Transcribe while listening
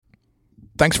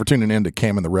thanks for tuning in to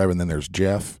Cam and the Rev, and then there's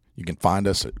Jeff. You can find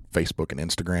us at Facebook and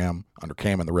Instagram under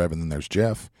Cam and the Rev, and then there's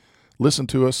Jeff. Listen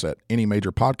to us at any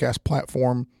major podcast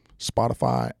platform,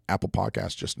 Spotify, Apple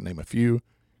Podcasts, just to name a few.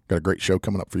 Got a great show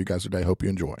coming up for you guys today. Hope you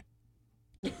enjoy.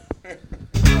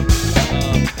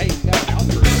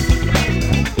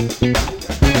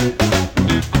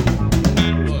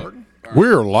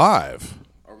 We're live.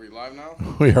 Are we live now?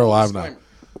 We are live now.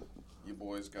 You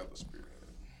boys got the spirit.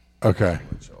 Okay.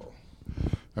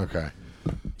 Okay.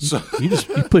 So you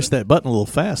pushed that button a little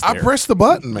fast there. I pressed the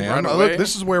button, man. Right Look,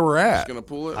 this is where we're at. Just gonna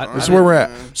pull it. This is where we're at.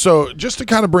 So just to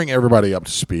kind of bring everybody up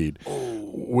to speed,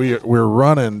 we're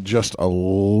running just a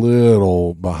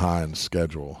little behind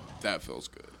schedule. That feels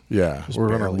good. Yeah, we're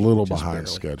running a little behind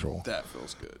schedule. That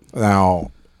feels good.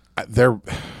 Now, That feels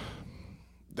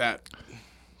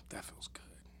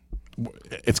good.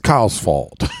 it's Kyle's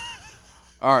fault,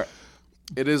 All right,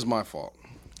 it is my fault.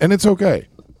 and it's okay.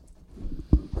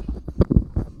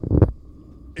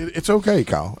 It's okay,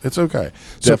 Kyle. It's okay.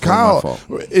 So, Definitely Kyle, my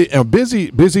fault. a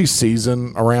busy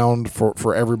season around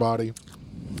for everybody.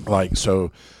 Like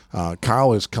so,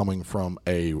 Kyle is coming from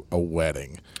a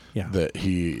wedding that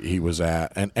he was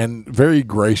at, and very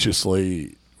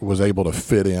graciously was able to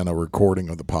fit in a recording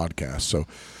of the podcast. So,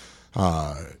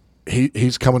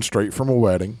 he's coming straight from a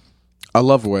wedding. I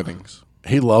love weddings.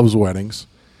 He loves weddings.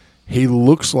 He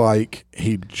looks like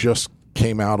he just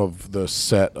came out of the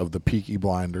set of the Peaky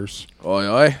Blinders. Oi,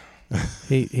 oi.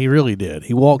 He really did.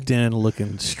 He walked in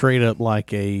looking straight up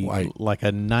like a Like-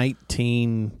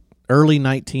 early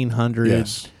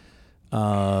 1900s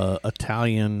Yes.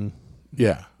 Italian,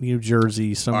 Yeah. New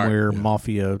Jersey somewhere All right.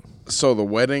 mafia. So the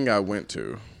wedding I went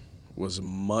to was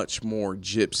much more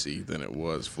gypsy than it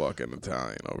was fucking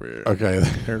Italian over here. Okay.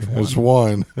 There's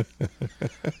one.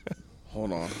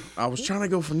 Hold on. I was trying to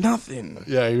go for nothing.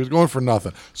 Yeah, he was going for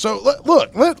nothing. So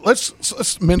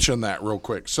let's mention that real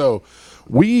quick. So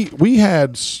we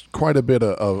had quite a bit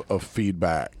of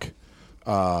feedback,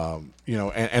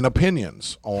 and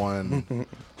opinions on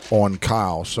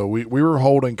Kyle. So we were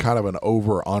holding kind of an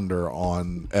over under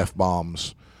on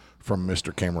F-bombs from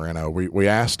Mr. Camerano. We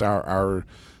asked our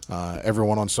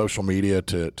everyone on social media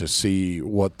to see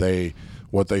what they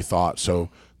thought. So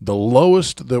the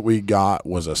lowest that we got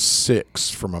was a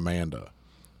 6 from Amanda.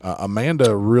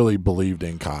 Amanda really believed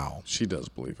in Kyle, She does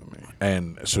believe in me.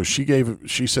 and so she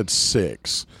said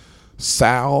 6.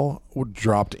 Sal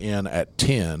dropped in at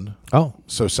 10. Oh,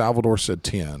 So Salvador said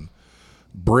 10.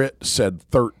 Britt said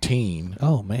 13.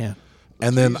 oh man.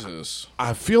 And then Jesus.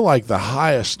 I feel like the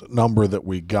highest number that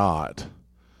we got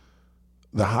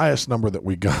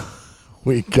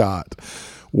we got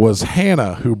was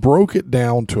Hannah, who broke it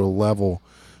down to a level.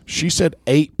 She said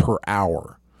 8 per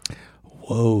hour.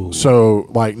 Whoa. So,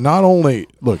 like, not only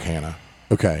look, Hannah,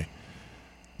 okay,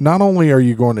 not only are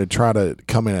you going to try to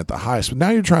come in at the highest, but now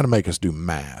you're trying to make us do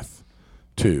math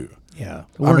too. Yeah.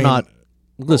 We're not.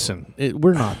 Listen,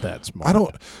 we're not that smart. I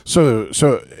don't.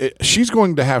 She's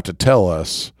going to have to tell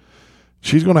us.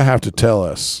 She's going to have to tell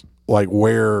us like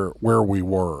where we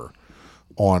were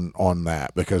on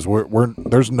that, because we're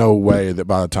there's no way that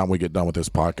by the time we get done with this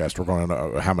podcast we're going to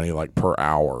know how many like per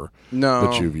hour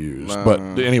that you've used. No. But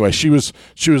anyway, she was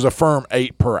a firm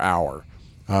 8 per hour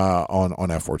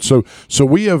on F-word. So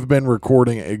we have been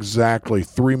recording exactly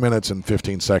 3 minutes and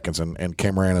 15 seconds, and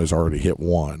Camerano's already hit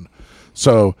 1.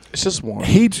 So It's just one.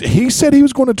 he said he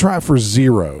was going to try for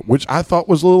 0, which I thought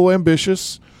was a little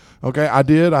ambitious. Okay, I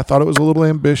thought it was a little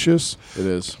ambitious. It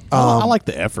is. I like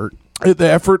the effort. The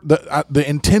effort, the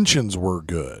intentions were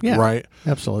good, Yeah, right?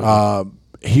 Absolutely.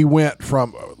 He went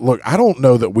from I don't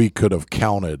know that we could have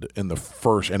counted in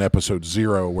episode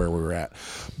 0 where we were at,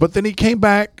 but then he came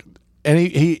back and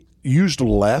he used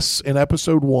less in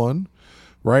episode 1,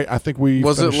 right? I think we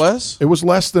Was it less? It was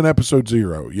less than episode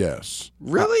 0. Yes,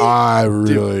 Really? I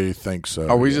really think so.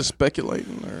 Are we yeah. just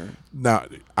speculating, or No,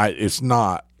 it's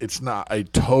not. It's not a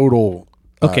total.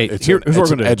 Okay, it's here's what we're an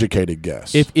gonna do. educated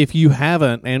guess. If you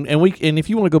haven't, and if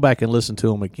you want to go back and listen to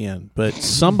them again, but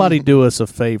somebody do us a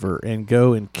favor and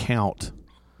go and count.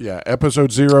 Yeah,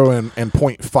 episode 0 and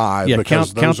 0.5. Yeah,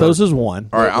 because count those as one,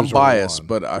 all right? I'm those are biased, one.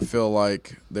 but I feel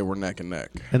like they were neck and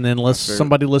neck. and then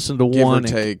somebody listen to give or one.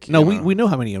 take, No, you know. we know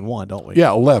how many in one, don't we?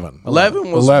 Yeah, 11.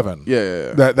 11 was 11.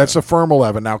 Yeah. That's a firm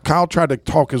 11. Now Kyle tried to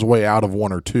talk his way out of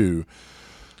 1 or 2,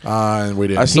 and we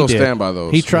didn't. I still He did. stand by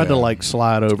those. He tried to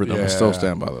slide over them. Yeah. I still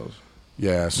stand by those.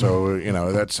 Yeah, so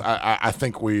that's. I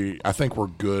think we're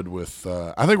good with.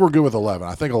 I think we're good with 11.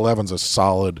 I think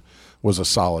 11's was a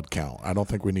solid count. I don't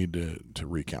think we need to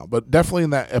recount, but definitely in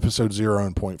that episode 0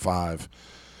 and 0.5,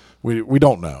 we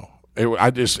don't know.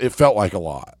 It felt like a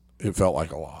lot. It felt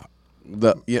like a lot.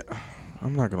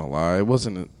 I'm not gonna lie. It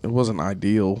wasn't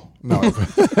ideal. No,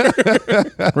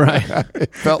 Right.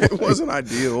 It wasn't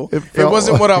ideal. It felt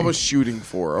wasn't what I like- was shooting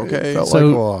for. it Okay. felt So-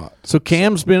 like a lot. So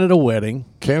Cam's been at a wedding.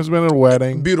 Cam's been at a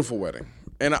wedding. Beautiful wedding,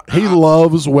 and He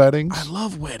loves weddings. I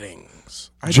love weddings.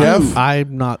 Jeff? do.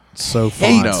 I'm not so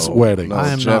Hates fond. weddings. I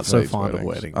am Jeff not so hates fond of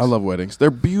weddings. I love weddings. They're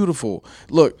beautiful.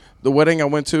 Look, the wedding I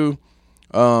went to,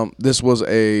 this was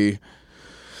a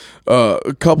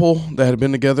couple that had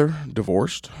been together,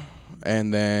 divorced,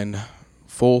 and then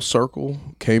full circle,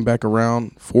 came back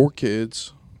around, 4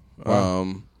 kids,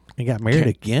 And got married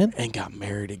again? and got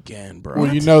married again, bro.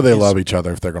 Well, you know they love each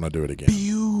other if they're going to do it again.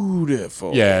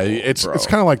 Beautiful. Yeah, it's bro.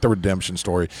 kind of like the redemption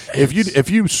story. If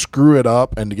you screw it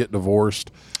up and to get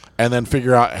divorced, and then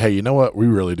figure out, hey, you know what, we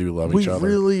really do love We each other.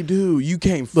 really do. You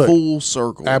came Look, full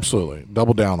circle. Absolutely,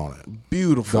 double down on it.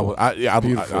 Beautiful.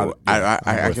 Beautiful.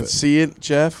 I can see it,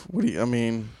 Jeff. What do you? I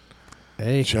mean,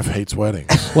 Hey. Jeff hates weddings.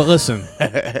 Well, listen.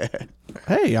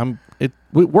 Hey, it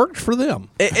worked for them.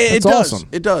 it That's does. awesome.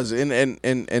 It does.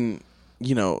 And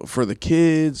you know, for the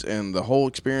kids and the whole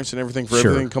experience and everything, for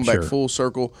Sure, everything come back sure. full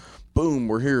circle. Boom,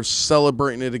 we're here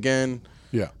celebrating it again.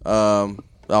 Yeah. I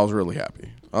was really happy.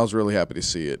 I was really happy to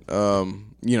see it.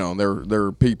 You know, there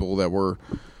were people that were,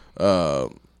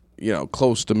 you know,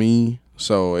 close to me,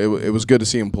 so it was good to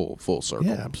see him pull full circle.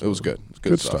 Yeah, absolutely. It was good. It's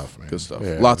Good stuff, man. Good stuff.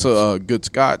 Yeah, Lots of good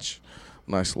scotch.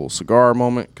 Nice little cigar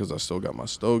moment because I still got my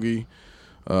stogie.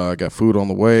 I got food on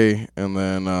the way, and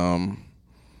then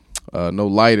no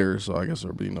lighter, so I guess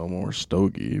there'll be no more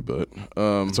stogie. But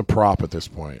It's a prop at this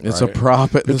point. it's right? a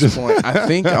prop at this point. I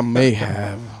think I may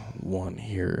have one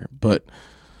here, but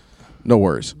no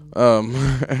worries.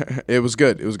 It was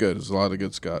good. It was good. It was a lot of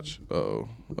good scotch. Oh.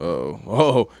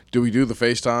 Do we do the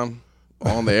FaceTime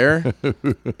on the air?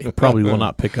 It probably will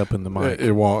not pick up in the mic.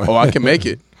 It won't. Oh, I can make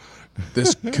it.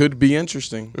 This could be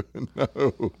interesting. No,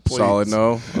 please. Solid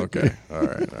no? Okay. All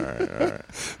right.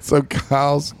 So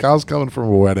Kyle's coming from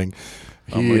a wedding.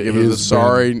 I'm going to give it the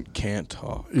sorry, can't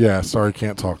talk. Yeah, sorry,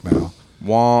 can't talk now.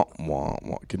 Wah, wah,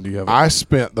 wah. Do you have I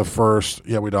spent the first.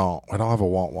 Yeah, we don't have a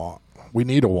want want. We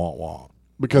need a want want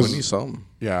because we need something.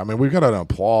 yeah, I mean we've got an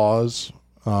applause.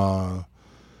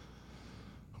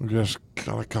 We just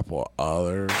got a couple of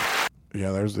others.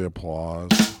 Yeah, there's the applause.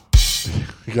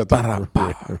 We got I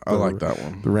like that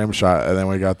one. the rim shot, and then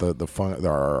we got the fun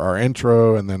our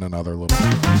intro, and then another little.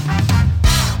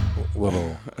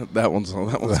 That one's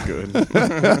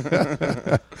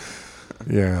good.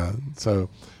 Yeah. So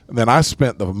then I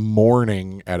spent the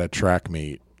morning at a track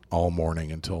meet all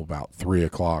morning until about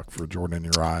 3:00 for Jordan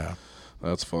and Uriah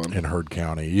That's fun. in Heard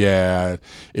County. Yeah,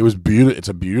 it was beautiful. It's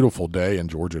a beautiful day in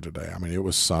Georgia today. I mean, it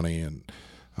was sunny and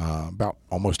about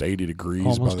almost 80 degrees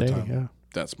Almost by the 80, time. yeah.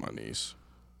 That's my niece.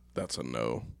 That's a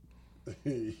no.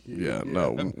 Yeah,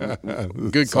 no.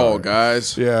 Good call,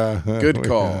 guys. Yeah. Good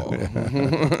call.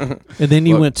 And then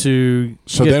you went to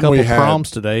So you then had a couple we had-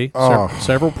 proms today. Oh.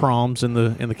 Several proms in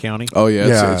the county. Oh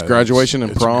yeah, it's graduation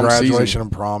and it's prom graduation season.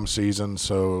 and prom season.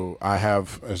 So I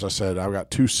have, as I said, I've got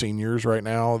 2 seniors right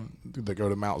now that go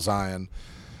to Mount Zion.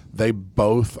 They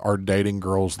both are dating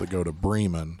girls that go to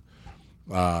Bremen.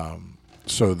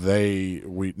 So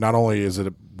we not only is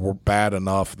it bad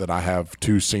enough that I have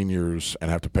 2 seniors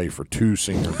and have to pay for 2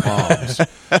 senior proms,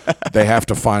 they have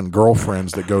to find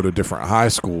girlfriends that go to different high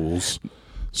schools.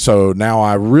 So now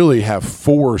I really have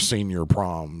 4 senior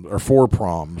proms or 4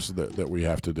 proms that we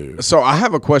have to do. So I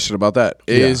have a question about that.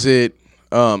 Yeah. Is it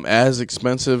as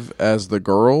expensive as the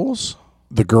girls?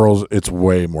 The girls, it's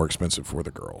way more expensive for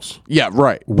the girls. Yeah,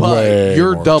 right. But Way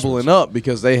you're more doubling up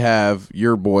because they have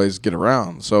your boys get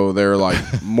around. So they're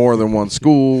like more than one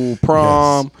school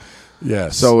prom.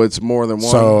 Yes. So it's more than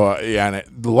one. So yeah,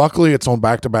 and luckily it's on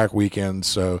back-to-back weekends.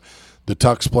 So the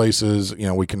Tux places,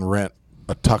 we can rent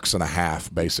a Tux and a half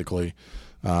basically.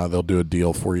 They'll do a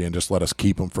deal for you and just let us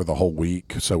keep them for the whole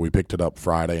week. So we picked it up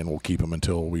Friday and we'll keep them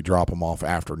until we drop them off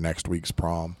after next week's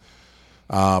prom.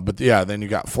 But yeah, then you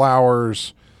got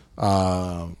flowers,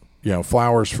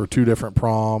 flowers for 2 different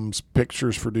proms,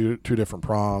 pictures for 2 different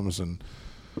proms, and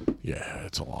yeah,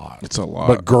 it's a lot. It's a lot.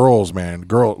 But girls, man,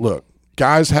 look,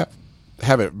 guys have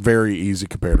it very easy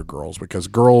compared to girls because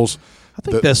girls, I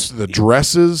think the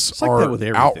dresses like are that with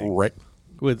everything.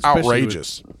 Especially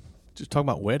outrageous. Just talking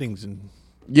about weddings and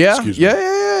Yeah, Excuse me.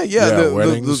 yeah. Yeah,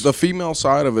 weddings. The female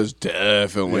side of it is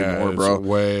definitely Yeah, more, it's bro.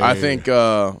 way- I think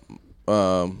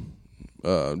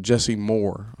Jessie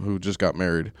Moore, who just got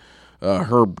married,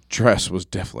 her dress was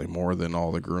definitely more than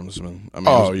all the groomsmen. I mean,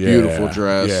 it was a beautiful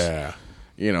dress. Yeah,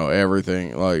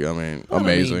 Everything. Like, amazing. I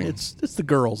mean, it's the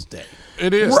girls' day.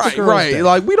 it is right.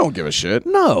 Like, we don't give a shit.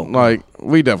 No. Like,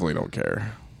 we definitely don't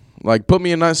care. Like, put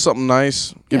me in something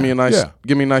nice. Give me a nice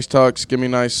tux. Give me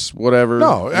nice whatever.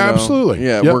 No, absolutely.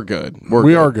 Yeah, Yep. we're good.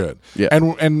 We are good. Yeah.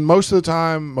 And most of the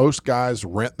time, most guys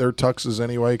rent their tuxes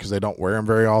anyway because they don't wear them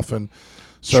very often.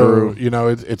 So, True. you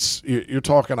know, you're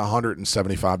talking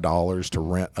 $175 to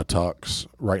rent a tux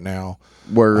right now.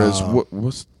 Whereas,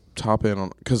 what's top end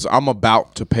on? Because I'm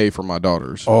about to pay for my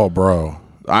daughters. Oh, bro.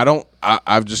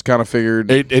 I've just kind of figured.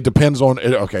 It depends on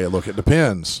it. Okay, look, it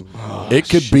depends. It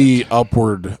could be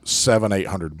upward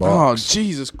 $700-800. Oh,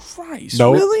 Jesus Christ!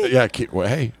 No, really? Yeah.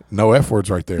 Hey, no F words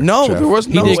right there. No, Jeff. there was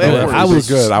no did F good. words. I was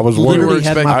good. I was literally worried.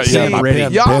 had my Yeah, pen my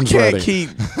ready. Y'all pen's can't ready. keep.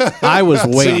 I was See,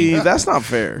 waiting. that's not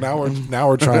fair. Now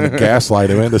we're trying to gaslight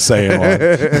him into saying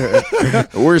one.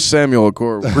 Where's Samuel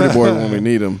Accord? Pretty boy when we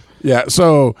need him. Yeah.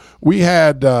 So we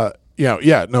had.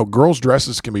 Girls'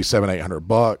 dresses can be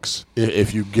 $700-800.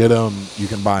 If you get them, you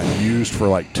can buy them used for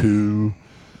like $2.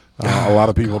 A lot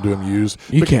of people do them used.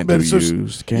 You can't do it's just-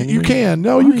 used, can you you? can.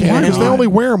 No, you can why because they not? only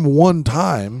wear them one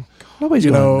time. Nobody's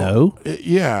You going know. to know.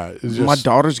 Yeah. It's just, My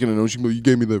daughter's gonna know. She go, you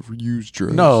gave me that for used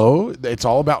dress. No, it's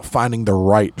all about finding the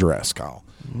right dress, Kyle.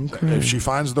 Okay. If she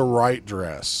finds the right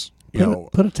dress,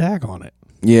 Put a tag on it.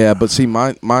 Yeah, but see,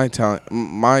 my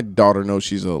daughter knows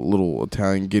she's a little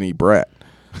Italian guinea brat,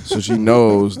 so she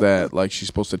knows that like she's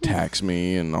supposed to tax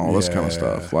me and all this kind of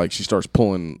stuff. Like she starts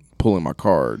pulling my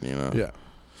card, you know. Yeah.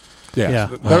 Yeah.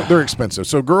 They're expensive.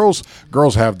 So girls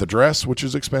have the dress, which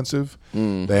is expensive.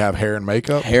 They have hair and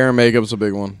makeup. Hair and makeup's a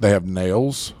big one. They have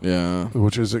nails, Yeah.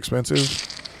 which is expensive.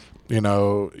 Hair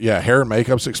and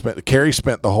makeup's expensive. Carrie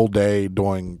spent the whole day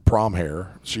doing prom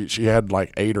hair. She had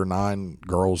like 8 or 9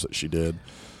 girls that she did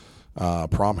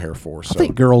prom hair for. So I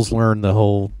think girls learn the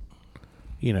whole,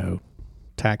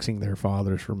 taxing their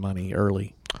fathers for money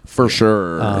early. For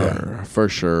sure. For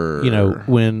sure.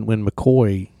 When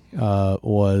McCoy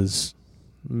was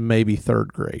maybe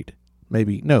third grade,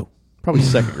 probably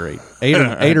second grade,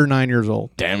 8 or 9 years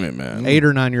old. Damn it, man. 8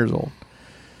 or 9 years old.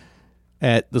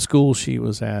 At the school she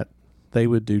was at, they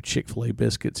would do Chick-fil-A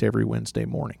biscuits every Wednesday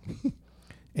morning,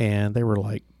 and they were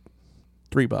like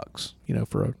 $3,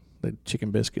 for the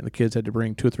chicken biscuit. And the kids had to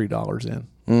bring $2 or $3 in.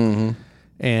 Mm-hmm.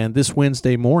 And this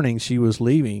Wednesday morning, she was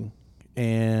leaving,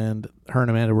 and her and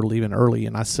Amanda were leaving early.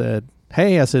 And I said,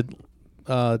 "Hey,"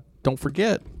 don't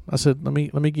forget. I said, "Let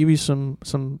me give you some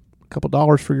couple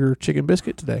dollars for your chicken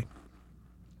biscuit today."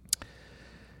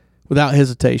 Without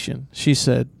hesitation, she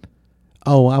said,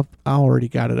 "Oh, I already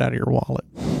got it out of your wallet."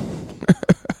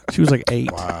 She was like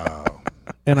 8. wow.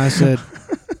 And I said,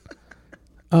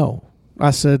 "Oh,"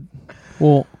 I said,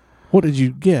 "Well, what did you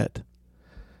get?"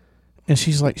 And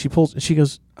she's like, she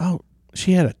goes, "Oh,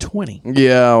 she had a 20.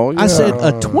 Yeah, well, I said,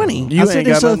 "A 20? You I said, ain't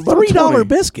 "It's got a nothing but a $3 20.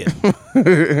 biscuit." Yeah,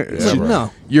 right.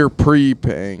 No. You're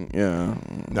prepaying. Yeah.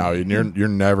 No, you're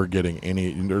never getting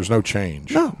any. There's no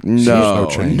change. No. no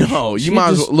change. No. She You might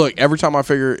as just- well look. Every time I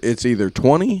figure it's either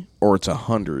 20 or it's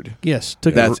 100. Yes.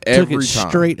 Took That's it, took every it time.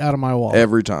 straight out of my wallet.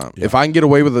 Every time. If I can get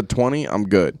away with a 20, I'm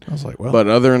good. I was like, well, But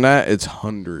other than that, it's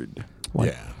 100.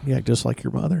 like, yeah, just like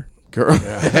your mother. Girl. No,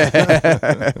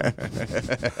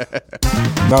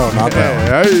 not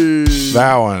that one.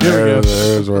 That one.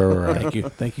 There's where we're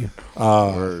at. Thank you.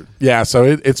 Yeah, so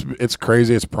it's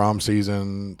crazy. It's prom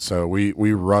season, so we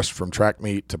rushed from track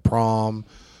meet to prom,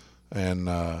 and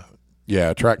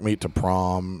track meet to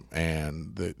prom,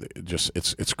 and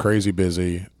it's crazy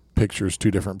busy. Pictures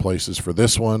 2 different places for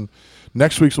this one.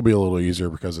 Next week's will be a little easier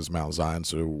because it's Mount Zion,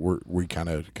 so we kind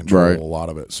of control a lot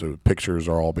of it. So pictures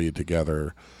are all be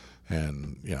together,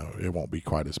 and it won't be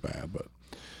quite as bad, but.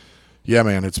 Yeah,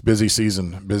 man, it's busy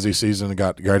season. Busy season.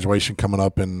 Got graduation coming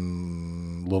up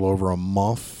in a little over a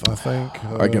month, I think.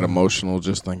 I get emotional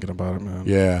just thinking about it, man.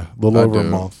 Yeah, a little over a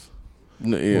month.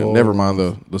 Never mind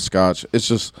the scotch. It's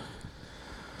just.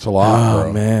 It's a lot,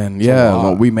 bro. Man. It's a Yeah, lot.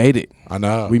 no, we made it. I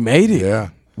know. We made it. Yeah.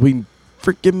 We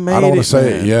freaking made it. I don't want to say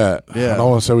man. it yet. Yeah. I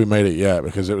don't want to say we made it yet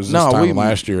because it was this time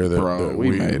last year that we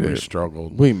made we it.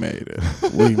 struggled. We made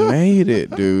it. We made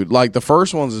it, dude. Like the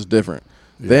first ones is different.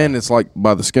 Yeah. Then it's like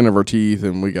by the skin of our teeth,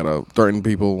 and we gotta threaten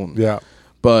people. Yeah.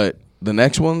 But the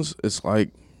next ones, it's like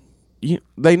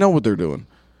they know what they're doing,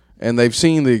 and they've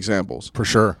seen the examples For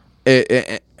sure.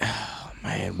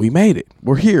 Man, we made it.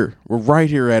 We're here. We're right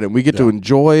here at it. We get to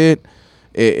enjoy it.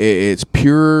 It's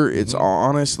pure. It's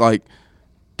honest. Like,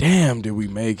 damn, did we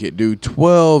make it, dude?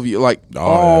 12,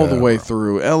 all the way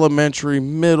through elementary,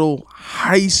 middle,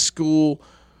 high school,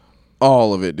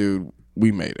 all of it, dude.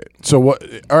 We made it. So what?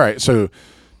 All right. So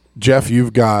Jeff,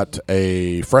 you've got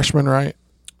a freshman, right?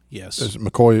 Yes. Is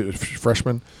McCoy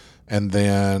freshman, and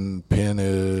then Penn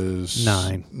is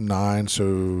 9. 9.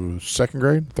 So second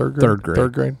grade, third grade, Third grade.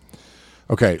 third grade.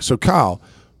 Okay. So Kyle,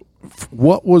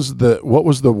 what was the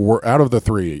out of the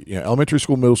three, elementary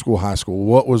school, middle school, high school,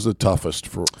 what was the toughest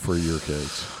for your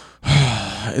kids?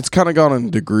 It's kind of gone in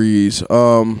degrees.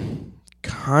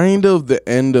 Kind of the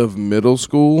end of middle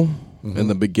school and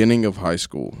the beginning of high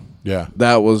school. Yeah,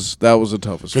 that was the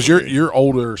toughest. Because your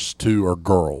oldest two are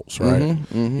girls, right?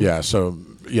 Yeah. So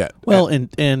yeah. Well,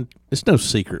 and it's no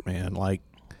secret, man. Like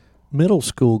middle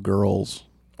school girls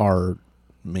are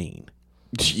mean.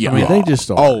 Yeah. I mean, they just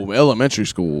are. Oh, elementary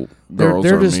school girls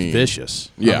they're are just mean.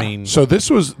 vicious. Yeah. I mean, So this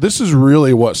is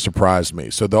really what surprised me.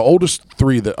 So the oldest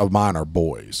three of mine are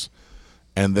boys,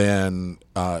 and then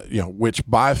which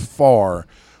by far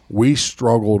we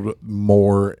struggled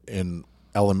more in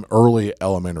early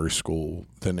elementary school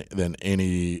than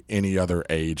any other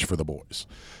age for the boys.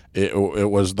 It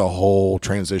was the whole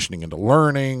transitioning into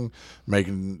learning,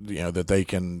 making that they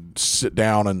can sit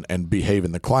down and behave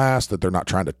in the class, that they're not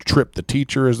trying to trip the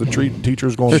teacher as the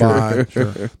teacher's going by,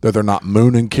 that they're not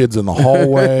mooning kids in the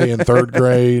hallway in third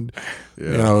grade.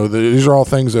 Yeah. These are all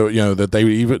things that that they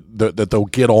even that they'll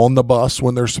get on the bus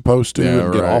when they're supposed to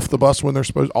and get off the bus when they're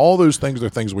supposed to. All those things are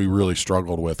things we really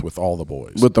struggled with all the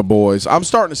boys. With the boys, I'm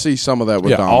starting to see some of that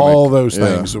with Dominic. All those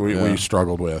things we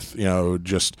struggled with.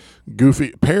 Just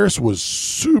goofy. Paris was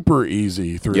super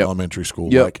easy through elementary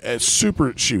school. Yep. Like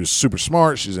she was super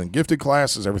smart. She's in gifted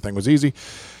classes. Everything was easy.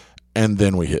 And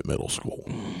then we hit middle school.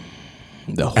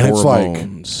 The and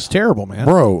hormones. It's terrible, man.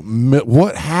 Bro,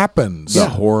 what happens? The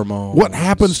hormones. What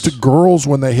happens to girls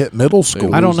when they hit middle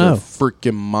school? I don't know.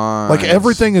 Freaking mind. Like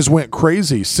everything went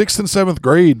crazy. 6th and 7th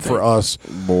grade for us.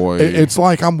 Boy. It's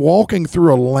like I'm walking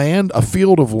through a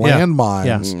field of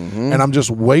landmines, and I'm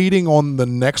just waiting on the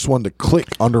next one to click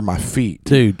under my feet.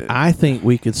 Dude, I think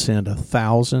we could send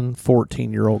 1,000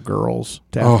 14-year-old girls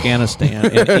to Afghanistan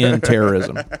and end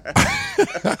terrorism.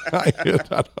 I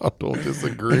don't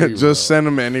disagree. Just send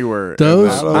them anywhere.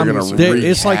 Those they're going to wreak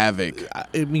it's like havoc.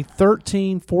 I mean,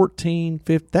 13, 14,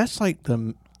 15. That's like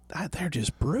they're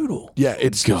just brutal. Yeah,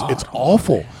 it's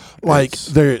awful. Like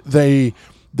the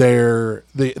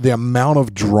amount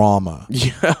of drama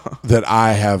that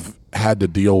I have had to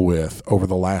deal with over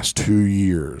the last 2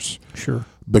 years. Sure.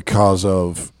 Because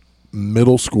of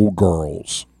middle school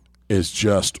girls is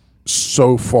just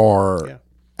so far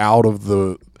out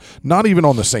of not even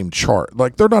on the same chart.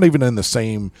 Like they're not even in the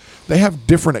same. They have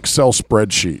different Excel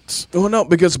spreadsheets. Well, no,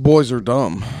 because boys are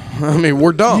dumb. I mean,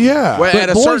 we're dumb. Yeah. Well, at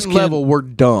a boys certain level, we're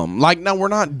dumb. Like, no, we're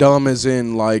not dumb as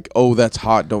in like, oh, that's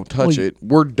hot, don't touch it.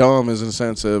 We're dumb as in the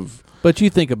sense of. But you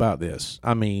think about this.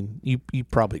 I mean, you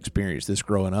probably experienced this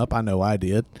growing up. I know I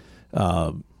did.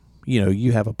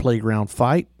 You have a playground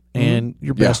fight, and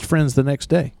your best friends the next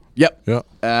day. Yep. Yeah.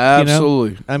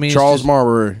 Absolutely. I mean, Charles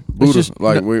Marbury, Buddha.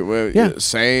 just-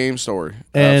 Same story.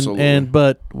 And Absolutely.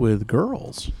 but with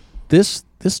girls, this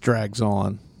drags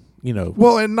on.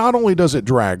 Well, and not only does it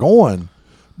drag on,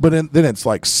 but then it's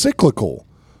like cyclical.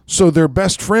 So they're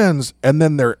best friends, and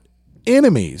then they're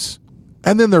enemies,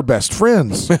 and then they're best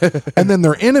friends, and then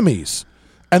they're enemies,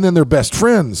 and then they're best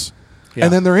friends,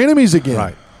 and then they're enemies again.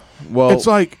 Right. Well, It's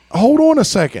like, hold on a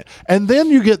second. And then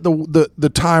you get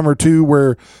the time or two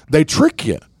where they trick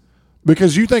you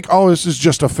because you think, oh, this is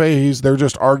just a phase. They're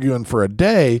just arguing for a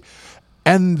day.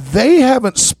 And they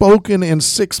haven't spoken in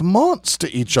 6 months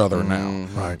to each other now.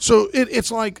 Right. So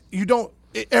it's like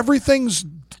everything's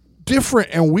different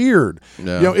and weird.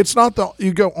 Yeah. It's not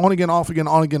you go on again, off again,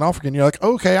 on again, off again. You're like,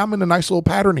 okay, I'm in a nice little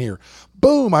pattern here.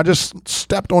 Boom, I just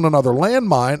stepped on another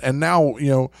landmine. And now,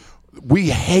 we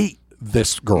hate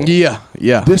this girl.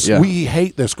 We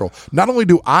hate this girl. Not only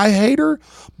do I hate her,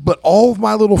 but all of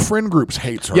my little friend groups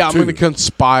hates her. I'm too. going to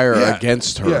conspire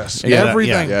against her. Yes, Yeah,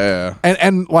 everything. yeah.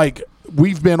 And like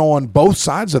we've been on both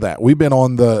sides of that. We've been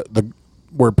on the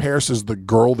where Paris is the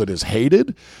girl that is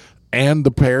hated, and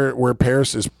where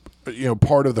Paris is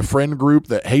part of the friend group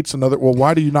that hates another. Well,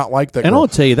 why do you not like that? And girl? I'll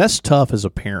tell you, that's tough as a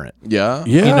parent.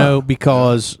 Yeah.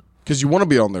 Because. Because you want to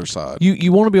be on their side.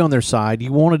 You want to be on their side.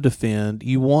 You want to defend.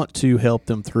 You want to help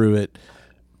them through it.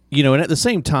 And at the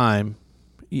same time,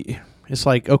 it's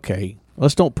like, okay,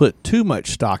 let's don't put too much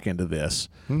stock into this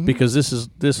because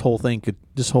this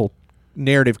whole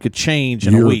narrative could change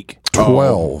in a week.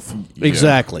 12.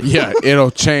 Exactly. Yeah,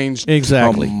 it'll change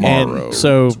Exactly. tomorrow. And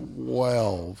so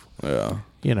 12. Yeah.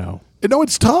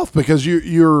 It's tough because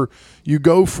you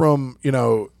go from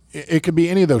it could be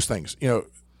any of those things.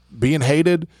 Being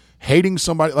hated, hating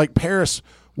somebody like Paris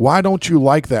Why don't you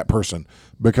like that person?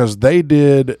 Because they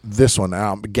did this one,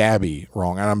 Gabby,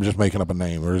 wrong. And I'm just making up a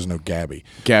name. There is no Gabby.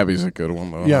 Gabby's a good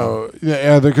one, though. You know,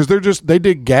 yeah, because they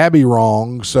did Gabby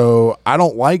wrong, so I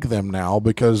don't like them now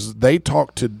because they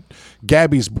talked to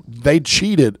they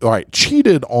cheated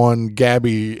on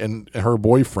Gabby and her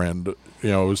boyfriend,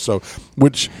 so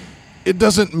which it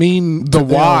doesn't mean the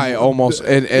why almost,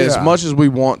 and as much as we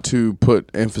want to put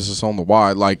emphasis on the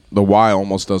why, like the why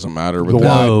almost doesn't matter. The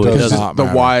why does not the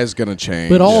matter. why is going to change.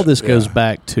 But all this goes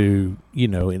back to,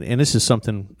 and this is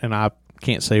something, and I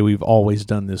can't say we've always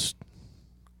done this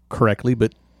correctly,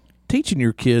 but teaching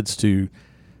your kids to,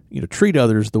 treat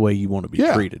others the way you want to be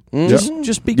treated. Mm-hmm.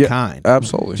 Just be kind.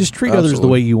 Absolutely. Just treat others the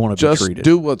way you want to be treated.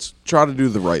 Try to do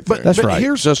the right thing. That's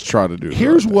right. Just try to do the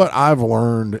Here's right what I've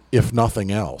learned, if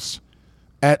nothing else.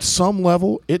 At some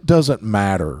level, it doesn't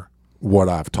matter what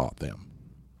I've taught them.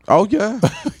 Oh, yeah.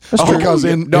 That's true. Because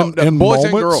in boys moments,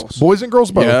 and girls. Boys and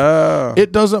girls both. Yeah.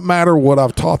 It doesn't matter what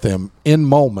I've taught them in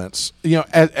moments.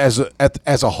 As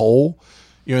a whole,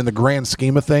 in the grand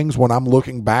scheme of things, when I'm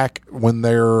looking back when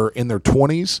they're in their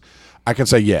 20s, I can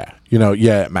say,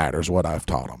 it matters what I've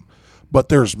taught them. But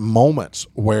there's moments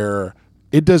where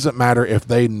it doesn't matter if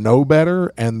they know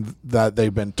better and that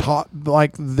they've been taught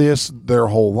like this their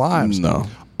whole lives. No.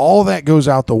 All that goes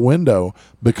out the window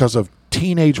because of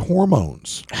teenage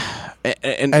hormones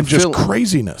and just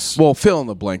craziness. Well, fill in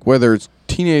the blank, whether it's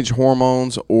teenage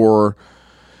hormones or,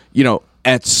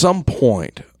 at some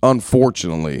point,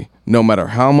 unfortunately, no matter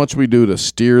how much we do to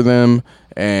steer them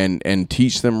and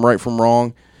teach them right from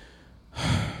wrong,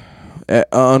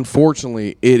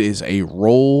 unfortunately, it is a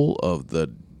roll of the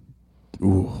I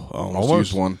almost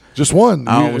used one. Just one.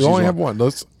 I You only have one.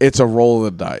 It's a roll of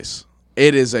the dice.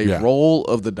 It is a roll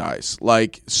of the dice.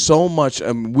 Like so much.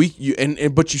 The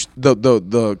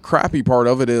crappy part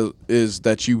of it is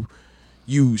that you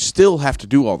still have to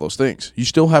do all those things. You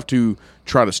still have to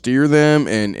try to steer them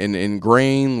and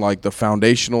ingrain like the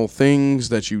foundational things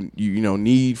that you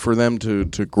need for them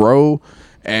to grow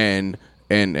and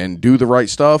do the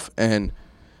right stuff. And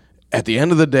at the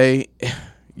end of the day,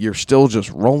 you're still just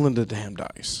rolling the damn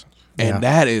dice, and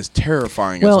that is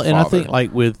terrifying. Well, as a and I father. think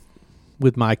like with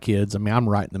my kids, I mean, I'm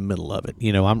right in the middle of it.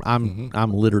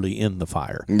 I'm literally in the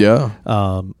fire. Yeah.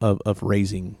 Of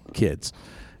raising kids,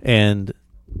 and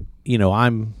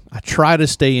I try to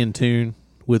stay in tune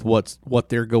with what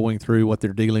they're going through, what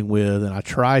they're dealing with, and I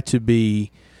try to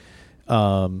be.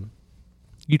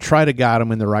 You try to guide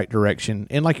them in the right direction,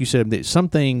 and like you said, some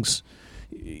things.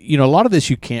 A lot of this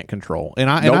you can't control, and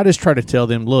I just try to tell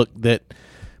them, look, that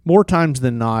more times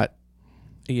than not,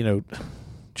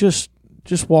 just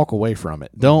walk away from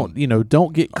it. Don't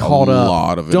get caught up. A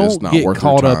lot of it is not worth your time. Don't get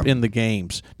caught up in the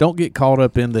games. Don't get caught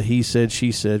up in the he said,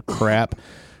 she said crap.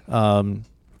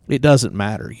 It doesn't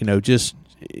matter. Just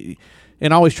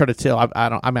and I always try to tell.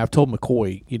 I've told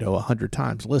McCoy 100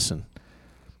 times. Listen,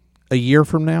 a year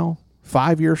from now.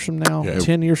 5 years from now,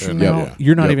 10 years from now,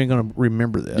 you're not even going to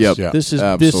remember this. This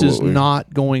is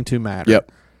not going to matter.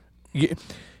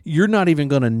 You're not even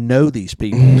going to know these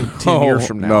people 10 years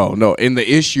from now. No. And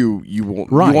the issue you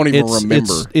won't even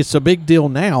remember. It's a big deal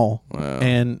now,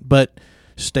 but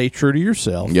stay true to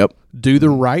yourself. Do the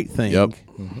right thing.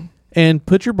 And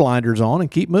put your blinders on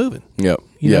and keep moving.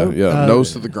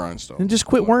 Nose to the grindstone. And just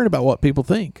quit worrying about what people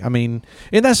think. I mean,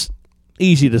 and that's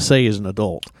easy to say as an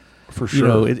adult. For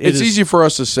sure. It's easy for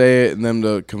us to say it and them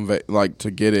to convey, like to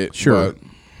get it. Sure.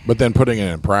 But then putting it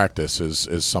in practice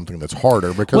is something that's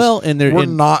harder because we're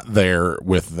not there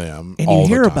with them. And all you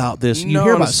hear the time. about this. You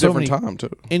hear about so many time too.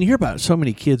 And you hear about so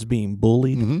many kids being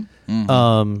bullied.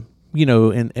 Mm-hmm.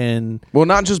 And well,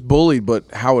 not just bullied,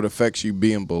 but how it affects you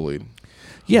being bullied.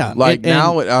 Yeah,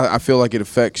 I feel like it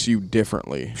affects you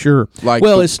differently. Sure.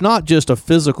 It's not just a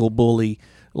physical bully.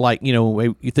 Like,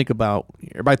 you think about,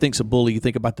 everybody thinks a bully, you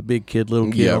think about the big kid, little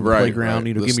kid on the playground,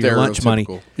 give me your lunch money.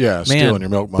 Yeah, stealing your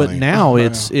milk money. But now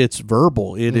it's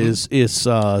verbal. It's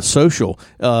social.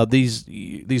 These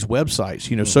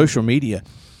websites, social media,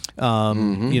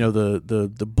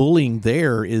 the bullying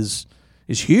there is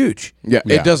huge. Yeah,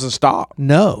 it doesn't stop.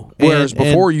 No. Whereas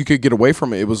before you could get away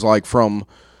from it. It was like from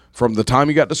the time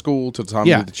you got to school to the time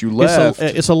that you left.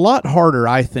 It's a lot harder,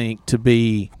 I think, to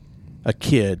be a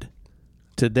kid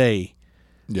today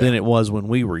than it was when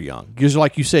we were young. Because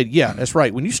like you said, that's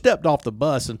right. When you stepped off the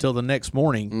bus until the next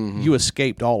morning, you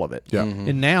escaped all of it. Yeah.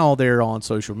 And now they're on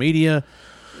social media.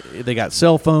 They got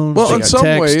cell phones. Well, they in got some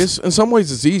text.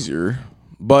 ways it's easier.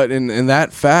 But in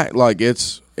that fact, like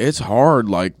it's hard.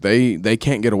 Like they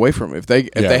can't get away from it. If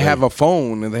they have a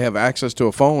phone and they have access to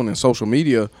a phone and social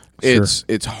media,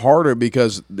 it's harder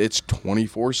because it's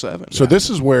 24/7. So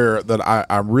this is where that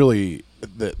I really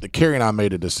the Carrie and I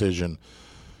made a decision,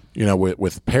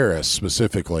 with Paris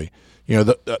specifically.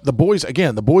 The boys,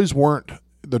 again, the boys weren't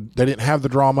they didn't have the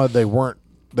drama. They weren't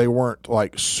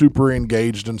like super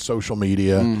engaged in social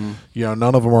media. Mm-hmm.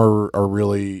 None of them are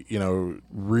really,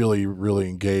 really, really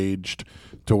engaged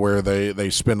to where they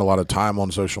spend a lot of time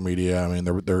on social media. I mean,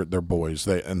 they're boys.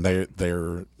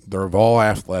 They're all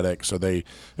athletic, so they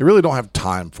really don't have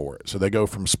time for it. So they go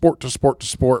from sport to sport to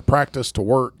sport, practice to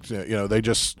work. They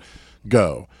just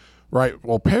go, right?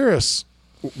 Well, Paris,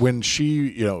 when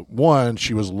she,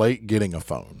 she was late getting a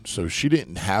phone, so she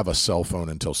didn't have a cell phone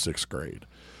until 6th grade.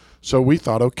 So we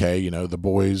thought, okay, the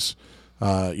boys,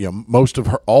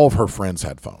 all of her friends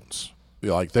had phones.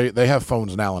 Like they have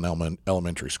phones now in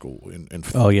elementary school in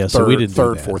so we didn't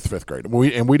third, do that. fourth, fifth grade. We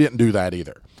didn't do that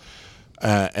either.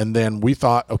 And then we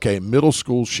thought, okay, middle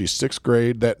school, she's 6th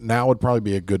grade. That now would probably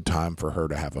be a good time for her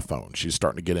to have a phone. She's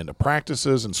starting to get into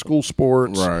practices and school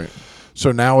sports. Right.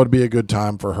 So now would be a good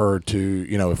time for her to,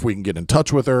 if we can get in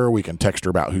touch with her, we can text her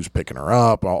about who's picking her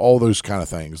up, all those kind of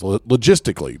things,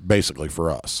 logistically, basically for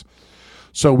us.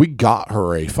 So we got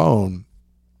her a phone,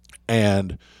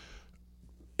 and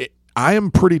I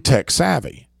am pretty tech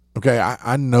savvy. Okay,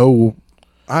 I know.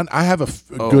 I have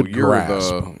a good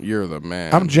grasp. You're the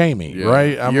man. I'm Jamie, Yeah.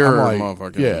 right? I'm You're like, a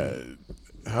motherfucker.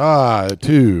 Yeah.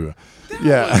 Two.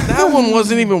 Yeah. That one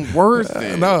wasn't even worth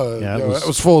it. No, Yeah, it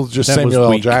was full of just that was Samuel L.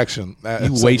 weak. Jackson.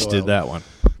 You wasted that one.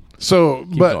 So,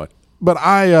 going. but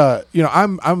I,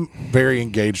 I'm very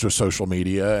engaged with social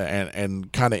media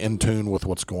and kind of in tune with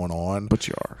what's going on. But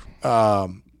you are.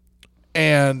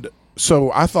 And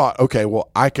so I thought, okay, well,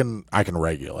 I can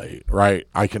regulate, right?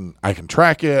 I can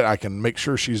track it. I can make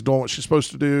sure she's doing what she's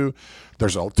supposed to do.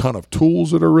 There's a ton of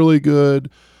tools that are really good.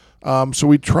 So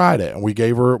we tried it, and we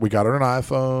got her an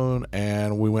iPhone,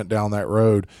 and we went down that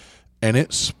road, and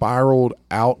it spiraled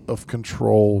out of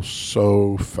control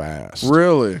so fast.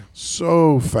 Really?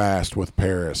 So fast with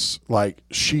Paris. Like,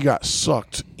 she got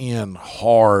sucked in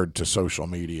hard to social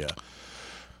media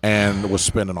and was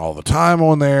spending all the time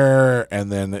on there,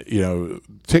 and then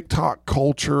TikTok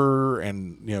culture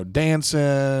and dancing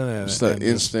and It's that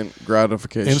instant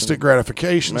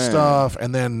gratification. Man. stuff.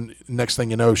 And then next thing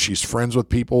you know, she's friends with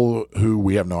people who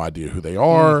we have no idea who they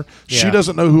are. She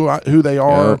doesn't know who they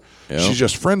are. Yep. She's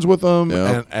just friends with them,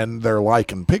 Yep. and they're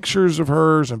liking pictures of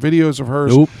hers and videos of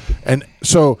hers. Nope. And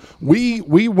so we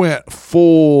went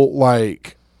full,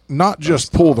 like, not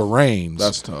just pull the reins.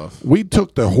 That's tough. We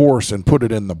took the horse and put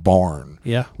it in the barn.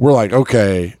 Yeah. We're like,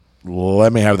 okay,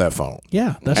 let me have that phone.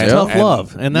 Yeah, that's And- tough and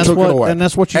love, and that's took it away.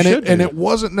 what you and should it, And do. it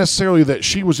wasn't necessarily that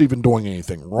she was even doing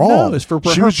anything wrong. No, it's for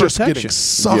she her was just protection. getting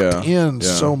sucked in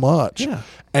so much. Yeah.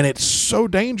 And it's so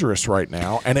dangerous right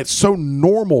now, and it's so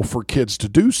normal for kids to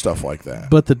do stuff like that.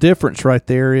 But the difference right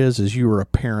there is you were a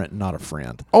parent, not a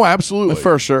friend. Oh, absolutely.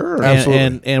 For sure.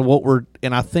 Absolutely.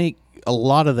 And I think a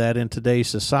lot of that in today's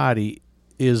society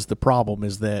is the problem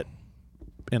is that,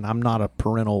 and I'm not a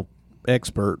parental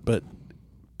expert, but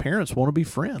parents want to be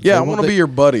friends. Yeah, They I want to be your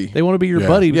buddy. They want to be your Yeah.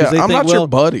 buddy because Yeah, they I'm think, not your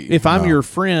buddy. If I'm No. your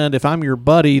friend, if I'm your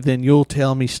buddy, then you'll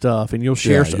tell me stuff and you'll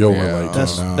share stuff. you'll Yeah. relate to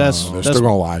That's- it. No, that's- they're that's- still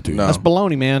going to lie to you. No. That's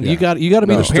baloney, man. Yeah. You got to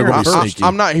be No, the still parent be first. sneaky.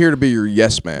 I'm not here to be your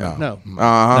yes man. No.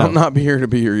 I'm not here to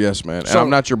be your yes man. And So-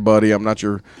 I'm not your buddy. I'm not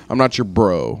your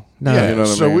bro. No. Yeah, You know what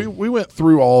I so mean? we went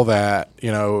through all that,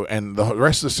 and the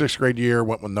rest of the 6th grade year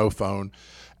went with no phone.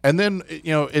 And then,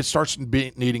 it starts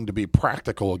needing to be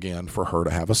practical again for her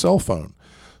to have a cell phone.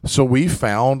 So we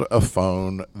found a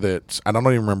phone I don't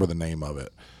even remember the name of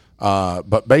it.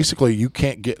 But basically you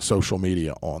can't get social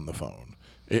media on the phone.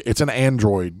 It's an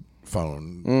Android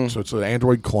phone. So it's an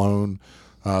Android clone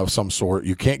of some sort.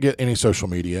 You can't get any social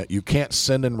media. You can't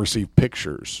send and receive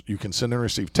pictures. You can send and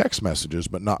receive text messages,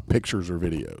 but not pictures or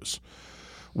videos,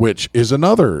 which is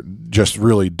another just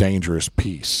really dangerous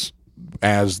piece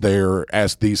as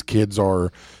these kids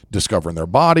are discovering their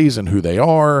bodies and who they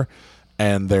are,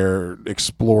 and they're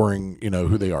exploring,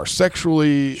 who they are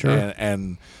sexually. Sure.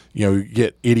 And you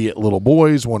get idiot little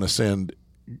boys want to send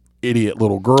idiot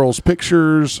little girls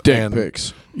pictures. Dick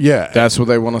pics. Yeah. That's what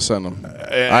they want to send them.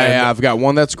 I've got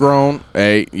one that's grown.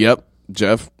 Hey, yep,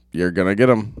 Jeff, you're gonna get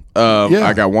them. Yeah.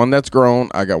 I got one that's grown.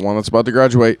 I got one that's about to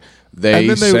graduate.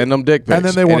 They send them dick pics, and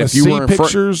then they want to if you see were in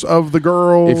pictures of the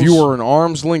girls. If you were an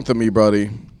arm's length of me,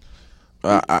 buddy,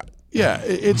 Yeah,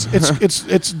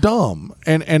 it's dumb,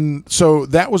 and so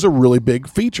that was a really big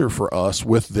feature for us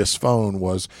with this phone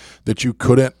was that you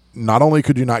couldn't. Not only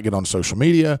could you not get on social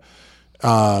media,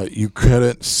 you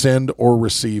couldn't send or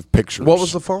receive pictures. what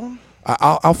was the phone?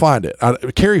 I'll find it.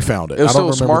 Carrie found it. It was I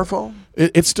don't still a remember. smartphone.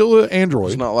 It's still an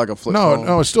Android. It's not like a flip No, phone.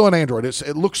 no, it's still an Android.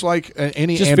 It looks like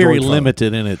any Just Android very phone.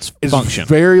 limited in its It's function.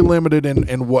 very limited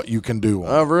in what you can do on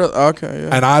it. Oh, really? Okay,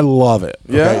 yeah. And I love it.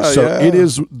 Okay? Yeah, so yeah. it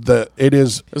is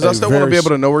Because I still want to be able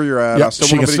to know where you're at. Yeah, I still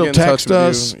she want can to be still able to get in touch text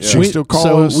us. with you. She can still call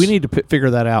so us. we need to figure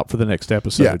that out for the next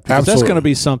episode. Yeah, because that's absolutely. going to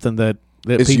be something that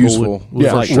It's people useful. would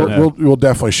Yeah, like to know. we'll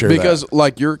definitely share that. Because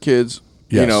like your kids,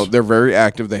 Yes. they're very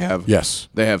active. They have Yes.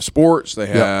 they have sports. They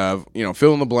have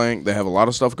fill in the blank. They have a lot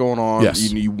of stuff going on.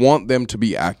 Yes. You want them to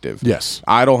be active. Yes.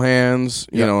 Idle hands.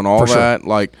 Yeah, And all for sure. that.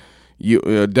 Like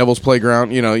Devil's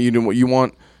Playground.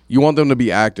 You want them to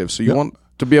be active. So you want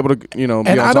to be able to be on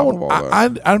And top of all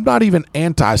that. I'm not even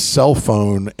anti cell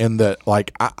phone in that.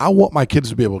 Like I want my kids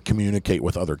to be able to communicate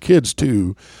with other kids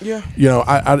too. Yeah.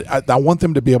 I want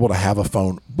them to be able to have a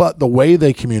phone, but the way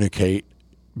they communicate,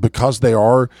 because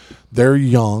they're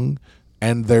young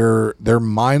and their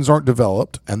minds aren't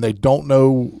developed and they don't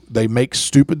know, they make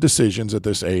stupid decisions at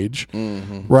this age,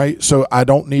 right? So I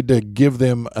don't need to give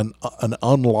them an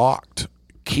unlocked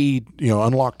key,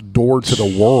 unlocked door to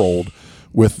the world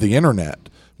with the internet,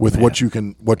 with what you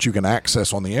can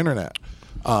access on the internet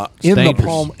in the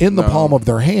dangerous. palm of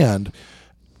their hand.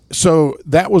 So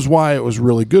that was why it was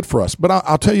really good for us. But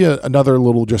I'll tell you another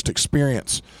little just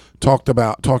experience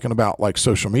talking about like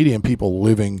social media and people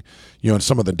living, and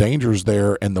some of the dangers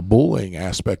there and the bullying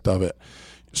aspect of it.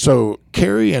 So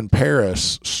Carrie and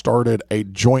Paris started a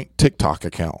joint TikTok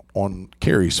account on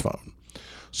Carrie's phone.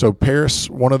 So Paris,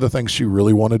 one of the things she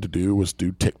really wanted to do was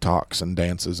do TikToks and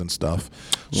dances and stuff.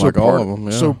 Like all of them,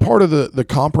 yeah. So part of the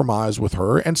compromise with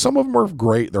her, and some of them are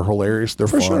great, they're hilarious, they're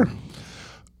fun. sure.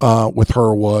 With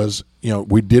her was,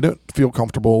 we didn't feel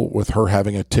comfortable with her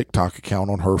having a TikTok account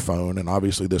on her phone, and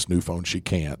obviously this new phone she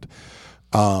can't.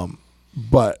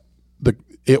 But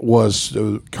it was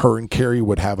her and Carrie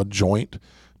would have a joint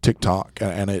TikTok,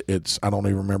 and it's I don't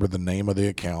even remember the name of the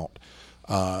account.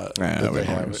 That they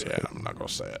have. Yeah, I'm not gonna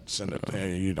say it. Send it.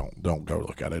 You don't go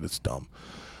look at it. It's dumb.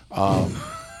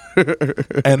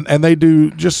 And they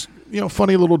do just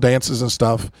funny little dances and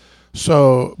stuff.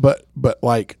 So, but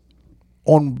like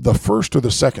on the first or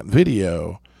the second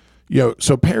video,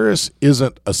 so Paris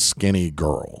isn't a skinny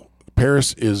girl.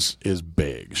 Paris is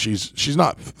big. She's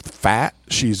not fat.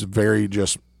 She's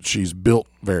built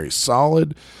very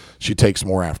solid. She takes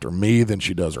more after me than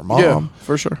she does her mom. Yeah,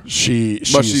 for sure.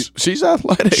 She's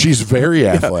athletic. She's very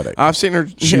athletic. I've seen her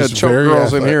She's choke very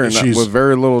girls in here athletic. with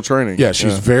very little training. Yeah,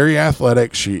 she's very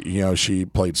athletic. She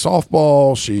played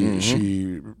softball.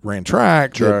 She ran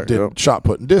track. Did shot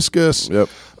put and discus. Yep.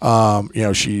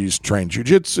 She's trained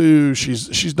jujitsu.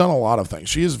 She's done a lot of things.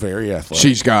 She is very athletic.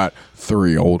 She's got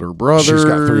 3 older brothers. She's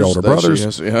got 3 older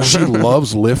brothers. She She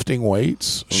loves lifting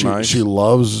weights. Nice. She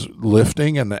loves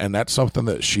lifting, and that's something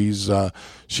that she's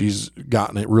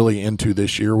gotten it really into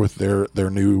this year with their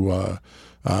new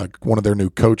one of their new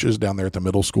coaches down there at the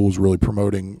middle school is really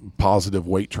promoting positive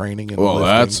weight training. And Well, lifting.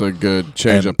 that's a good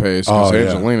change of pace because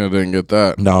Angelina didn't get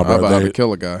that. No, How bro, about how to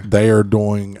kill a guy? They are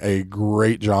doing a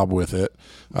great job with it.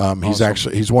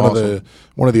 He's one of the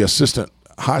assistant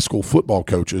high school football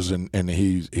coaches, and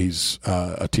he's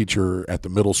a teacher at the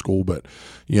middle school, but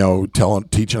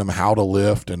teaching them how to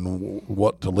lift and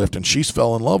what to lift, and she's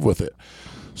fell in love with it.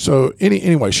 So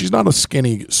anyway, she's not a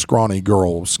skinny, scrawny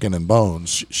girl, skin and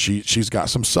bones. She's got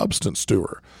some substance to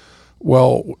her.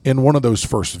 Well, in one of those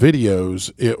first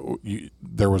videos,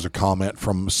 there was a comment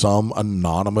from some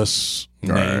anonymous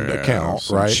named account,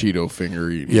 some right? Cheeto finger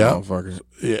eating motherfuckers.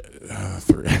 Yeah,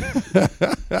 3.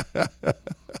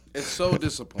 It's so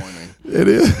disappointing. It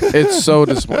is. It's so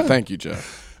disappointing. Thank you,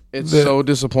 Jeff. It's so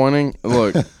disappointing.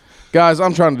 Look, guys,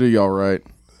 I'm trying to do y'all right.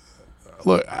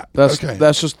 Look,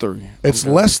 that's just 3. It's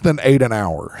less than 8 an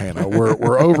hour, Hannah.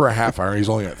 We're over a half hour. He's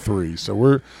only at 3, so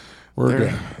we're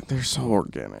good. They're so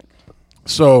organic.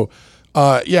 So,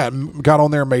 got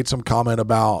on there, made some comment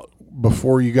about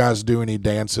before you guys do any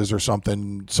dances or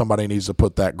something, somebody needs to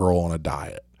put that girl on a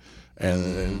diet,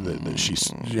 and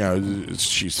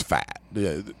she's fat.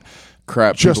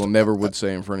 Crap people never would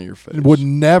say in front of your face. Would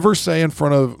never say in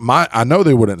front of my. I know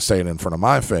they wouldn't say it in front of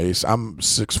my face. I'm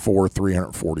 6'4",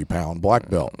 340-pound black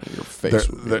belt. Your face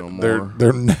would be no more.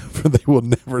 They're never. They will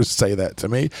never say that to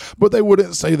me. But they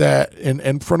wouldn't say that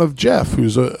in front of Jeff,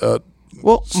 who's a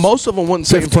well, most of them wouldn't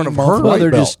say in front of her. Well,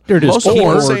 they're just most of them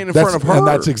wouldn't say it in front of her. And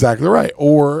that's exactly right.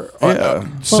 Or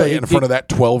say it in front of that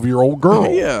 12-year-old girl.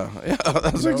 Yeah,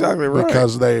 that's exactly right.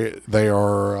 Because they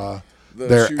are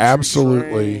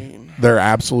they're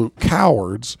absolute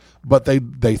cowards, but they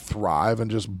thrive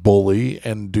and just bully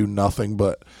and do nothing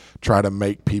but try to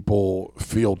make people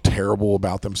feel terrible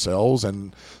about themselves,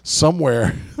 and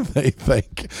somewhere they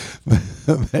think.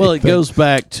 Well, it goes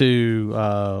back to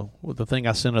the thing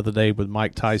I sent the other day with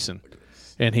Mike Tyson,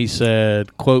 and he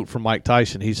said, quote from Mike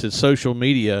Tyson, he said, "Social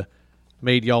media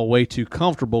made y'all way too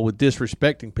comfortable with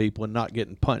disrespecting people and not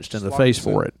getting punched in the face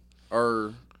for it."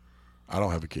 Or I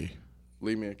don't have a key.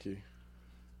 leave me a key.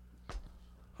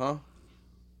 Huh?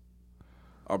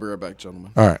 I'll be right back,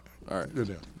 gentlemen. All right. Good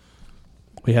deal.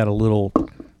 We had a little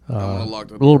gonna lock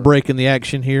the little door. break in the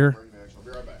action here. I'll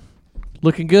be right back.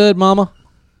 Looking good, Mama.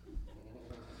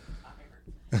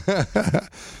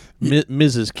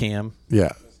 Mrs. Cam.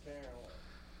 Yeah.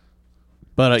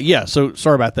 But yeah, so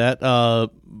sorry about that.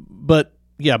 But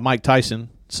yeah, Mike Tyson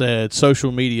said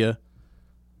social media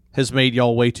has made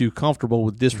y'all way too comfortable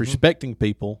with disrespecting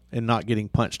people and not getting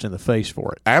punched in the face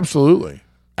for it. Absolutely.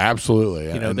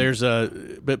 Absolutely. You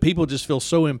know, but people just feel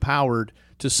so empowered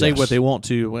to say Yes. what they want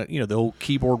to. You know, the old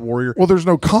keyboard warrior. Well, there's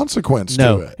no consequence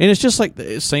No, to it. and it's just like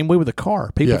the same way with a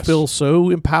car. People Yes. feel so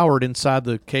empowered inside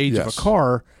the cage of Yes. a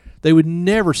car. They would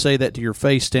never say that to your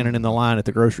face standing in the line at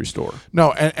the grocery store.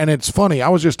 No, and it's funny. I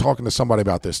was just talking to somebody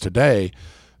about this today,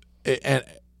 and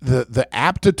the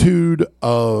aptitude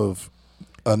of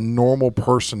a normal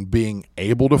person being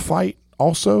able to fight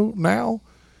also now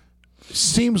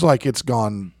seems like it's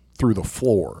gone through the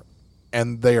floor,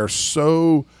 and there's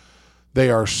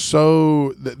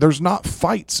not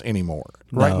fights anymore,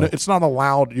 right? No. It's not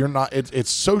allowed. It's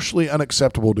socially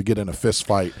unacceptable to get in a fist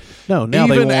fight. No, now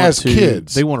even they want as to,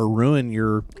 kids, they want to ruin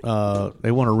your.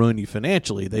 They want to ruin you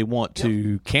financially. They want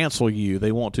to cancel you.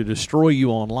 They want to destroy you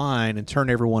online and turn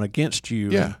everyone against you.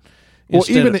 Yeah. And Well,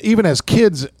 instead even as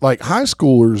kids, like high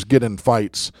schoolers get in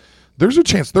fights, there's a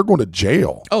chance they're going to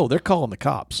jail. they're calling the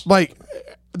cops. Like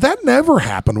that never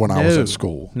happened when I was No. in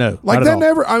school. No, like not at that all.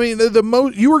 never. I mean, the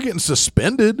most you were getting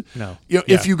suspended. No.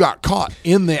 If you got caught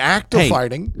in the act of Hey,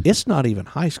 fighting. it's not even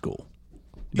high school.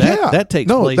 Yeah. That takes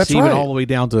No, place that's even right. all the way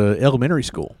down to elementary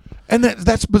school. And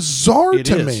that's bizarre It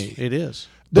to is. me. It is.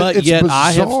 That But it's yet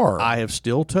bizarre. I have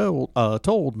still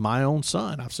told my own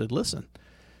son. I've said, listen,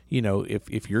 you know,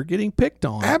 if you're getting picked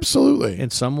on, Absolutely. and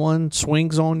someone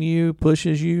swings on you,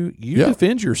 pushes you, you Yeah.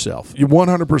 defend yourself. You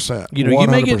 100%. You know, you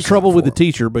may get in trouble with the for it.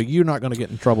 teacher, but you're not going to get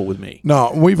in trouble with me.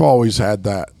 No, we've always had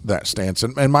that stance,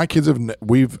 and my kids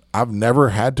I've never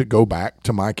had to go back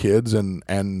to my kids and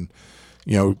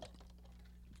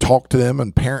talk to them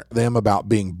and parent them about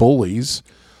being bullies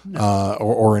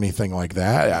or anything like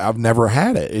that. I've never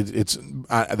had it.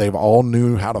 They've all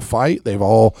knew how to fight. They've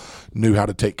all knew how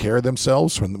to take care of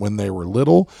themselves when they were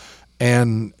little.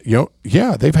 And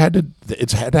they've had to.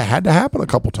 It's had to happen a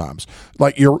couple times.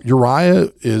 Like Uriah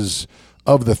is,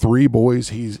 of the three boys,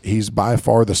 he's by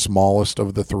far the smallest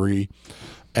of the three,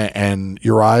 and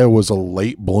Uriah was a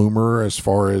late bloomer as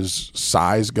far as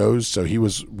size goes. So he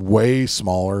was way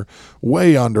smaller,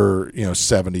 way under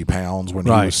 70 pounds when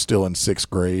he Right. was still in sixth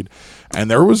grade. And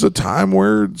there was a time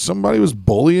where somebody was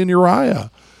bullying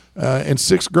Uriah in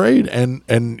sixth grade,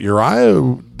 and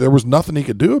Uriah, there was nothing he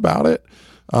could do about it.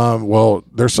 Well,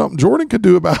 there's something Jordan could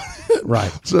do about it.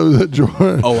 Right. So that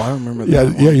Jordan. Oh, I remember that. Yeah,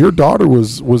 one. yeah. Your daughter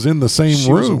was in the same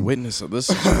She was a room. witness of this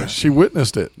situation. She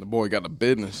witnessed it. The boy got the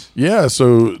business. Yeah.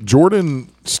 So Jordan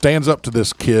stands up to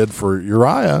this kid for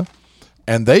Uriah,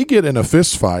 and they get in a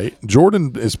fist fight.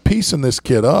 Jordan is piecing this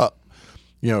kid up,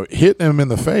 hitting him in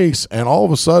the face, and all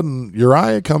of a sudden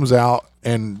Uriah comes out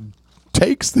and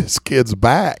takes this kid's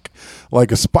back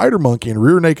like a spider monkey and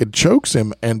rear naked chokes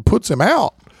him and puts him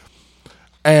out.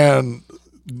 And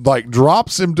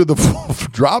drops him to the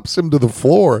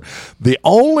floor. The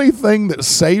only thing that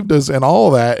saved us in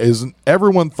all that is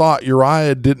everyone thought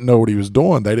Uriah didn't know what he was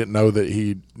doing. They didn't know that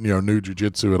he knew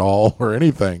jiu-jitsu at all or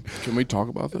anything. Can we talk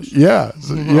about this? Yeah,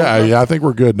 I think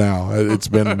we're good now. It's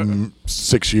been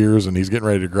 6 years and he's getting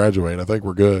ready to graduate. I think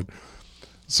we're good.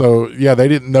 So yeah, they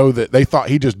didn't know that. They thought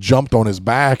he just jumped on his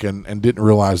back and didn't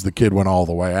realize the kid went all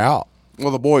the way out. Well,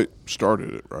 the boy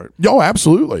started it, right? Oh,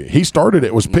 absolutely. He started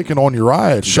it, was picking on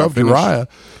Uriah, shoved finished. Uriah,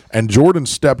 and Jordan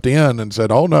stepped in and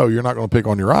said, "Oh no, you're not going to pick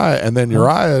on Uriah." And then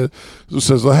Uriah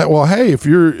says, "Well, hey, if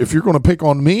you're going to pick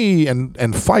on me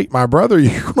and fight my brother,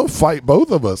 you're going to fight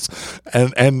both of us."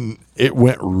 And it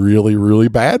went really, really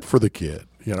bad for the kid,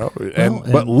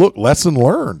 but look, lesson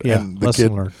learned. Yeah, and the lesson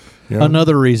kid, learned.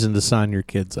 Another reason to sign your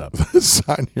kids up.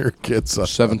 sign your kids up.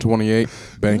 728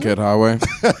 Bankhead Highway,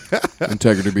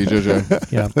 Integrity BJJ.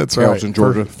 Yeah, That's right. Galveston,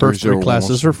 Georgia. First 3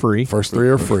 classes are free. First three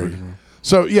are free.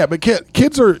 So yeah, but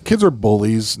kids are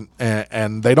bullies,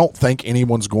 and they don't think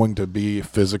anyone's going to be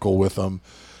physical with them,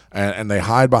 and they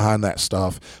hide behind that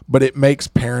stuff. But it makes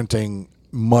parenting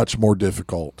much more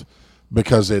difficult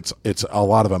because it's a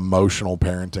lot of emotional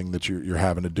parenting that you're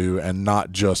having to do, and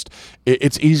not just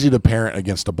it's easy to parent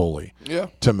against a bully. Yeah.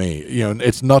 To me,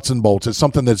 it's nuts and bolts. It's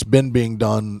something that's been being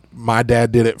done. My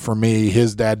dad did it for me.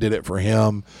 His dad did it for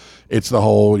him. It's the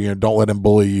whole, don't let him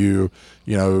bully you.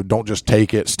 Don't just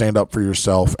take it. Stand up for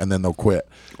yourself, and then they'll quit.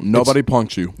 Nobody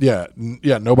punks you. Yeah,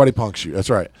 nobody punks you. That's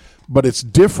right. But it's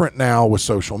different now with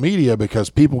social media because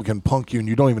people can punk you and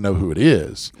you don't even know who it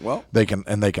is. Well, they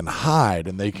can hide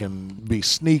and they can be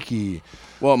sneaky.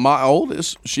 Well, my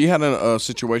oldest, she had a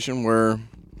situation where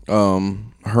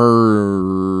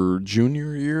her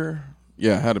junior year,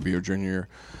 it had to be her junior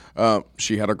year,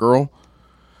 she had a girl,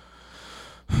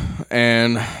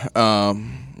 and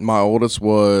my oldest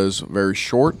was very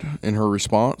short in her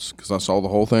response because I saw the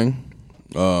whole thing.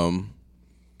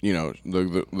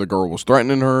 The girl was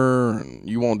threatening her, and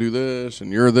you won't do this,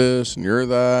 and you're this, and you're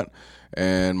that.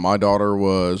 And my daughter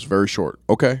was very short.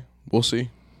 Okay, we'll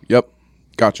see. Yep,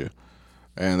 gotcha.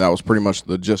 And that was pretty much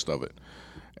the gist of it.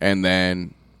 And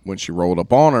then when she rolled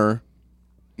up on her,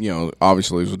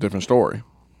 obviously it was a different story.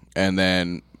 And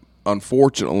then,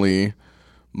 unfortunately,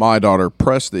 my daughter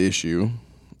pressed the issue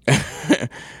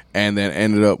and then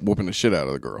ended up whooping the shit out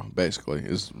of the girl, basically,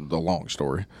 is the long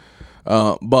story.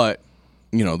 But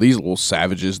these little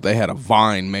savages, they had a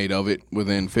vine made of it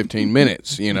within 15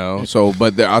 minutes, So,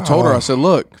 but I told her, I said,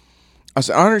 look, I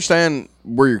understand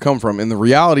where you're coming from. And the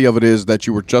reality of it is that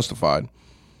you were justified.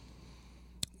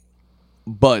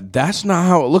 But that's not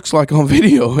how it looks like on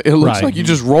video. It looks like you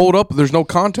just rolled up. There's no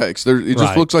context. It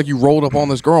just looks like you rolled up on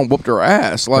this girl and whooped her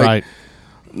ass.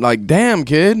 Like, damn,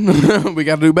 kid, we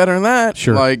got to do better than that.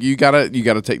 Sure. Like, you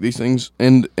gotta take these things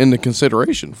into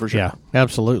consideration for sure. Yeah,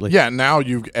 absolutely. Yeah, now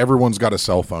everyone's got a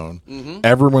cell phone. Mm-hmm.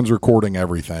 Everyone's recording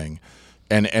everything,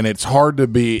 and it's hard to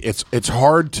be. It's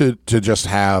hard to just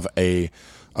have a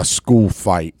school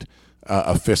fight,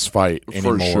 a fist fight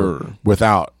anymore for sure.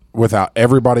 without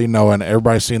everybody knowing,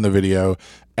 everybody seeing the video,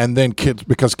 and then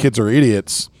because kids are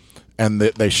idiots, and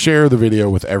they share the video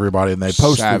with everybody and they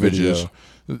post Savages. the video.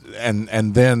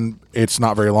 And then it's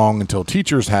not very long until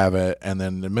teachers have it, and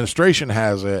then the administration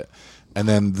has it, and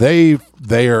then they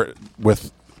are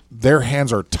with their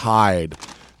hands are tied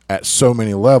at so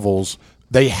many levels.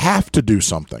 They have to do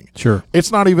something. Sure,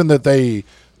 it's not even that they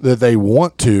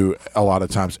want to. A lot of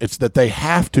times, it's that they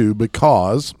have to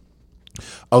because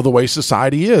of the way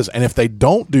society is. And if they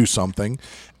don't do something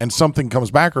and something comes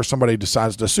back or somebody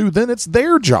decides to sue, then it's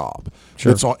their job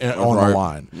that's on the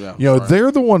line. Yeah,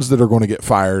 they're the ones that are going to get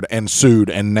fired and sued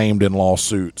and named in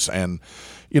lawsuits. And,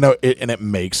 it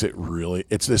makes it really,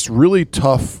 it's this really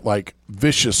tough, like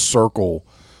vicious circle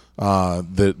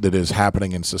that is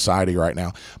happening in society right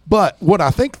now. But what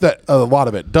I think that a lot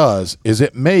of it does is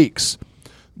it makes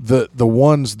the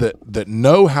ones that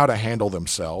know how to handle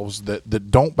themselves, that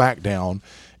don't back down,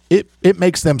 it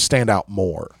makes them stand out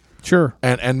more. Sure.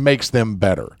 And makes them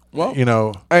better. Well,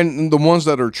 and the ones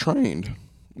that are trained,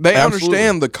 they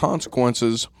understand the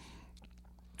consequences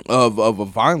of a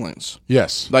violence.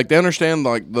 Yes. Like they understand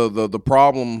like the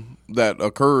problem that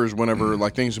occurs whenever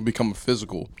like things become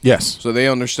physical. Yes. So they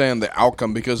understand the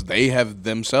outcome because they have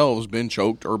themselves been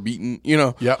choked or beaten,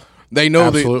 Yep. They know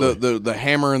Absolutely. the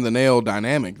hammer and the nail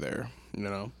dynamic there,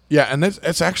 Yeah, and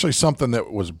it's actually something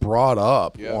that was brought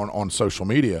up on social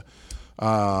media.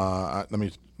 Let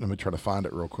me try to find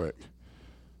it real quick.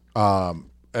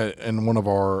 In one of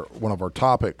our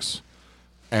topics,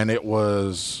 and it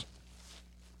was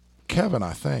Kevin,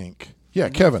 I think. Yeah,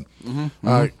 Kevin.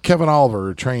 Mm-hmm. Kevin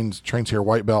Oliver trains here,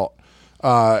 white belt.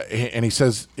 And he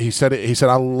said,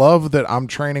 I love that I'm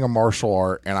training a martial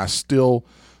art, and I still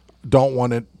don't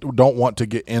want to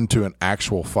get into an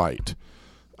actual fight.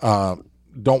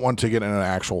 Don't want to get in an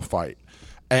actual fight.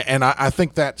 And I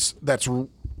think that's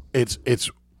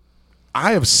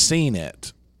I have seen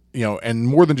it, and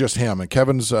more than just him. And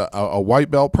Kevin's a white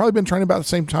belt, probably been training about the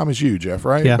same time as you, Jeff,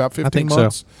 right? Yeah, about 15 I think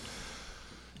months.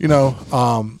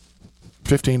 So.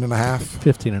 15 and a half.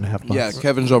 15 and a half months. Yeah,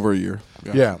 Kevin's over a year.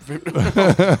 Yeah.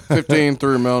 15,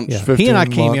 3 months. Yeah. He and I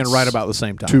came in months, right about the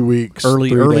same time. 2 weeks, early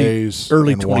 3 days,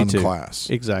 early and 22 one class.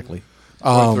 Exactly.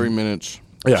 3 minutes.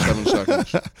 Yeah. 7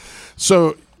 seconds.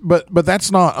 So, but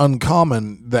that's not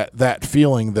uncommon, that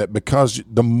feeling that because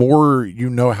the more you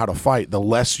know how to fight, the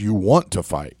less you want to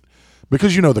fight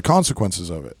because you know the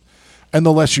consequences of it. And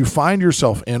the less you find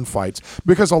yourself in fights,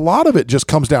 because a lot of it just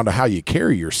comes down to how you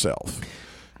carry yourself.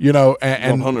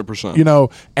 And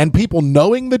 100%. And people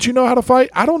knowing that you know how to fight.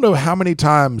 I don't know how many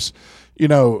times,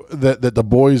 that the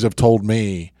boys have told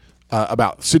me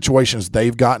about situations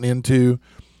they've gotten into,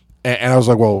 and I was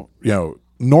like, well,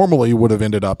 normally would have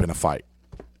ended up in a fight.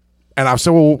 And I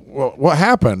said, well, what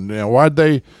happened? Why'd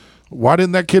they Why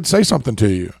didn't that kid say something to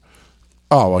you?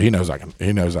 Oh, well, he knows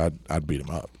I'd beat him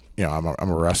up. I'm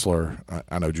a wrestler.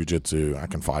 I know jujitsu. I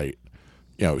can fight.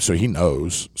 So he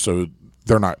knows. So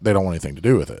they don't want anything to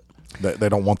do with it. They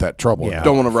don't want that trouble. Yeah.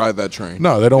 Don't want to ride that train.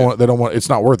 No, they don't want. They don't want. It's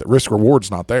not worth it. Risk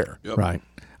reward's not there. Yep. Right.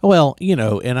 Well,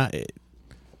 and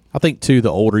I think too,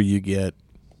 the older you get,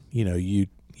 you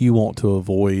want to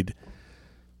avoid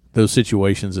those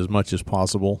situations as much as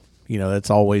possible. That's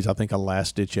always, I think, a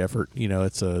last ditch effort.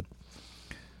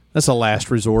 That's a last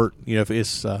resort.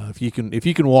 If you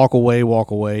can walk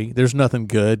away. There's nothing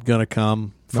good going to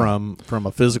come from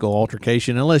a physical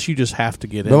altercation unless you just have to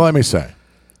get in. But let me say,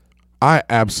 I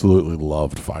absolutely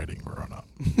loved fighting growing up.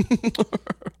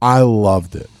 I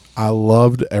loved it. I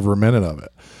loved every minute of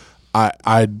it.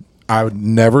 I would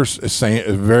never say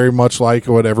it very much like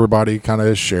what everybody kind of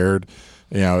has shared.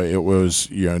 It was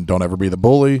don't ever be the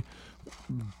bully.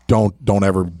 Don't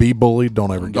ever be bullied.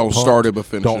 Don't ever don't start it, but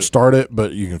finish it. Don't start it,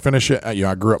 but you can finish it.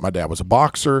 I grew up. My dad was a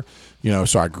boxer.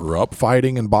 So I grew up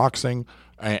fighting and boxing,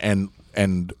 and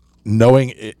knowing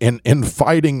in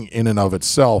fighting in and of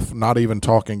itself. Not even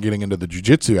getting into the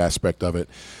jiu-jitsu aspect of it.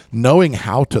 Knowing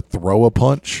how to throw a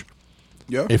punch.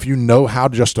 Yeah. If you know how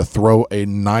just to throw a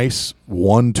nice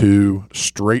 1-2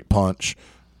 straight punch.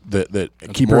 That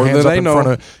keep your hands up in front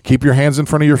of keep your hands in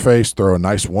front of your face, throw a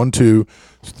nice 1-2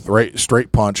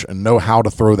 straight punch, and know how to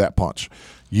throw that punch.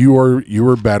 You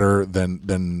are better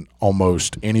than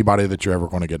almost anybody that you're ever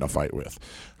going to get in a fight with.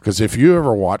 Because if you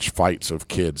ever watch fights of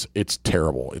kids, it's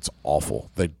terrible. It's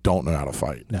awful. They don't know how to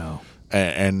fight. No.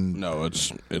 And no,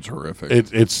 it's horrific.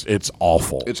 It's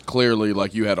awful. It's clearly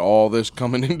like you had all this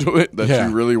coming into it that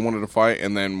you really wanted to fight,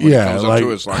 and then when it comes up to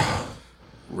it, it's like.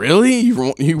 Really?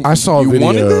 I saw a video.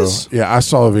 Wanted this? Yeah, I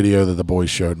saw a video that the boys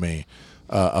showed me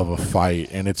of a fight,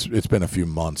 and it's been a few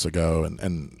months ago,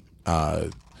 and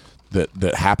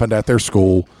that happened at their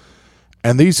school,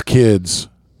 and these kids,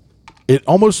 it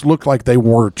almost looked like they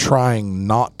were trying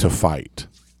not to fight.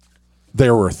 They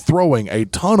were throwing a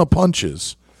ton of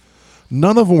punches.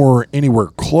 None of them were anywhere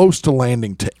close to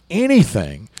landing to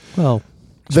anything. Well.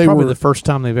 It's probably the first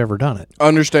time they've ever done it.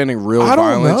 Understanding real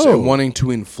violence and wanting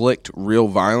to inflict real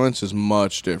violence is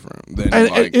much different than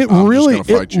it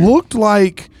looked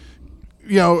like,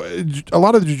 a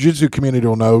lot of the jiu-jitsu community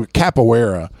will know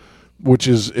capoeira, which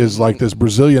is like this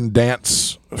Brazilian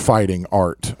dance fighting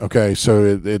art. Okay,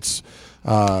 so it's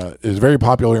very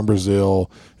popular in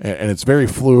Brazil, and it's very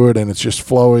fluid, and it's just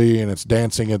flowy, and it's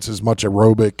dancing. It's as much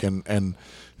aerobic and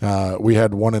we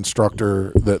had one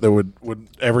instructor that would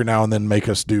every now and then make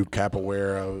us do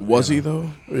capoeira. Was he though?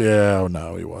 Yeah,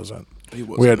 no, he wasn't. He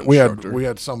wasn't we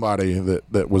had somebody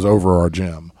that was over our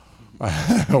gym.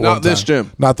 Not this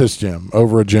gym. Not this gym.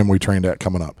 Over a gym we trained at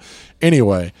coming up.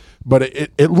 Anyway, but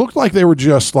it looked like they were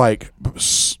just like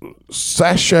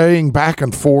sashaying back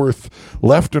and forth,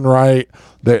 left and right.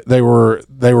 They were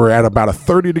at about a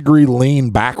 30-degree lean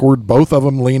backward, both of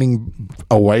them leaning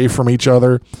away from each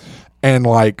other. And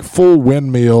like full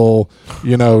windmill,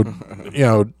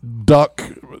 duck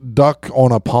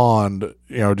on a pond,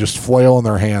 just flailing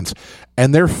their hands,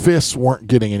 and their fists weren't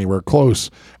getting anywhere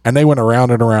close. And they went around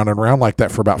and around and around like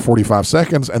that for about 45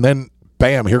 seconds, and then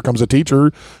bam, here comes a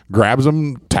teacher, grabs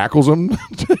them, tackles them,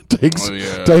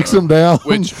 takes them down.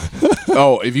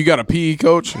 If you got a PE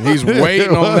coach, he's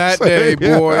waiting on that day,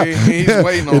 boy. He's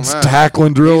waiting on that. It's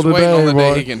tackling drill today, waiting on the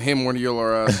boy. day he can him one of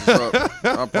your asses up.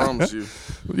 I promise you.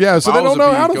 Yeah, so they don't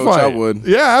know how to fight. I would.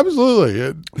 Yeah,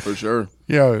 absolutely. For sure.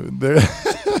 Yeah. They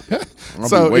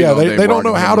don't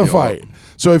know how to fight.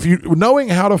 So if you knowing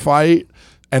how to fight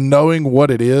and knowing what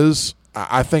it is,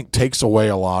 I think takes away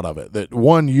a lot of it. That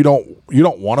one, you don't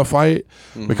want to fight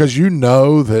because you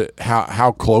know that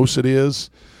how close it is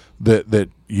that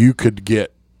you could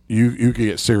get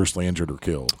seriously injured or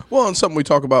killed. Well, and something we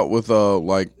talk about with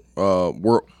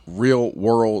real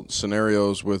world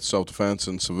scenarios with self-defense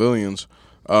and civilians,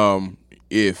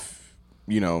 if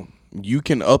you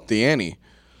can up the ante,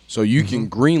 so you can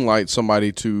green light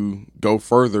somebody to go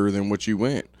further than what you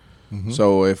went.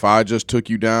 So if I just took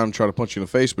you down and tried to punch you in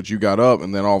the face, but you got up,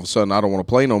 and then all of a sudden I don't want to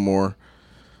play no more,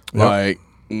 nah,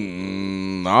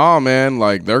 man,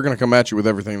 like they're gonna come at you with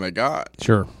everything they got.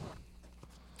 Sure.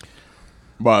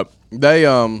 But they,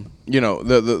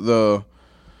 the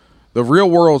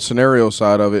real world scenario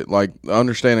side of it, like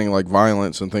understanding like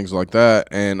violence and things like that,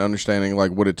 and understanding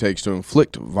like what it takes to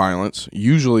inflict violence,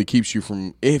 usually keeps you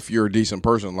from, if you're a decent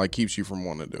person, like keeps you from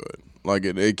wanting to do it. Like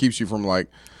it keeps you from like.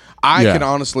 I can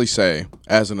honestly say,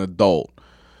 as an adult,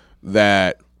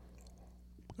 that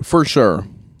for sure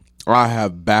I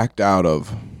have backed out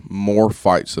of more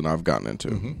fights than I've gotten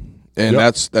into, and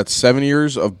that's 7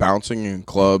 years of bouncing in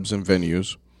clubs and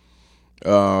venues.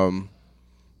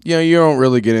 You don't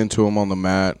really get into them on the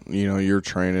mat. You're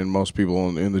training. Most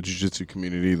people in the jiu-jitsu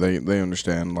community, they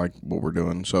understand like what we're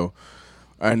doing. So,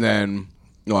 and then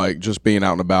like just being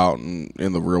out and about and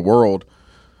in the real world,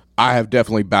 I have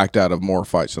definitely backed out of more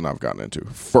fights than I've gotten into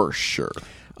for sure.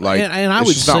 Like, and I it's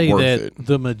would just not say worth that it.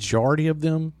 the majority of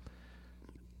them,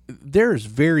 there's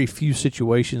very few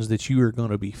situations that you are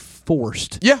going to be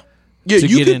forced. Yeah, to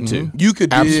you get could, into. You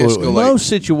could Absolutely. de-escalate. Most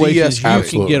situations you De-escalate.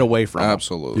 can get away from.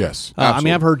 Absolutely. Yes. I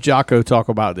mean, I've heard Jocko talk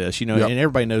about this, Yep. and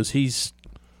everybody knows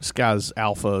this guy's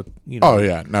alpha. Oh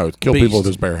yeah, no, kill beast. people with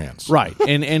his bare hands. Right,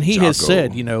 and he has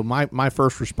Jocko. said, my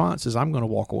first response is I'm going to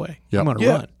walk away. Yep. I'm going to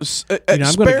Yeah, run. I'm gonna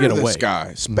spare get this away.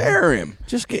 guy. Spare him.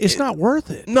 It's not worth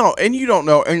it. No, and you don't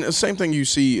know. And the same thing you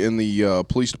see in the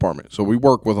police department. So we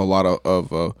work with a lot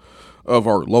of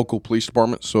our local police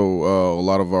departments. So a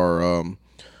lot of our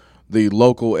the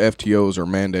local FTOs are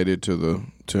mandated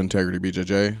to Integrity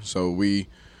BJJ. So we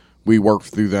work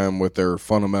through them with their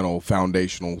fundamental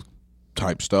foundational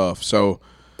type stuff. So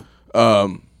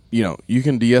you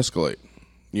can de-escalate.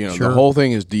 Sure. The whole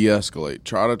thing is de-escalate.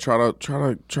 Try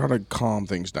to calm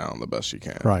things down the best you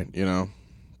can. Right.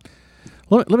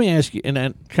 Let me ask you, and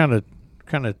then kind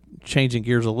of changing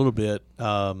gears a little bit.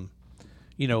 I'm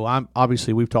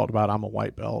obviously we've talked about I'm a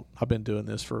white belt. I've been doing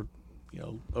this for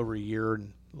over a year,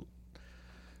 and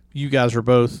you guys are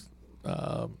both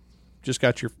just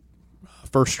got your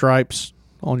first stripes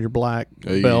on your black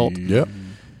belt. Yep.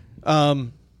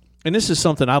 And this is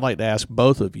something I'd like to ask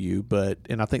both of you,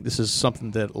 and I think this is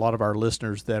something that a lot of our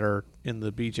listeners that are in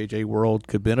the BJJ world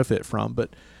could benefit from. But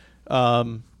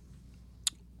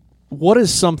what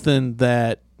is something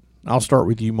that I'll start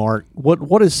with you, Mark?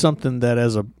 What is something that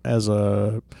as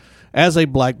a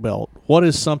black belt, what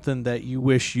is something that you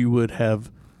wish you would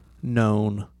have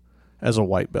known as a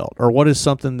white belt, or what is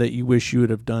something that you wish you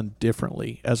would have done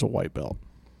differently as a white belt?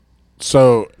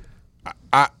 So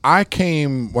when I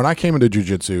came into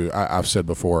jiu-jitsu, I've said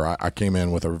before, I came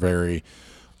in with a very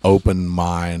open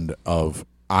mind of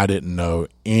I didn't know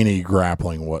any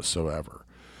grappling whatsoever.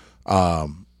 I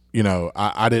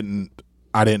didn't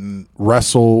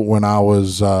wrestle when I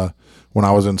was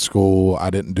in school. I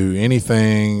didn't do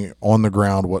anything on the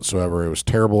ground whatsoever. It was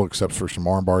terrible except for some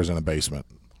arm bars in a basement.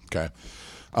 Okay.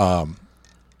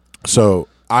 So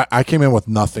I came in with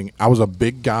nothing. I was a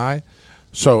big guy.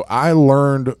 So I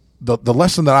learned the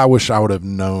lesson that I wish I would have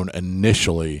known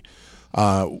initially.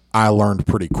 I learned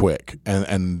pretty quick,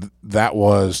 and that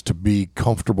was to be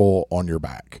comfortable on your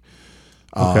back.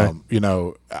 Okay.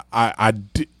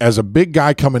 As a big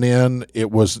guy coming in,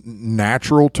 it was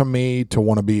natural to me to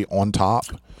want to be on top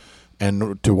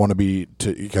and to want to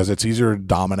because it's easier to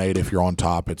dominate if you're on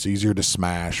top. It's easier to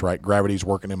smash, right? Gravity's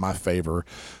working in my favor.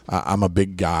 I'm a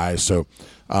big guy, so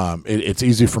it's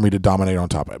easy for me to dominate on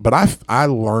top. But I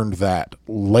learned that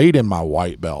late in my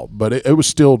white belt, but it was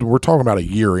still, we're talking about a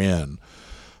year in.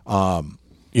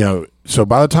 So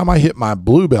by the time I hit my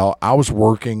blue belt, I was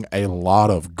working a lot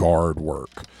of guard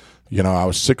work. I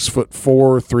was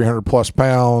 6'4", 300 plus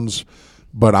pounds,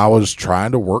 but I was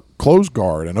trying to work close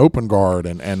guard and open guard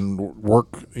and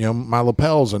work, my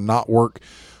lapels and not work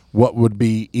what would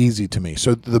be easy to me.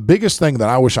 So the biggest thing that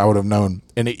I wish I would have known,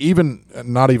 and even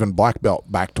not even black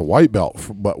belt back to white belt,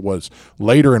 but was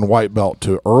later in white belt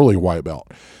to early white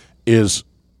belt, is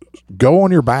go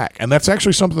on your back. And that's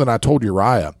actually something that I told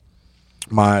Uriah,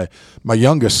 my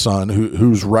youngest son,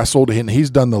 who's wrestled, and he's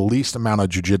done the least amount of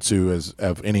jiu-jitsu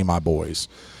of any of my boys.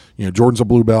 Jordan's a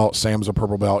blue belt, Sam's a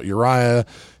purple belt. Uriah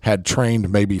had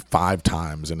trained maybe 5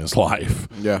 times in his life.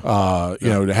 Yeah.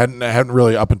 Hadn't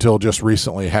really up until just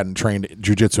recently hadn't trained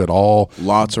jiu-jitsu at all.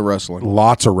 Lots of wrestling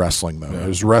though. Yeah. He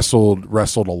was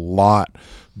wrestled a lot.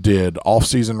 Did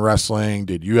off-season wrestling.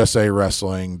 Did USA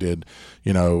wrestling.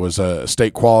 Was a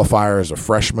state qualifier as a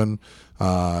freshman.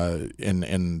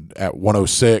 In at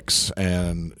 106,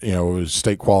 and was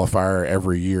state qualifier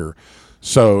every year.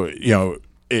 So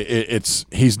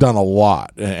he's done a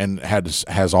lot and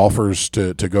has offers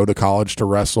to go to college to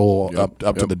wrestle up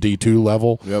to the D2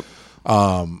 level. Yep.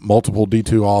 Multiple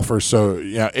D2 offers. So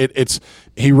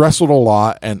he wrestled a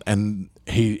lot, and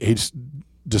he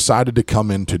decided to come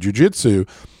into jiu-jitsu.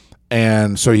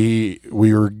 And so we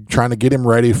were trying to get him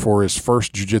ready for his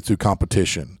first jiu-jitsu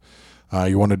competition.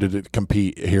 He wanted to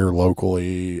compete here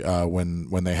locally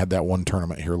when they had that one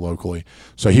tournament here locally.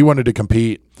 So he wanted to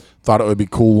compete, thought it would be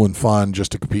cool and fun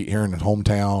just to compete here in his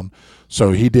hometown.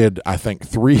 So he did, I think,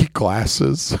 3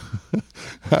 classes.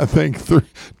 I think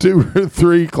 2 or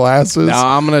 3 classes.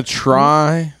 Now I'm going to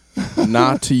try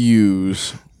not to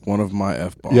use one of my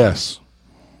F-bombs. Yes.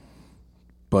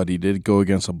 But he did go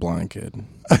against a blind kid.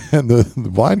 And the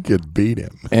blind kid beat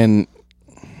him. And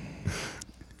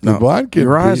The blind kid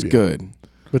Uriah's beat him. good.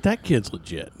 But that kid's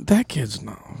legit. That kid's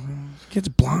no. Kid's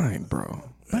blind, bro.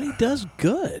 But he does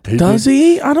good. Does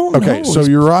he? I don't know. Okay, so He's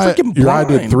Uriah freaking did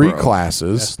blind, 3 bro.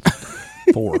 classes.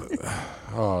 4.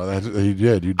 Oh, he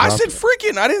did. You I dropped said it.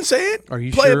 freaking. I didn't say it. Are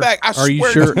you Play sure? it back. I Are swear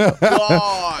you sure? to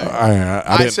God.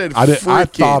 I said I freaking.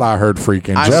 thought I heard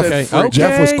freaking. I Jeff, said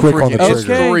Jeff was quick on the freaking.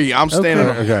 trigger. It's 3. I'm standing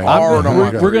Okay. hard on my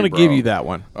Okay. We're three, going to bro. give you that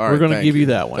one. All right, We're going to thank give you. you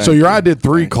that one. So Uriah did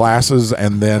 3 classes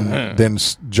and then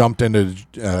jumped into I'm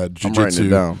writing it jiu-jitsu,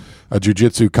 down. a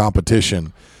jiu-jitsu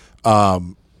competition.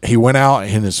 He went out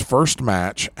in his first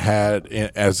match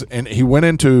and he went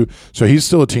into, so he's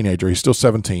still a teenager. He's still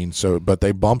 17. But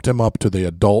they bumped him up to the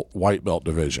adult white belt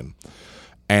division.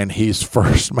 And his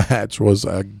first match was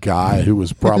a guy who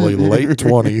was probably late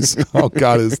 20s. Oh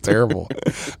God, it's terrible.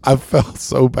 I felt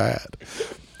so bad.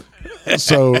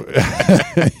 So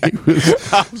he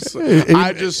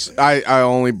was. I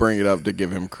only bring it up to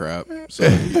give him crap so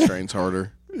he trains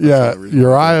harder. Yeah,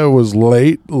 Uriah was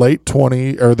late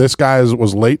 20, or this guy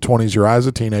was late 20s. Uriah's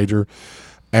a teenager,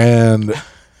 and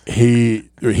he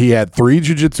had 3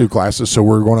 jiu-jitsu classes. So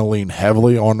we're going to lean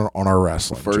heavily on our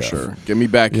wrestling For Jeff. sure. Give me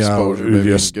back You know, exposure, baby.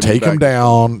 just Give me take them back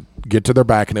down, get to their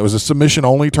back, and it was a submission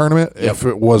only tournament. If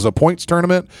it was a points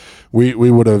tournament, we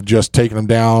would have just taken them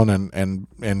down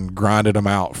and grinded them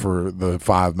out for the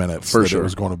 5 minutes For that sure. it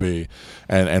was going to be,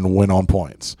 and win on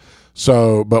points.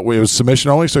 So, but it was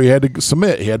submission only, so he had to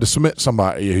submit. He had to submit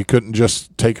somebody. He couldn't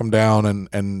just take them down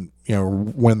and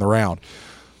win the round.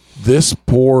 This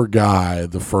poor guy,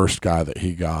 the first guy that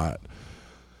he got,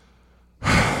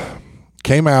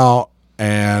 came out,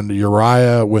 and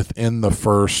Uriah, within the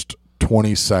first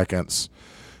 20 seconds,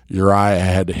 Uriah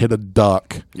had to hit a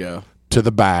duck to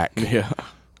the back. Yeah.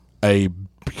 A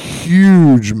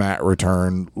huge mat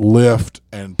return, lift,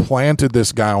 and planted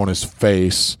this guy on his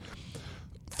face,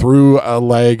 threw a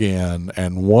leg in,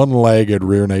 and one-legged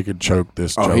rear naked choke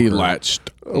this joker. He latched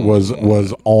was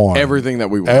on everything that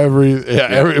we want. It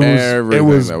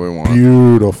was that we want.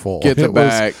 beautiful. Get the It was,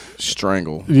 back,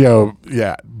 strangle.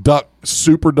 duck,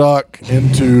 super duck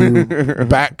into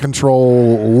back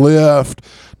control, lift,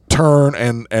 turn,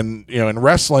 and in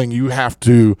wrestling you have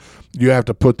to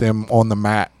put them on the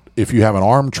mat. If you have an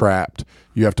arm trapped,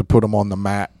 you have to put them on the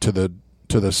mat to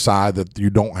the side that you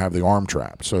don't have the arm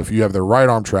trapped. So if you have their right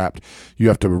arm trapped, you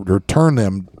have to return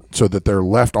them so that their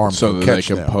left arm So can that catch they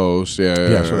can them. post.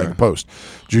 Yeah, So they can post.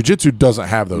 Jiu-jitsu doesn't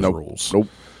have those Nope. rules. Nope.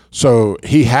 So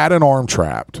he had an arm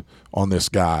trapped on this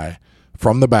guy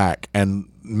from the back, and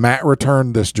Matt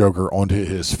returned this joker onto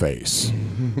his face.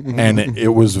 And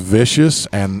it was vicious,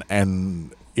 and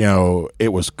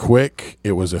it was quick,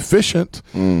 it was efficient,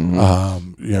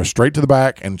 straight to the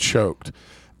back and choked.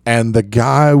 And the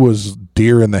guy was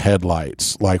deer in the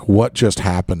headlights. Like, what just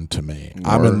happened to me?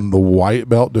 I'm in the white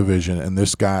belt division, and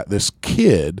this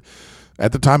kid,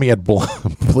 at the time he had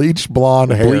bleached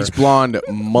blonde hair. Bleach blonde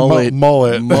mullet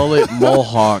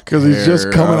mohawk. Because he's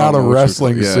just coming out of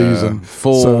wrestling season.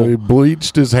 Full. So he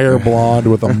bleached his hair blonde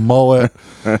with a mullet,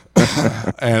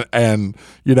 and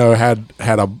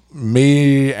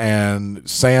me and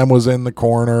Sam was in the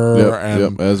corner,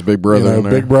 and as big brother, in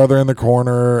there. big brother in the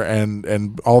corner,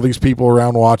 and all these people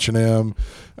around watching him,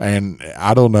 and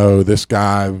I don't know, this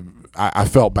guy. I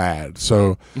felt bad.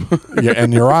 So,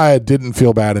 and Uriah didn't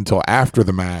feel bad until after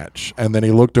the match. And then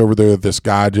he looked over there at this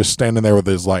guy just standing there with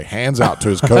his hands out to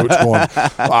his coach going,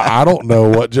 I don't know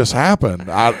what just happened.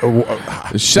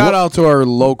 Shout out to our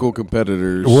local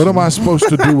competitors. What am I supposed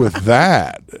to do with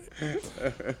that?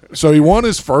 So he won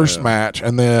his first match,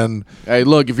 and then hey,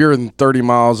 look, if you're in 30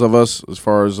 miles of us, as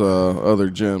far as other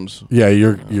gyms,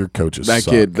 your coaches. that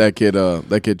suck.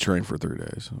 kid trained for 3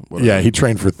 days. Whatever. Yeah, he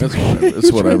trained for 3 days.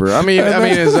 It's whatever. I mean, I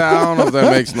don't know if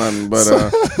that makes nothing, but you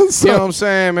know what I'm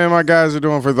saying, man. My guys are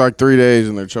doing for 3 days,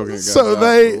 and they're choking. Guys So out,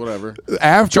 they- whatever.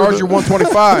 After Charge your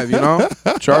 125.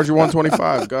 Charge your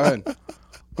 125. Go ahead.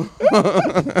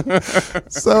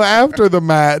 So after the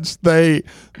match,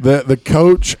 the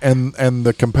coach and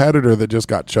the competitor that just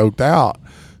got choked out,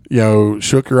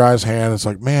 shook Uriah's hand. It's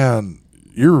like, man,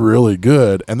 you're really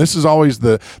good. And this is always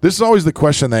the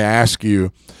question they ask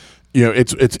you.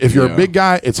 It's if you're a big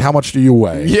guy, it's how much do you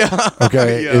weigh? Yeah.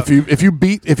 Okay. Yeah.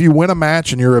 If you win a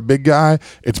match and you're a big guy,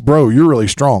 it's bro, you're really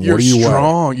strong. You're what do you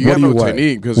strong. weigh? You What got do no weigh?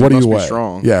 technique because What you do must you be weigh?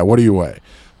 strong. Yeah. What do you weigh?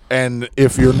 And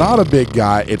if you're not a big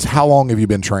guy, it's how long have you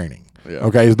been training? Yeah.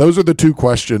 Okay, those are the 2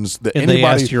 questions that And anybody.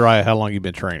 they asked Uriah how long you've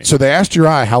been training. So they asked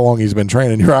Uriah how long he's been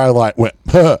training. Uriah went,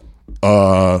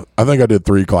 I think I did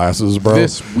 3 classes, bro.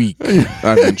 This week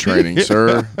I've been training,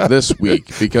 sir. This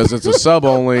week, because it's a sub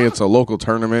only. It's a local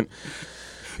tournament.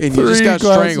 and you just got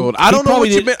strangled. I don't know what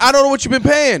you've been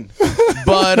paying,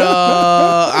 but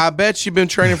I bet you've been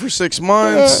training for 6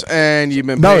 months and you've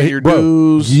been paying your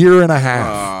dues. Year and a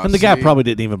half. And the guy probably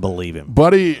didn't even believe him.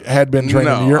 Buddy had been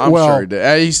training a year. I'm sure he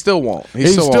did. He still won't. He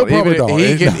still probably don't.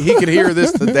 He could hear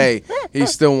this today. He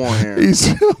still won't hear it. He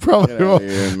still probably won't.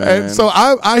 Here, man. And so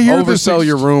I hear oversell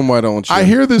your room. Why don't you? I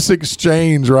hear this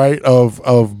exchange, right,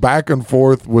 of back and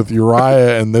forth with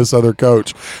Uriah and this other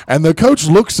coach, and the coach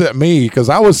looks at me because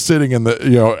I was sitting in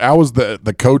I was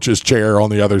the coach's chair on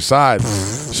the other side.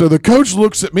 So the coach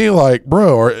looks at me like,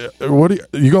 bro, what are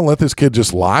you going to let this kid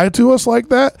just lie to us like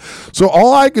that? So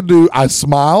all I could do, I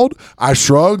smiled, I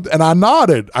shrugged, and I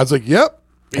nodded. I was like, yep.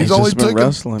 He's only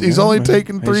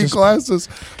taken 3 classes.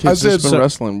 I said,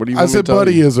 wrestling. What do you want I said,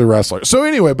 buddy is a wrestler. So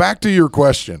anyway, back to your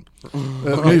question.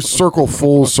 Let me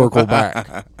full circle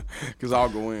back. Because I'll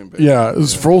go in. Baby. Yeah,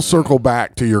 it's full circle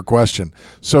back to your question.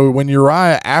 So when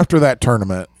Uriah, after that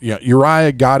tournament,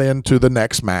 Uriah got into the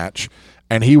next match,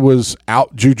 and he was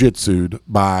out jujitsu'd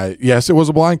by, yes, it was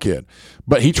a blind kid,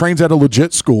 but he trains at a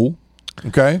legit school,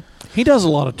 okay? He does a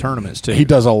lot of tournaments, too. He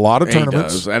does a lot of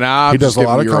tournaments. He does. And he does a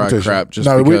lot of competition. Crap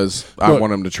because I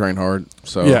want him to train hard.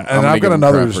 So yeah, and I've got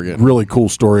another really cool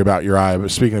story about Uriah.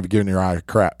 But speaking of giving Uriah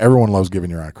crap, everyone loves giving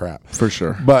Uriah crap. For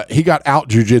sure. But he got out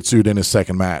jujitsu'd in his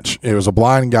second match. It was a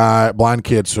blind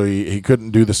kid, so he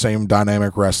couldn't do the same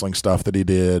dynamic wrestling stuff that he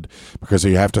did because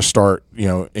you have to start,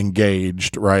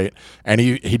 engaged, right? And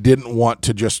he didn't want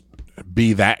to just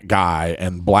be that guy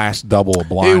and blast double a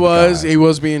blind guy. He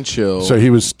was being chill. So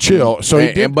he was chill.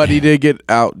 So but he did get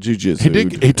out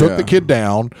jujitsu. He took the kid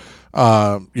down.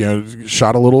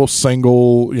 Shot a little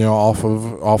single, off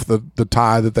the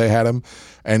tie that they had him,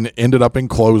 and ended up in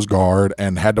close guard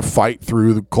and had to fight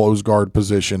through the close guard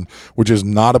position, which is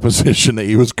not a position that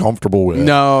he was comfortable with.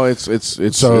 No, it's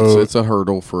a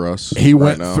hurdle for us. He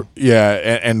went,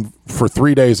 and for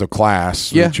 3 days of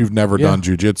class, that you've never done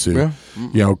jujitsu.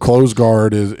 Yeah. Close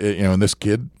guard is, and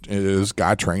this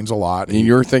guy trains a lot. And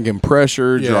you're thinking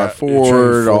pressure, drive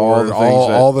forward,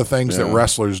 all the things that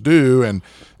wrestlers do,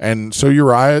 and so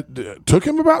Uriah took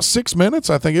him about 6 minutes.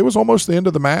 I think it was almost the end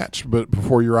of the match, but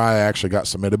before Uriah actually got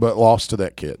submitted, but lost to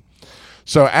that kid.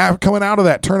 So coming out of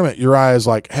that tournament, Uriah is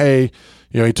like, hey,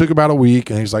 he took about a week,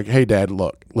 and he's like, hey, Dad,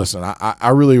 look, listen,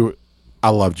 I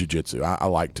love jiu-jitsu. I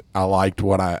liked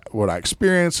what I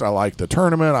experienced. I liked the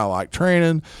tournament. I liked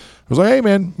training. I was like, hey,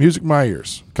 man, music in my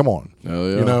ears. Come on.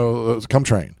 Oh, yeah. Come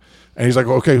train. And he's like,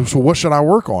 okay, so what should I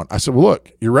work on? I said, well,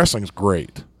 look, your wrestling's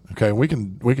great. Okay, we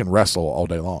can wrestle all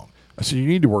day long. I said, you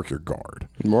need to work your guard.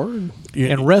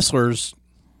 And wrestlers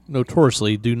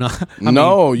notoriously do not. You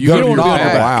go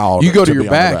to your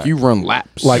back. You run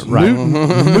laps. Like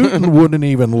Newton wouldn't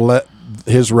even let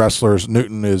his wrestlers.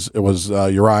 It was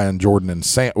Uriah and Jordan, and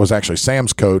Sam was actually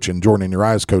Sam's coach, and Jordan and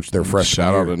Uriah's coach their freshman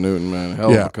year. Shout out to Newton, man.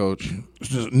 Hell of a coach.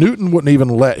 Newton wouldn't even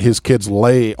let his kids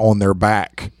lay on their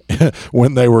back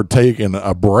when they were taking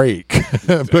a break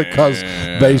because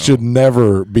they should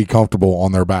never be comfortable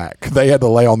on their back. They had to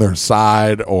lay on their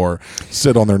side or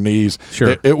sit on their knees.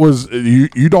 Sure. It was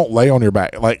you don't lay on your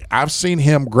back. Like I've seen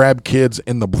him grab kids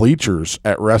in the bleachers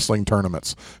at wrestling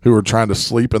tournaments who were trying to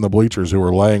sleep in the bleachers who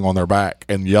were laying on their back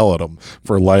and yell at them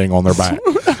for laying on their back.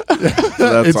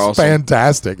 It's awesome.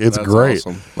 Fantastic. It's great.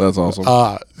 Awesome. That's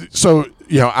awesome. So,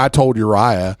 I told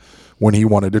Uriah when he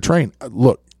wanted to train,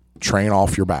 look, train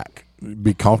off your back.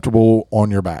 Be comfortable on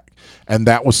your back. And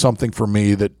that was something for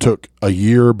me that took a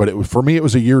year, but for me it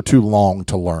was a year too long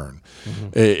to learn.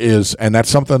 Mm-hmm. And that's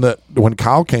something that when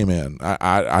Kyle came in,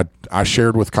 I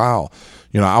shared with Kyle.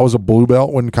 I was a blue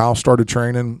belt when Kyle started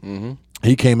training. Mm-hmm.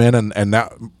 He came in, and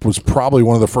that was probably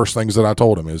one of the first things that I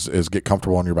told him is get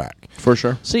comfortable on your back. For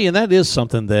sure. See, and that is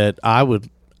something that I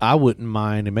wouldn't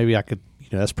mind, and maybe I could.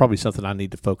 That's probably something I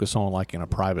need to focus on, like in a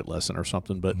private lesson or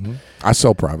something. But I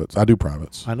sell privates. I do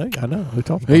privates. I know. We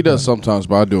talked. He does sometimes,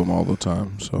 but I do them all the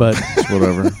time. So, but it's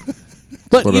whatever.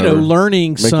 But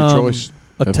learning some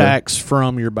attacks okay.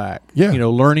 from your back. Yeah.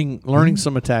 Learning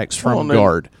some attacks from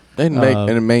guard.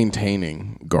 And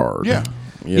maintaining guard. Yeah.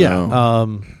 You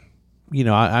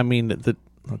know? I mean, the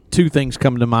two things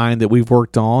come to mind that we've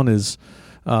worked on is,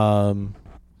 I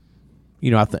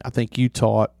think you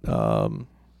taught.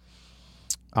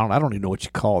 I don't even know what you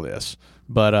call this,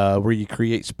 but where you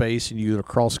create space and you do a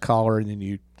cross collar and then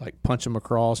you like punch them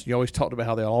across. You always talked about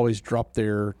how they always drop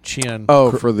their chin.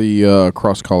 Oh, for the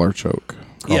cross collar choke.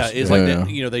 It's like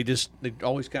that. They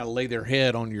always kind of lay their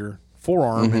head on your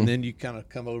forearm and then you kind of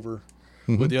come over.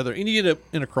 With the other, and you get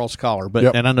in a cross collar,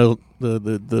 but and I know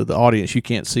the audience, you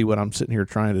can't see what I'm sitting here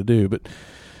trying to do, but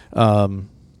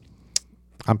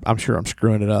I'm sure I'm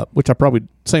screwing it up, which I probably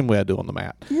same way I do on the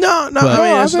mat. No, But-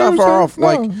 I mean it's not far off.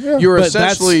 Like you're But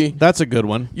essentially that's a good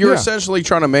one. you're Yeah. essentially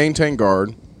trying to maintain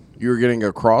guard. You're getting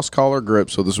a cross collar grip,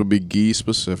 so this would be gi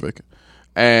specific.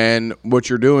 And what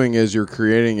you're doing is you're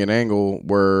creating an angle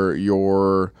where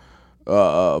you're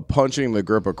punching the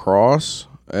grip across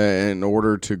in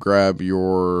order to grab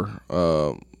your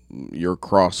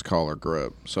cross collar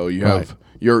grip. So you have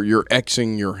you're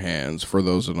Xing your hands. For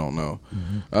those that don't know,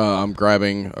 I'm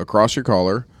grabbing across your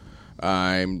collar.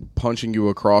 I'm punching you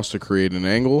across to create an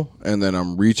angle, and then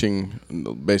I'm reaching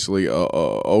basically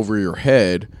over your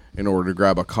head in order to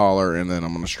grab a collar, and then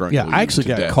I'm going to strangle you. Yeah, I actually to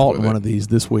got death caught with in one it. of these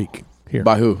this week. Here.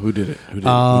 By who? Who did it? Who did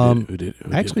it? Who did it?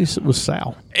 Actually, it was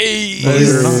Sal. Hey, Believe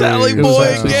it or not. Sally It was boy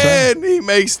actually again. He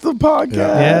makes the podcast.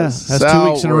 Yeah, that's 2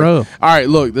 Sal weeks in a boy. row. All right,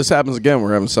 look, this happens again.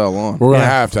 We're having Sal on. We're gonna Yeah.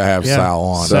 have to have Yeah. Sal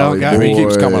on. Sal got he me.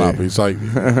 keeps coming Boy. up. He's like,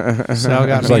 Sal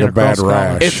got it's me like in a bad cross collar.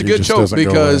 rash. It's a He good just choke doesn't go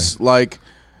because, like,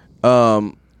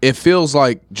 it feels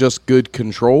like just good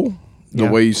control the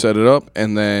Yeah. way you set it up,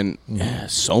 and then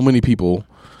so many people,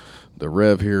 the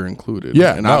Rev here included.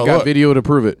 Yeah, and no, I've got look. video to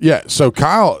prove it. Yeah, so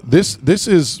Kyle, this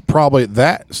is probably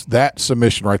that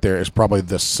submission right there is probably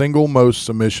the single most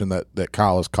submission that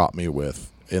Kyle has caught me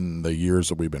with in the years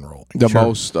that we've been rolling. The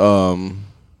most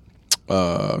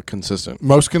consistent.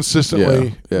 Most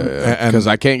consistently, Yeah. Because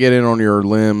I can't get in on your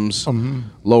limbs.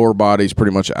 Lower body's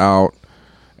pretty much out.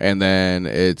 And then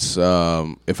it's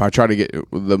if I try to get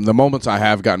the moments I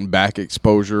have gotten back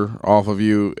exposure off of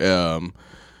you,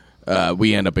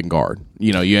 we end up in guard.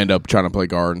 You know, you end up trying to play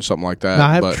guard and something like that. Now,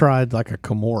 I have but tried like a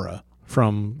Kimura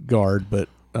from guard, but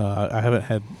I haven't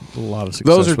had a lot of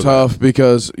success. those are with tough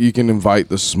because you can invite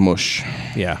the smush.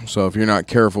 that. Yeah, So if you're not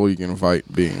careful, you can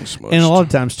invite being smushed. and a lot of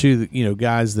times too,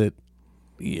 guys that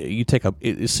you take up,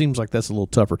 it seems like that's a little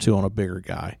tougher too on a bigger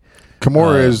guy.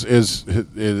 Kimura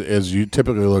is you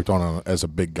typically looked on as a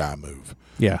big guy move.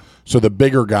 Yeah, So the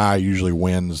bigger guy usually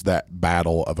wins that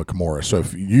battle of a Kimura. So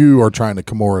if you are trying to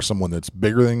Kimura someone that's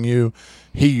bigger than you,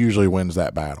 he usually wins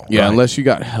that battle. yeah, right? unless you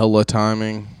got hella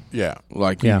timing. Yeah.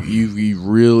 Like Yeah. you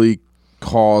really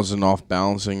cause an off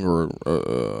balancing or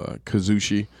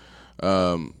kazushi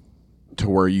to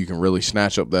where you can really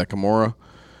snatch up that Kimura,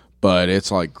 but it's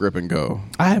like grip and go.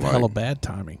 I have Like, hella bad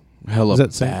timing. hella Is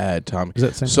that same? bad timing. Is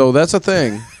that same? So that's a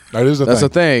thing. That is That's a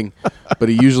thing, but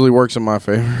it usually works in my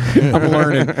favor. I'm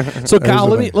learning. So Kyle,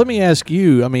 let me ask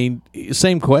you. I mean,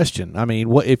 same question. I mean,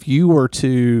 what if you were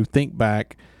to think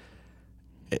back,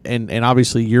 and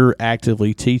obviously you're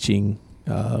actively teaching,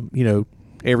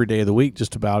 every day of the week,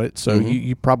 just about it. So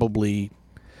you probably,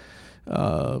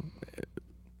 what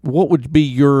would be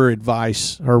your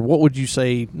advice, or what would you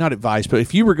say? Not advice, but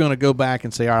if you were going to go back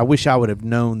and say, "All right, I wish I would have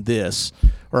known this,"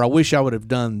 or "I wish I would have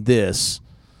done this."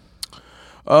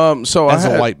 So As I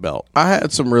a had, white belt. I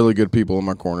had some really good people in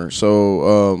my corner.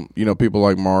 So people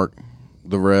like Mark,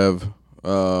 the Rev.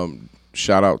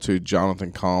 Shout out to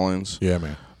Jonathan Collins. Yeah,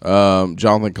 man.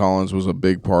 Jonathan Collins was a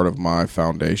big part of my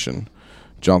foundation.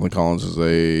 Jonathan Collins is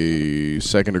a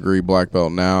second degree black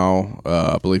belt now.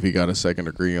 I believe he got a second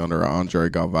degree under Andre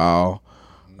Galvao.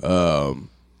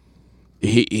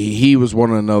 He was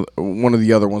one of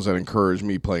the other ones that encouraged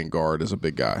me playing guard as a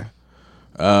big guy.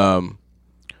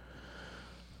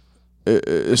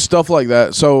 Stuff like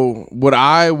that. So what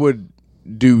I would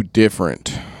do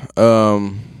different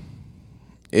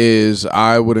is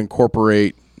I would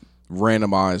incorporate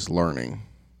randomized learning.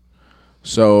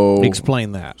 So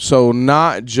Explain that. So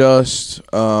not just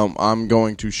I'm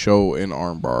going to show an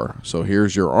armbar. So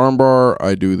here's your armbar.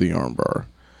 I do the armbar,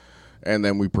 and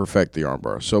then we perfect the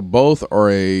armbar. So both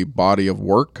are a body of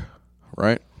work,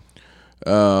 right?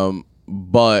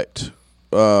 But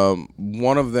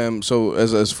one of them. So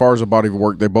as far as a body of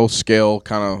work, they both scale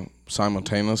kind of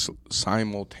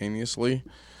simultaneously,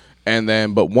 and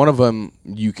then but one of them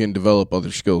you can develop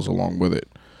other skills along with it.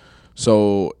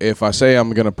 So if I say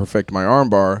I'm going to perfect my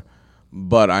armbar,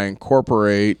 but I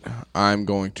incorporate, I'm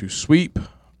going to sweep,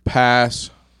 pass,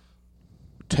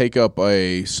 take up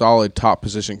a solid top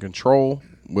position control,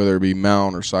 whether it be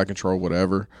mount or side control,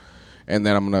 whatever, and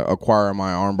then I'm going to acquire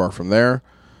my armbar from there.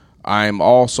 I'm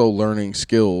also learning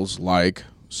skills like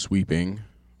sweeping,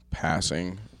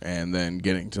 passing, and then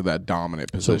getting to that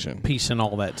dominant position. So piecing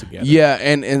all that together. Yeah,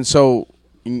 and so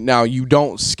now you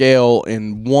don't scale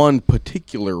in one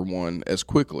particular one as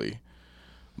quickly,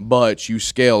 but you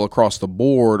scale across the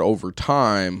board over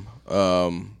time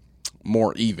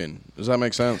more even. Does that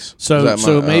make sense?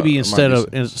 So maybe instead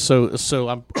of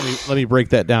let me break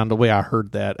that down. The way I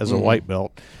heard that as a white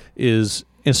belt is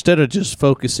instead of just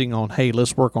focusing on, hey,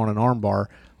 let's work on an armbar,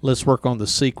 let's work on the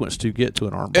sequence to get to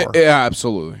an arm bar. Yeah,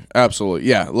 absolutely.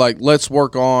 Yeah, like let's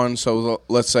work on. So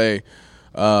let's say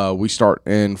we start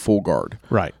in full guard.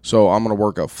 Right. So I'm going to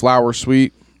work a flower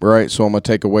sweep. Right. So I'm going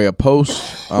to take away a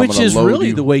post, which is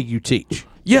really the way you teach.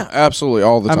 Yeah, absolutely,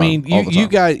 all the time. I mean, you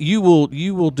guys, you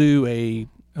will do a.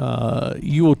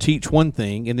 You will teach one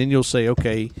thing, and then you'll say,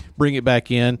 "Okay, bring it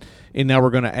back in," and now we're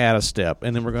going to add a step,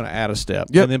 and then we're going to add a step,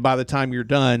 Yep. and then by the time you're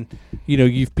done,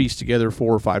 you've pieced together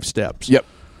 4 or 5 steps. Yep.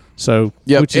 So,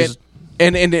 which is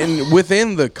and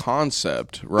within the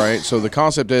concept, right? So the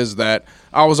concept is that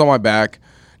I was on my back.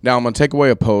 Now I'm going to take away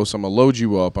a post. I'm going to load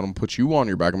you up. I'm going to put you on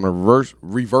your back. I'm going to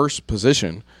reverse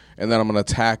position, and then I'm going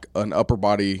to attack an upper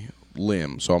body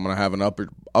limb. So I'm going to have an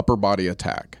upper body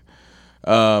attack.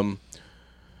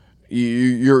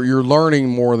 You're learning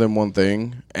more than one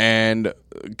thing, and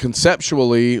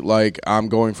conceptually, like I'm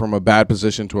going from a bad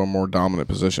position to a more dominant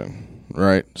position,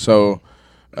 right? So,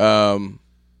 and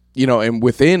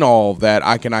within all of that,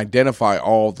 I can identify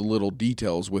all the little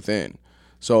details within.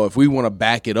 So if we want to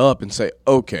back it up and say,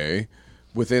 okay,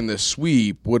 within this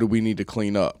sweep, what do we need to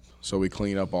clean up? So we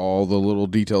clean up all the little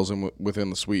details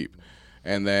within the sweep.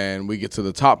 And then we get to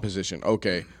the top position.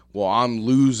 Okay, well, I'm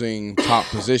losing top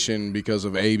position because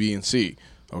of A, B, and C.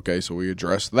 Okay, so we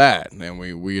address that. And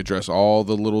we address all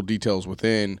the little details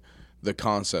within the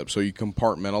concept. So you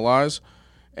compartmentalize,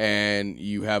 and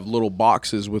you have little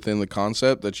boxes within the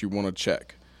concept that you want to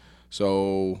check.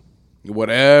 So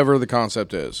whatever the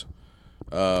concept is,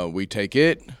 we take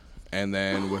it, and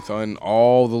then within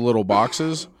all the little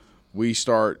boxes, we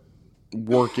start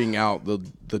working out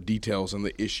the details and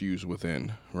the issues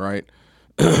within, right?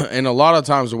 And a lot of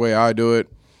times the way I do it,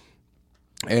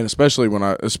 and especially when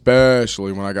I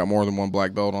got more than one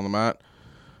black belt on the mat,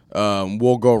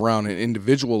 we'll go around and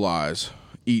individualize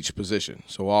each position.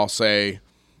 So I'll say,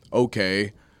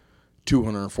 okay,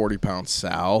 240-pound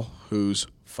Sal, who's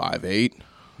 5'8",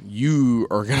 you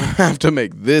are going to have to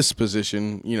make this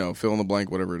position, fill in the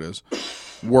blank, whatever it is,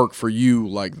 work for you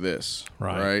like this,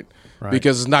 right?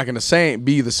 Because it's not going to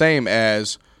be the same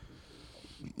as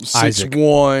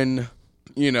 6'1",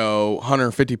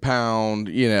 150-pound,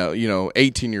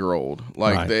 18-year-old.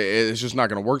 Like, it's just not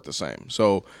going to work the same.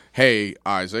 So, hey,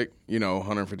 Isaac,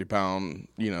 150-pound,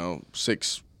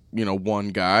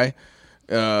 6'1" guy,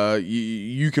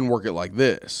 you can work it like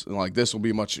this. And like, this will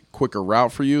be a much quicker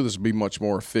route for you. This will be much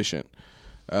more efficient.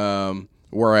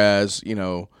 Whereas,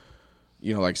 like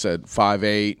I said,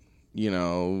 5'8",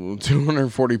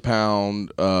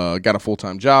 240-pound, got a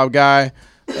full-time job guy.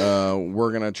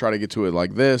 We're going to try to get to it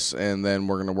like this, and then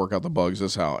we're going to work out the bugs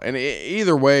this how. And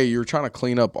either way, you're trying to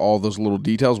clean up all those little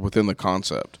details within the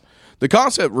concept. The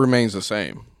concept remains the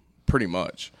same, pretty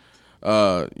much.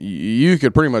 You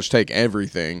could pretty much take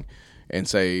everything and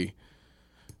say,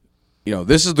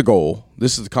 this is the goal.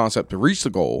 This is the concept to reach the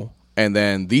goal. And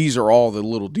then these are all the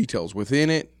little details within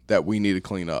it that we need to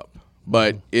clean up.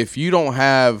 But if you don't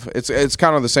have, it's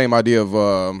kind of the same idea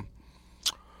of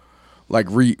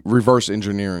reverse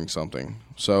engineering something.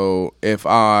 So if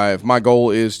my goal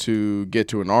is to get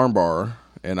to an arm bar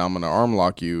and I'm going to arm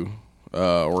lock you,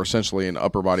 or essentially an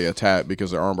upper body attack, because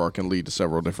the arm bar can lead to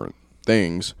several different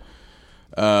things,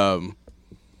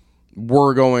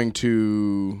 we're going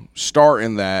to start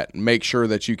in that, make sure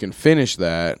that you can finish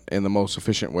that in the most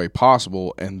efficient way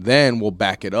possible, and then we'll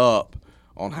back it up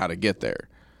on how to get there.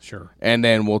 Sure. And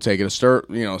then we'll take it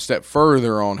a step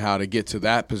further on how to get to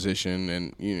that position,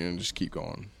 and just keep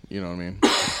going. You know what I mean?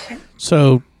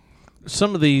 So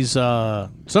some of these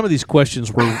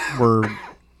questions were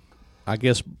I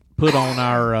guess put on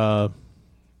our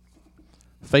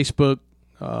Facebook,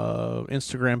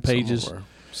 Instagram pages.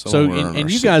 So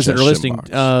and you guys that are listening,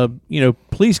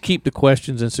 please keep the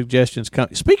questions and suggestions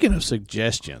coming. Speaking of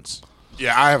suggestions,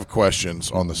 yeah, I have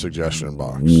questions on the suggestion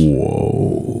box.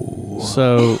 Whoa!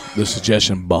 So the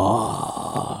suggestion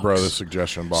box, bro. The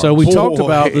suggestion box. So we talked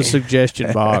about the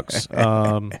suggestion box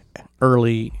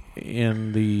early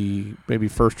in the maybe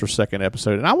first or second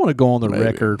episode, and I want to go on the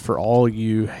record for all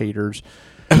you haters.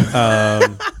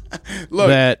 Look,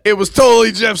 that it was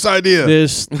totally Jeff's idea.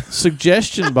 This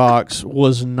suggestion box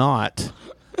was not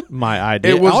my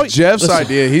idea. It was Jeff's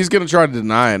idea. He's going to try to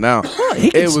deny it now.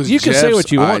 You can say what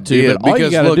you want to, but all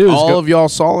you got to do is all of y'all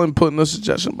saw him putting the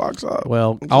suggestion box up.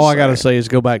 Well, all I got to say is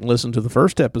go back and listen to the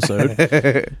first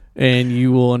episode, and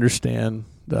you will understand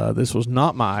this was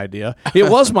not my idea. It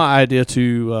was my idea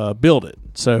to build it,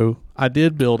 so I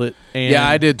did build it. And yeah,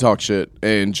 I did talk shit,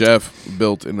 and Jeff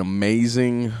built an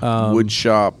amazing wood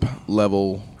shop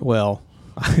level. Well,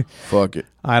 fuck it.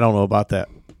 I don't know about that.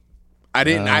 I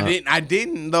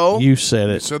didn't though. You said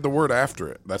it. You said the word after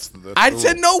it. That's I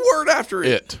said no word after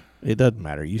it. It doesn't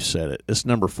matter. You said it. It's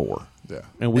number 4. Yeah.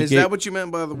 And Is that what you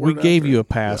meant by the word? We gave after? you a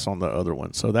pass on the other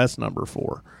one, so that's number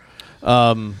 4.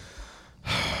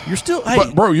 You're still, hey,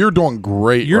 But bro, you're doing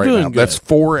great. You're right doing now. good. That's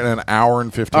 4 in an hour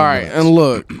and 15 All right, minutes. and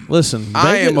look, listen.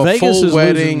 I am a Vegas full is losing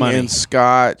wedding money. in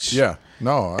Scotch. Yeah.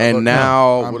 No. And look,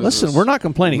 now- I'm- what is Listen, this? we're not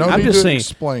complaining. No I'm need just to saying,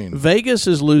 explain. Vegas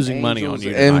is losing money on Angels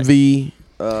you tonight. Envy.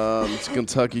 It's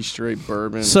Kentucky straight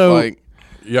bourbon. So- like,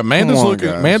 Yeah, Amanda's Come on, looking.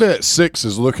 guys. Amanda at 6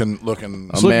 is looking.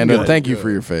 Amanda, good. thank you for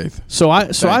your faith. So I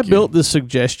Thank you. built this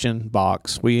suggestion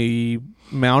box. We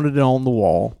mounted it on the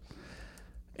wall,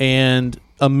 and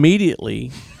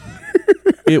immediately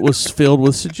it was filled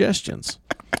with suggestions.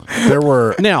 There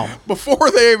were. Now, Before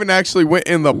they even actually went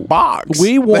in the box,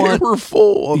 We want- they were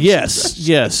full. Of yes,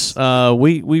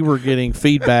 we were getting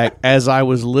feedback as I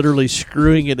was literally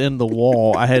screwing it in the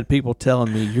wall. I had people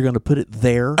telling me, "You're going to put it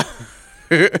there."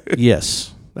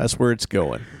 Yes, that's where it's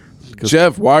going.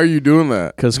 Jeff, why are you doing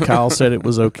that? Because Kyle said it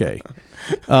was okay.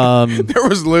 There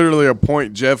was literally a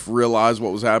point Jeff realized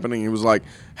what was happening. He was like,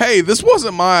 "Hey, this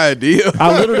wasn't my idea."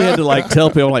 I literally had to tell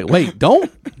people, wait,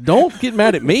 don't get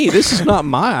mad at me. This is not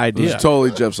my It idea. was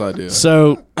totally Jeff's idea.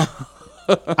 So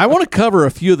I want to cover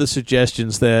a few of the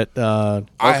suggestions that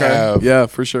I have. Yeah,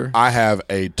 for sure. I have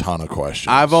a ton of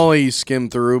questions. I've only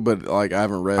skimmed through, but I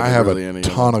haven't read. I have really a any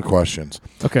ton of questions.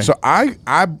 Okay. So I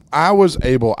was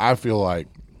able, I feel like,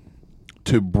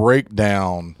 to break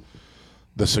down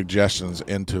the suggestions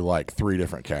into 3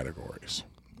 different categories.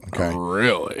 Okay.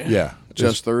 Really? Yeah.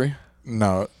 Just 3?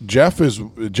 No. Jeff is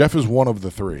one of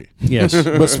the 3. yes,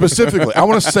 But specifically, I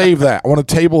want to save that. I want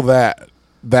to table that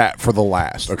for the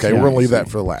last. Okay. We're going to leave that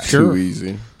for the last. Sure. Too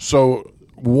easy. So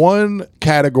one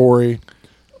category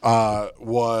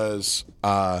was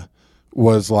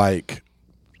like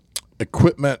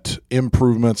equipment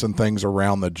improvements and things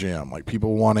around the gym, like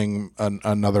people wanting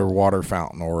another water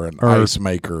fountain or an ice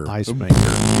maker. ice maker.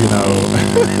 You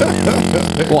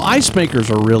know, Well, ice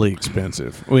makers are really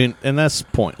expensive. I mean, and that's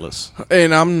pointless.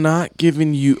 And I'm not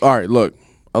giving you. All right, look,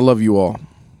 I love you all.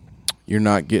 You're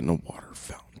not getting a water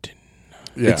fountain.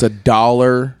 yeah. It's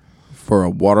 $1 for a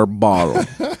water bottle.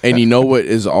 And you know what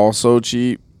is also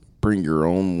cheap? Bring your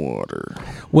own water.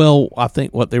 Well, I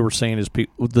think what they were saying is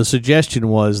the suggestion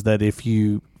was that if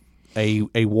you a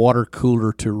water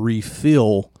cooler to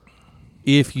refill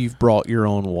if you've brought your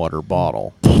own water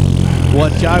bottle.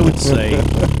 What I would say,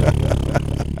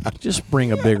 just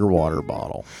bring a bigger water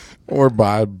bottle. or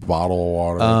buy a bottle of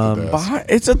water. at the desk.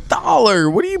 It's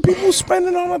 $1. What are you people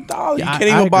spending on $1? Yeah, You can't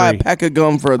even I buy a agree. pack of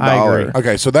gum for I $1. agree.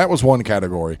 Okay, so that was one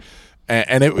category,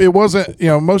 and it wasn't.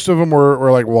 Most of them were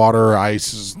like water,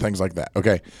 ice, things like that.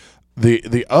 Okay,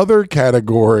 the other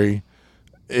category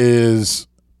was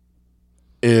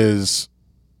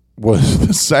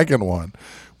the second one,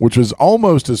 which was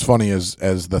almost as funny as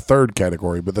the third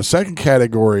category. But the second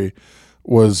category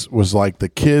was like the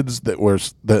kids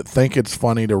that think it's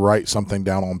funny to write something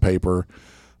down on paper,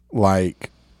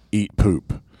 like eat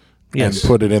poop, Yes. and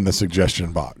put it in the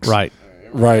suggestion box. Right.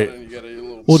 Right.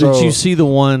 Well, did So- you see the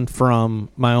one from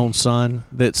my own son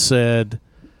that said,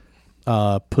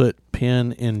 put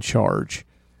Penn in charge?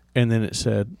 And then it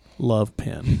said, love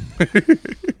Penn.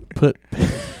 put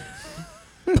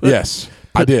Yes,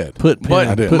 I did. Put Penn, But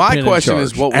I did. put my Penn in question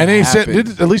is, charge. what would And he happen?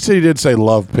 said, at least he did say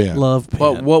love Penn. Love Penn.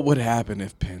 But what would happen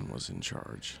if Penn was in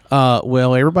charge?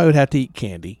 Well, everybody would have to eat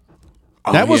candy.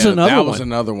 That was another That one. was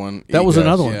another one. That was Yes,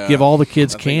 another one. yeah. Give all the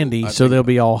kids I think- candy I so think- they'll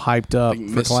be all hyped up I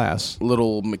think for Miss class.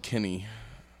 Little McKinney.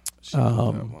 She did that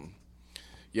one.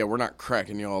 Yeah, we're not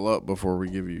cracking y'all up before we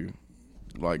give you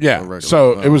like a Yeah. regular.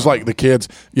 So it was like the kids.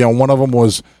 One of them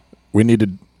was we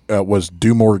needed was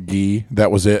do more ghee.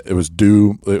 That was it. It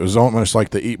was almost like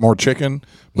the eat more chicken,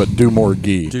 but do more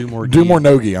ghee. Do more Do ghee. more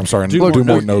no ghee. I'm sorry. Do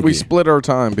more no we ghee. split our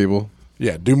time, people.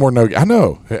 Yeah. Do more no ghee. I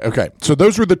know. Okay. So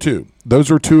those were the two. Those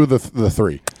were two of the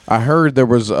 3. I heard there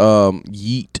was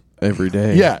yeet every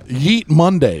day. Yeah. Yeet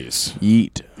Mondays.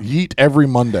 Yeet. Yeet every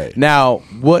Monday. Now,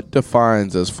 what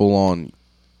defines as full on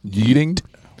Yeeting.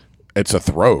 It's a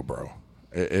throw, bro.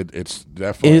 It's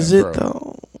definitely. Is a it throw.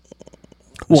 though?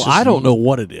 Well, I don't know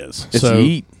what it is. It's so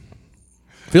yeet.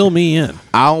 fill me in.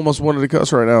 I almost wanted to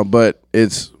cuss right now, but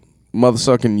it's mother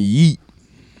sucking yeet.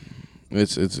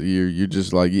 It's you're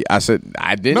just like I said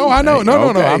I didn't. No, I know. Hey, No.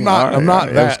 okay, I'm not. all right, I'm not.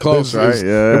 It That was close, this right? is-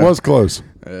 Yeah, It was close.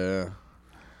 Yeah.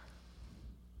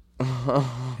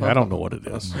 I don't know what it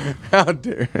is. How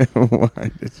dare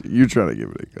why did you're trying to give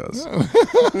it a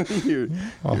cuss? you're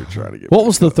trying to give. What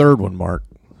was the third one, Mark?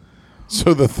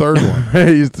 So the third one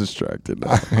He's distracted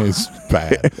now. is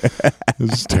bad.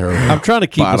 It's terrible. I'm trying to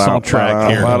keep us on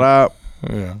track here.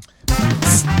 Yeah.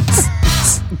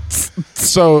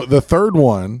 So the third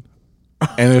one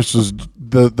and this was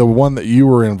the one that you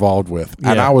were involved with,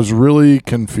 and Yeah. I was really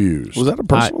confused. Was that a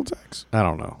personal text? I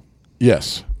don't know.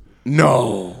 Yes,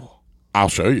 No. I'll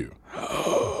show you.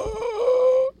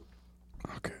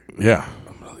 Okay. Yeah.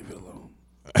 I'm going to leave it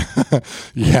alone.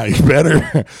 Yeah, you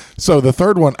better. So the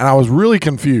third one, and I was really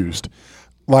confused.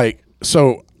 Like,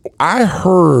 so I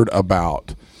heard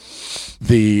about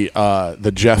the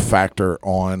Jeff factor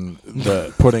on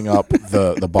the putting up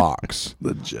the box.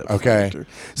 The Jeff Okay, factor.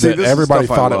 See, that this is everybody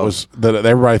stuff I thought it love. was that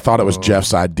everybody thought it was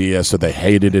Jeff's idea, so they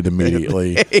hated it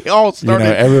immediately. It all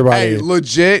started. everybody- Hey,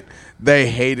 legit, they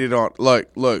hated on. Look,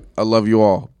 I love you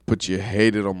all, but you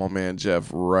hated on my man Jeff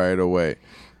right away.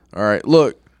 All right,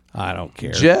 look, I don't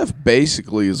care. Jeff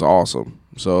basically is awesome.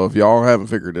 So if y'all haven't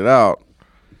figured it out,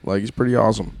 like he's pretty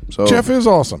awesome. So Jeff is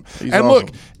awesome. He's And awesome.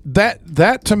 look,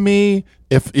 that to me,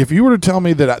 if you were to tell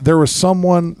me that there was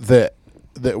someone that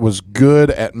was good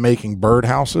at making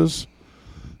birdhouses,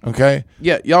 okay,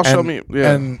 yeah, y'all show and, me,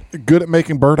 yeah, and good at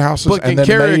making birdhouses, but can and then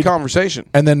carry a made, conversation.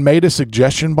 and then made a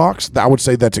suggestion box, I would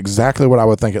say that's exactly what I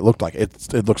would think it looked like.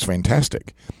 It looks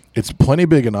fantastic. It's plenty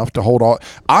big enough to hold all.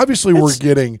 Obviously, we're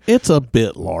getting. It's a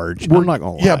bit large. I'm not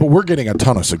gonna lie. Yeah, but we're getting a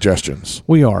ton of suggestions.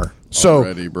 we are. So,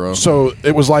 Already, bro. So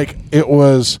it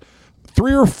was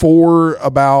 3 or 4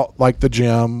 about like the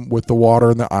gym with the water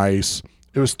and the ice.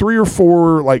 It was 3 or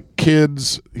 4 like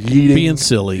kids Being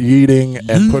silly. yeeting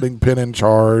and putting pin in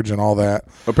charge and all that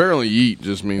Apparently, yeet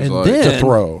just means And like then- to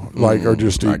throw, like or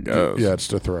just I to, guess. yeah, it's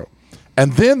to throw.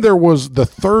 And then there was the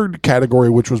third category,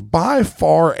 which was by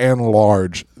far and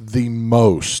large the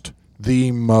most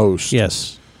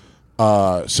Yes.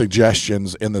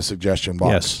 suggestions in the suggestion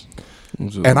box. Yes.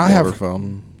 This is And a I have- water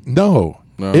fountain. No,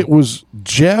 No. it was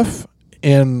Jeff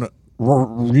in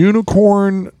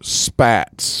unicorn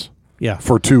spats Yeah.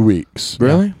 for 2 weeks.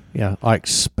 Really? Yeah. Like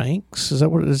Spanx. Is that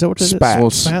what it is? Spats. Well,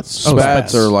 Spats?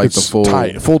 spats are like It's the full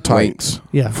full tights. length.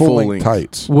 Yeah. Full Full length length.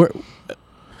 tights.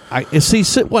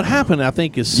 What happened, I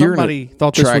think, is You're an somebody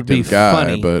thought this would be attractive guy,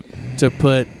 funny but to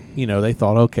put, they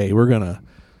thought, okay, we're going to.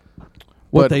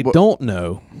 What they don't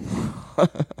know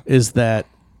is that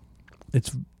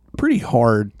it's pretty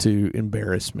hard to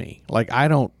embarrass me. Like,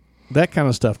 that kind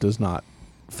of stuff does not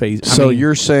phase. so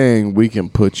you're saying we can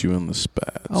put you in the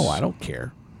spats? Oh, I don't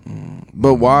care.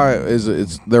 But why is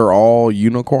it? They're all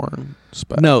unicorn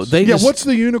spats. No, they Yeah, just. what's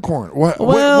the unicorn? What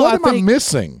Well, what I am I think-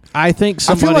 missing? I think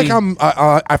I feel somebody.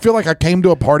 like I feel like I came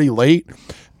to a party late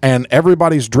and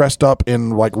everybody's dressed up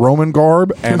in like Roman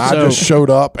garb and I So- just showed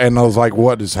up and I was like,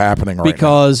 what is happening right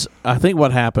because I think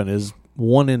what happened is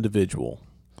one individual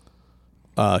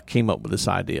came up with this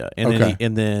idea, and Okay.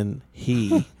 then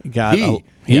he got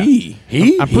He?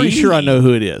 he. I'm pretty sure I know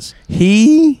who it is.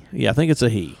 He. Yeah, I think it's a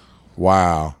he. now?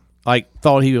 Wow. Like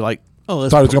thought he was like, oh,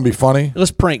 let's Thought it was going to be funny? let's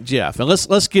prank Jeff and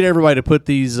let's get everybody to put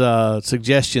these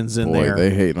suggestions in Boy, there, they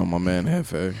hating on my man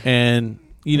Hefe. and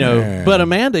Man. but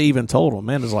Amanda even told him.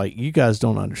 Amanda's like, you guys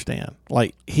don't understand.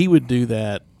 Like he would do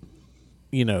that.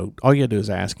 All you gotta do is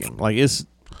ask him. Like it's.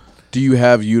 Do you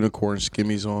have unicorn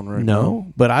skimmies on right now?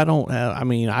 No, but I don't have. I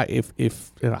mean,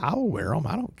 if I'll wear them,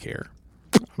 I don't care.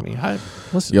 I mean,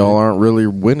 listen. Y'all aren't really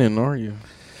winning, are you?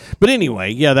 But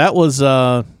anyway, yeah, that was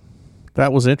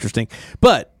interesting.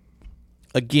 But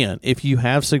again, if you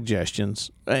have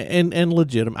suggestions and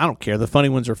legitimate, I don't care. The funny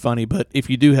ones are funny, but if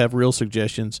you do have real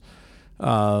suggestions,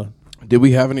 Did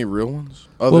we have any real ones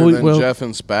other than Jeff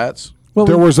and Spats? well,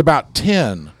 There was about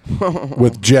 10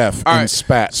 with Jeff All and right.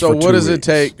 spats. So for what 2 does it weeks.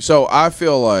 take? So I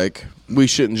feel like we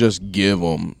shouldn't just give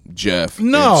them Jeff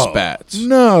No. and Spats.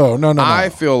 No. I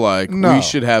feel like No. we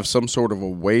should have some sort of a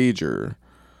wager.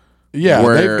 Yeah,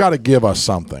 where- they've got to give us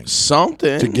something.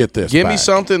 Something To get this Give me back.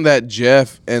 something that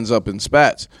Jeff ends up in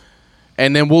Spats.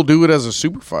 And then we'll do it as a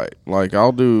super fight. Like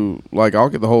I'll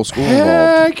get the whole school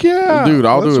involved. Heck yeah. Dude,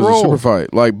 I'll Let's do it as roll. a super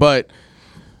fight. Like, but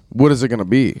what is it going to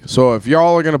be? So if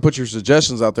y'all are going to put your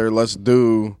suggestions out there, let's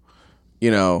do,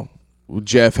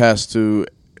 Jeff has to,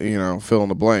 fill in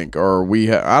the blank, or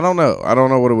I don't know. I don't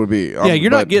know what it would be. yeah, you're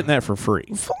not getting that for free.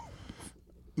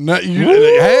 No,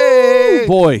 hey.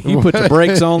 Boy, you put the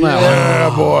brakes on that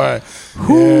Yeah, boy.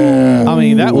 one. I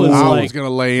mean, that was I like was gonna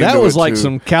lay that into was it, like too.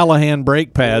 some Callahan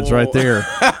brake pads right there.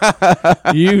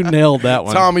 You nailed that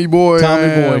one, Tommy boy. Tommy I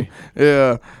am. boy.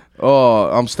 Yeah. Oh,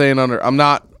 I'm staying under. I'm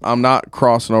not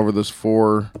crossing over this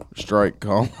 4-strike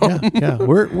column. Yeah,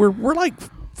 we're like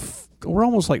we're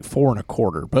almost like 4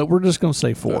 1/4, but we're just gonna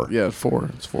say 4. Yeah, 4.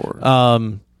 It's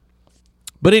 4.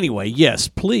 But anyway, yes,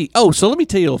 please. Oh, so let me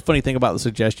tell you a funny thing about the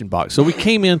suggestion box. So we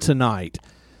came in tonight,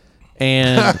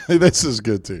 and This is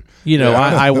good too.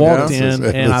 I walked Yeah, in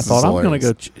this and I is thought I'm going to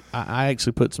hilarious. go. I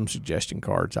actually put some suggestion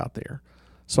cards out there.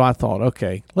 So I thought,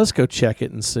 okay, let's go check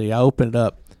it and see. I opened it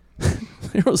up.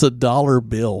 There was $1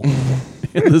 bill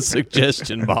in the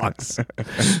suggestion box.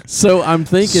 So I'm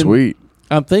thinking, Sweet.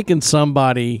 I'm thinking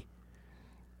somebody.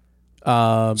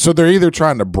 So they're either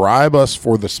trying to bribe us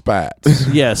for the spats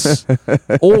Yes,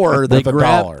 or they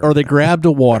grabbed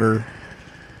a water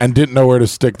and didn't know where to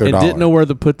stick their and dollar. didn't know where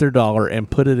to put their dollar and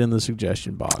put it in the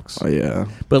suggestion box. Oh yeah.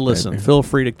 But listen, feel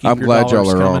free to keep I'm your glad dollars y'all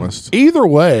are coming. honest. Either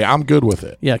way, I'm good with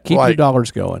it. Yeah, keep your dollars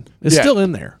going. It's Yeah. still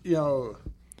in there. You know,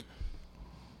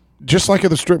 just like at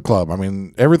the strip club. I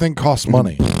mean, everything costs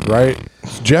money, right?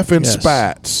 Jeff and Yes.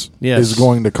 Spats Yes. is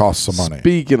going to cost some money.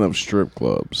 Speaking of strip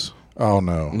clubs, Oh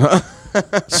no.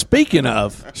 Speaking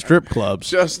of strip clubs,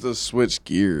 just to switch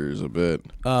gears a bit,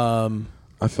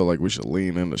 I feel like we should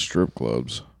lean into strip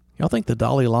clubs. y'all think the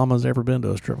Dalai Lama's ever been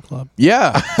to a strip club?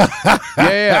 Yeah.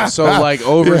 Yeah. So like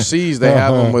overseas, they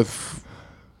have them with.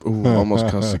 Ooh, almost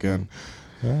cussed again.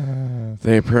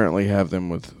 They apparently have them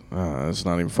with. It's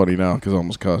not even funny now because I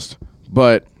almost cussed.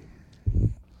 But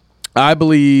I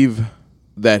believe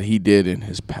that he did in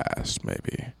his past,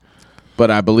 maybe. But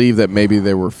I believe that maybe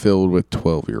they were filled with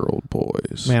 12-year-old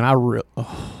boys. Man,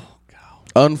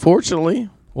 Unfortunately.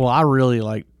 well, I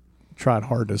really tried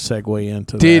hard to segue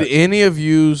into Did that. any of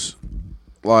yous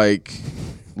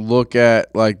look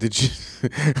at did you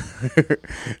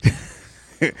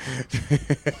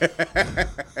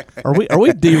Are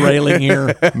we derailing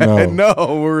here? No.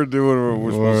 No, we're doing what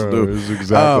we're supposed to do. This is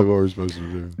exactly what we're supposed to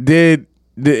do. Did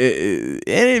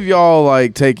any of y'all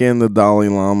take in the Dalai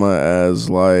Lama as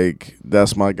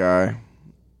that's my guy?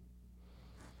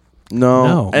 No.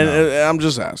 No. And I'm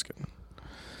just asking.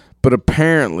 But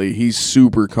apparently he's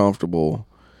super comfortable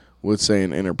with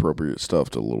saying inappropriate stuff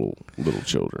to little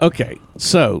children. Okay,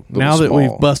 so Little now that small.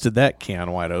 we've busted that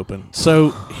can wide open, so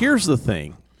here's the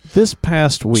thing. This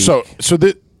past week, So Go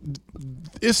ahead,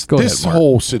 this Mark.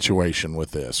 whole situation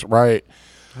with this, right?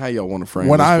 How y'all want to frame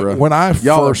When this, I bro? when I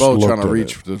y'all first are both looked trying to at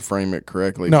reach it, to frame it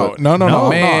correctly. No, but no, No. I'm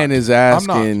man not. is I'm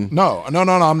not. asking. No,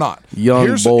 I'm not. Young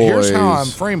Here's boys. how I'm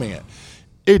framing it.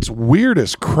 It's weird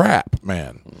as crap,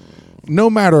 man. No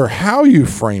matter how you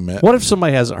frame it, what if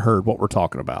somebody hasn't heard what we're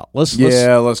talking about? Let's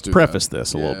Let's do preface that.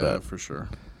 this a little bit. for sure.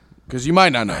 Because you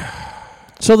might not know.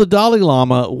 So the Dalai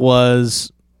Lama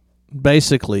was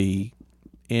basically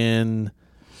there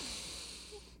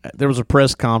was a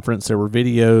press conference, there were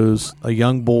videos, a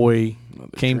young boy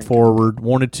came forward,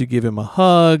 wanted to give him a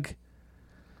hug,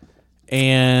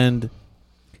 and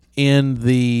in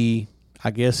the, I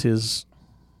guess his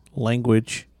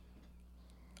language,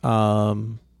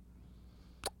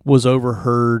 was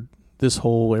overheard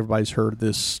everybody's heard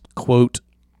this quote,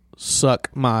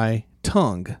 "suck my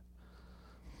tongue"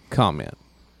 comment,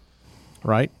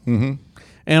 right? Mm-hmm.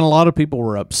 And a lot of people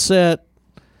were upset.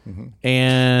 Mm-hmm.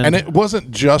 And it wasn't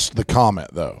just the comment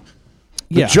though.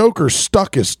 The yeah, Joker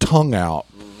stuck his tongue out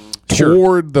Sure.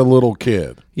 toward the little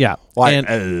kid. yeah, Like,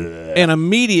 and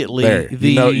immediately there,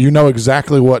 you know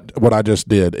exactly what I just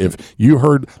did. If you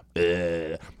heard,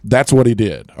 that's what he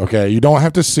did. Okay, you don't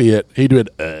have to see it. He did.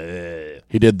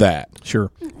 He did that.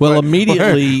 Sure. Well,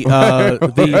 immediately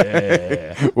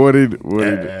the What did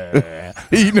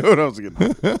you know what I was getting?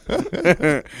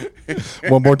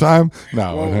 One more time.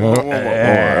 No.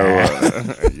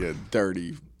 You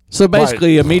dirty. so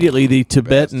basically immediately the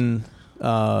Tibetan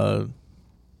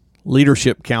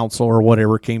leadership council or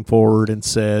whatever came forward and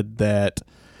said that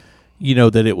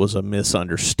that it was a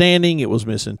misunderstanding, it was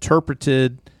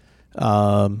misinterpreted,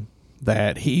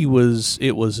 that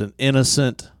it was an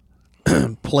innocent,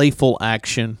 playful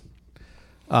action.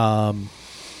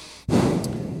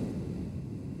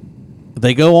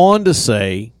 They go on to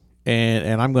say,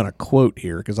 and I'm going to quote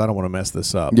here because I don't want to mess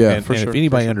this up. Yeah, and, for and sure, if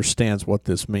anybody for sure. understands what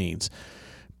this means,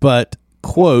 but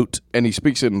quote And he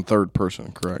speaks it in third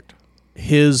person, correct?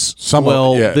 his Some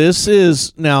yeah. this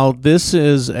is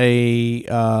a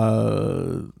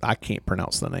I can't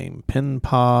pronounce the name.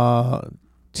 Penpa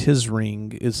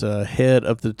Tisring is a head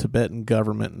of the Tibetan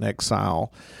government in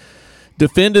exile.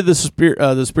 Defended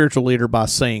the spiritual leader by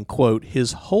saying, quote,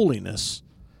 "His Holiness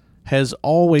has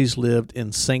always lived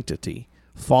in sanctity,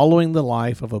 following the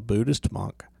life of a Buddhist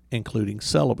monk, including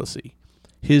celibacy.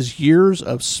 His years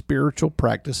of spiritual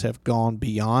practice have gone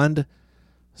beyond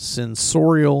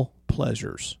sensorial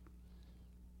pleasures.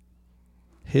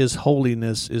 His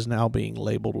Holiness is now being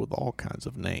labeled with all kinds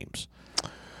of names."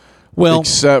 Well,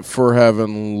 Except for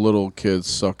having little kids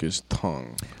suck his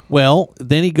tongue.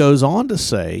 then he goes on to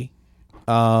say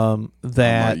I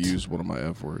that. might use one of my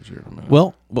F words here in a minute.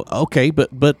 Well, okay, but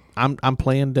I'm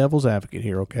playing devil's advocate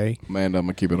here, okay? Amanda, I'm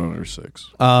gonna keep it under 6.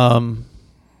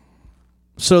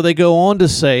 So they go on to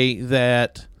say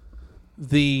that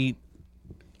the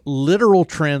literal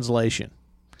translation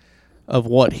of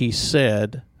what he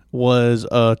said was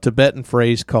a Tibetan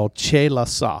phrase called che la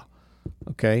sa.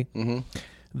 Okay? Mm-hmm.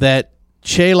 That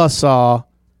che la sa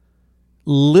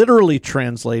literally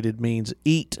translated means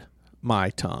eat my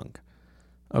tongue.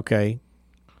 Okay?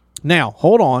 Now,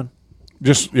 hold on.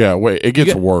 Wait. It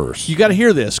gets worse. You got to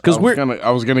hear this because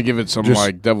I was gonna give it some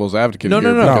like devil's advocate.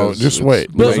 No. Just wait.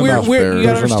 But you got to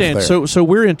understand. There. So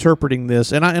we're interpreting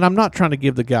this, and I'm not trying to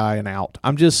give the guy an out.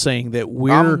 I'm just saying that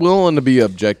I'm willing to be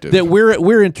objective. That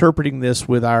we're interpreting this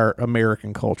with our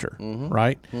American culture,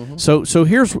 right? Mm-hmm. So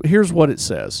here's what it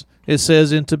says. It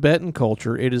says in Tibetan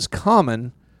culture, it is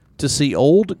common to see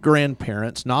old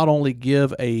grandparents not only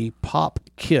give a pop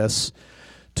kiss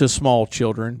to small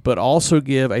children, but also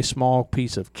give a small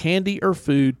piece of candy or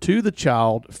food to the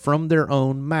child from their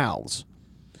own mouths.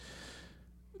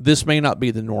 This may not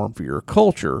be the norm for your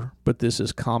culture, but this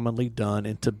is commonly done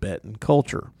in Tibetan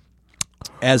culture.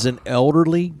 As an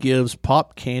elderly gives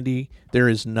pop candy, there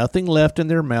is nothing left in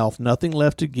their mouth, nothing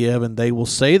left to give, and they will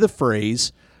say the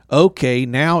phrase, "Okay,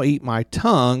 now eat my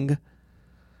tongue,"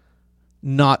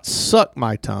 not "suck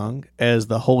my tongue," as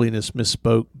the holiness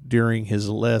misspoke during his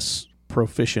less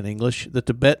proficient English. The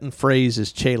Tibetan phrase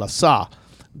is che la sa.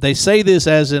 They say this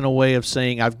as in a way of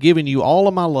saying, I've given you all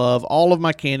of my love, all of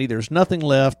my candy. There's nothing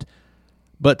left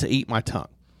but to eat my tongue.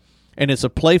 And it's a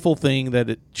playful thing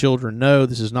that children know.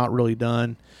 This is not really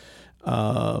done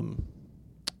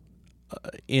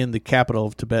in the capital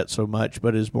of Tibet so much,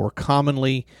 but is more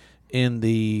commonly in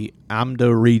the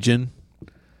Amdo region.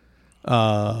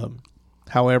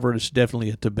 However, it's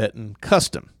definitely a Tibetan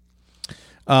custom.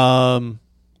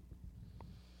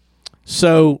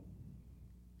 So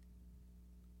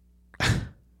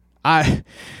I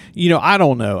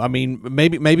don't know. I mean,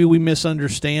 maybe we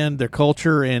misunderstand their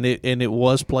culture and it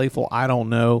was playful. I don't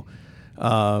know.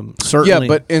 Certainly. Yeah,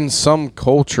 but in some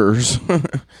cultures,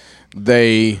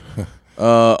 they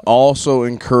also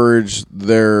encourage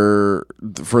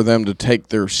for them to take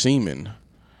their semen.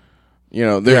 You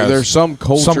know, there's some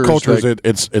cultures. Some cultures,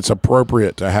 it's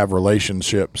appropriate to have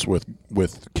relationships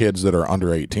with kids that are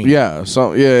under 18. Yeah.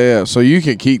 So yeah. So you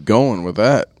can keep going with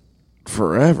that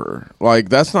forever. Like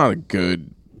that's not a good.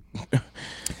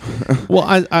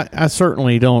 Well, I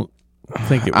certainly don't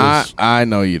think it was. I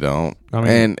know you don't. I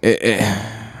mean,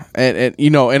 and you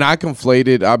know, and I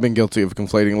conflated. I've been guilty of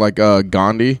conflating like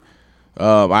Gandhi.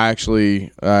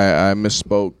 I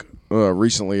misspoke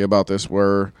recently about this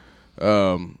where.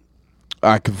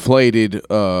 I conflated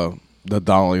the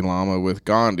Dalai Lama with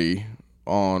Gandhi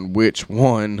on which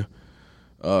one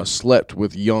slept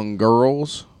with young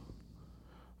girls.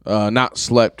 Not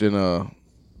slept in a...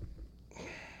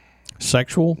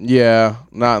 Sexual? Yeah,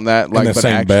 not in that. Like, in the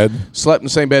same bed? Slept in the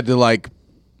same bed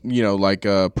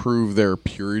to prove their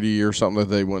purity or something that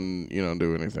they wouldn't,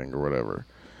 do anything or whatever.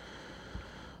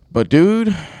 But,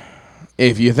 dude,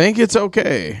 if you think it's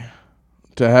okay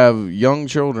to have young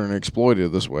children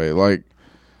exploited this way, like,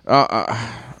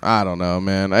 I don't know,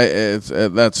 man.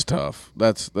 That's tough.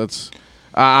 That's.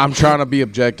 I'm trying to be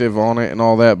objective on it and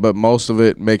all that, but most of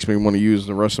it makes me want to use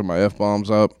the rest of my F-bombs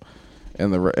up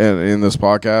in this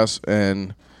podcast,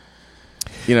 and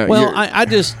Well, I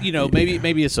just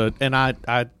maybe it's a, and I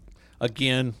don't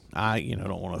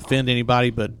want to offend anybody,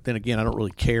 but then again I don't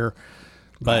really care.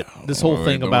 But this whole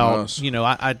thing about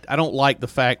I don't like the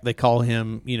fact they call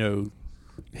him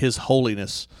His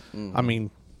Holiness. Mm-hmm. I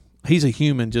mean, he's a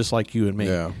human just like you and me.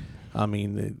 Yeah. I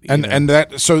mean, and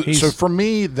that so for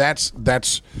me that's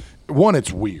one.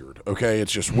 It's weird. Okay,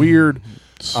 it's just weird,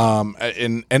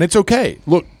 and it's okay.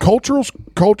 Look, cultures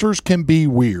can be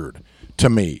weird to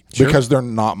me because they're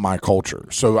not my culture.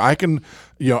 So I can,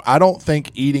 I don't think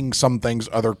eating some things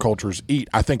other cultures eat.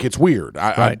 I think it's weird.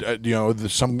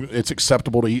 It's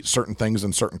acceptable to eat certain things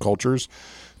in certain cultures.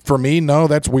 For me, no,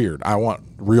 that's weird. I want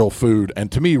real food,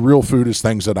 and to me, real food is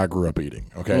things that I grew up eating.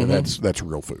 Okay, that's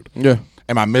real food. Yeah.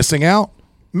 Am I missing out?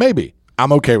 Maybe.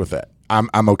 I'm okay with that.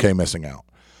 I'm okay missing out.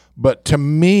 But to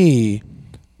me,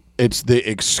 it's the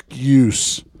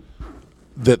excuse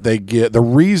that they get, the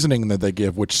reasoning that they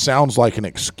give, which sounds like an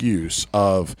excuse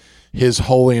of His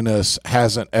Holiness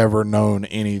hasn't ever known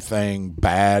anything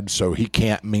bad, so he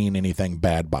can't mean anything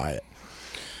bad by it.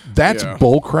 That's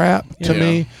bullcrap to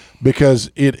me, because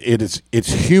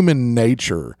it's human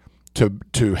nature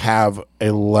to have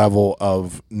a level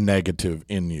of negative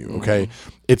in you. Okay,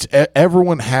 it's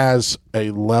everyone has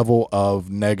a level of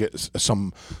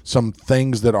some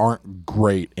things that aren't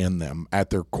great in them at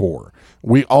their core.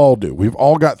 We all do. We've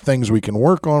all got things we can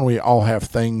work on. We all have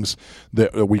things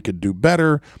that we could do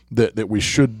better, that we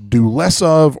should do less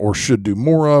of or should do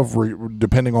more of,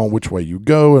 depending on which way you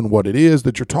go and what it is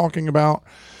that you're talking about.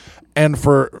 And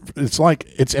it's like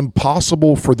it's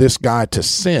impossible for this guy to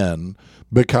sin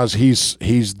because he's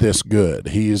this good.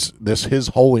 He's his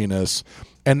holiness,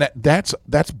 and that's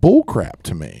bullcrap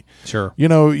to me. Sure.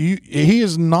 He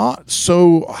is not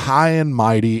so high and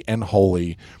mighty and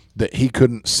holy that he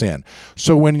couldn't sin.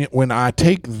 So when I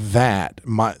take that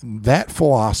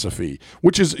philosophy,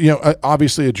 which is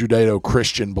obviously a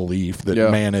Judeo-Christian belief that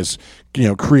man is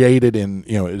created in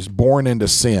is born into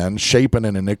sin, shapen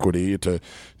in iniquity, to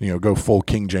go full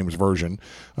King James version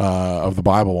of the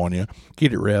Bible on you.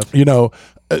 Get it, Rev.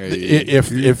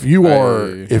 If you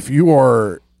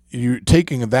are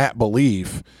taking that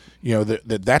belief,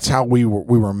 that's how we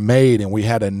were made, and we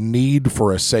had a need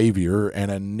for a savior and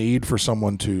a need for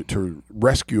someone to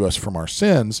rescue us from our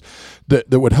sins that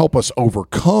would help us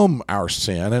overcome our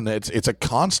sin. And it's a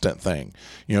constant thing.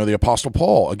 The Apostle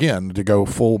Paul, again, to go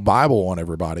full Bible on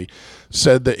everybody,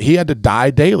 said that he had to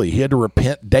die daily. He had to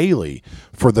repent daily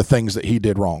for the things that he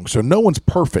did wrong. So no one's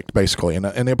perfect, basically. And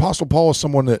the Apostle Paul is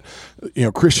someone that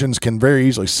Christians can very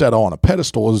easily set on a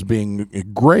pedestal as being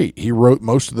great. He wrote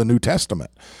most of the New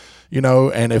Testament.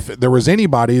 And if there was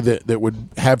anybody that would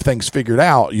have things figured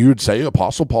out, you would say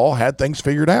Apostle Paul had things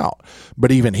figured out.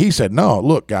 But even he said, no,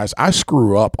 look, guys, I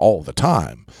screw up all the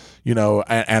time,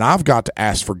 and I've got to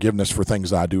ask forgiveness for things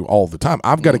that I do all the time.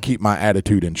 I've got to keep my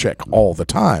attitude in check all the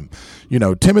time.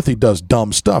 Timothy does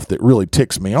dumb stuff that really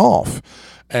ticks me off.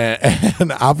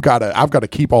 And I've got to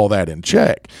keep all that in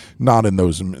check, not in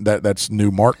those. That's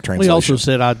New Mark translation. He also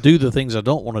said, "I do the things I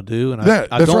don't want to do, and I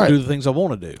don't do the things I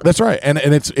want to do." That's right, and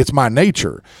it's my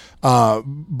nature.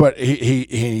 But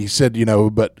he said,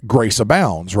 but grace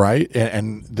abounds, right?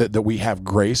 And that we have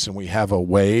grace and we have a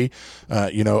way,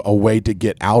 a way to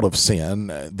get out of sin,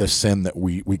 the sin that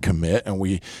we commit, and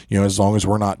we, as long as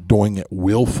we're not doing it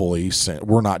willfully,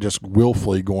 we're not just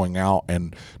willfully going out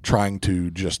and trying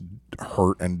to just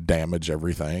hurt and damage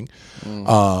everything,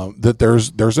 that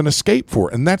there's an escape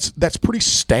for it. And that's pretty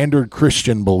standard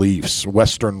Christian beliefs,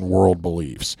 Western world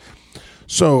beliefs.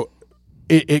 So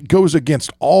it goes against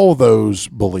all those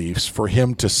beliefs for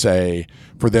them to say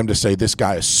this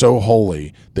guy is so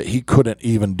holy that he couldn't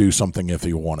even do something if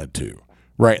he wanted to.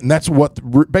 Right, and that's what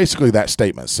basically that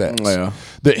statement says. Yeah.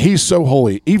 That he's so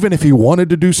holy, even if he wanted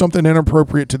to do something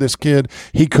inappropriate to this kid,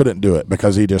 he couldn't do it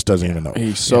because he just doesn't even know.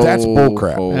 That's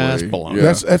bullcrap. That's baloney.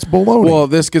 Yeah. That's baloney. Well,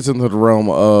 this gets into the realm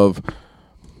of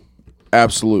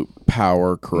absolute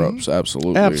power corrupts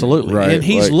absolutely, right? And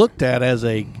he's looked at as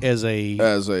a saint.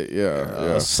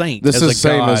 This as is a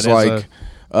same God,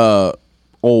 as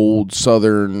old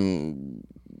Southern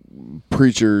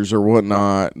preachers or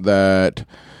whatnot that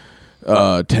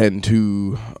tend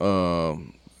to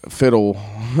fiddle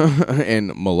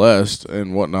and molest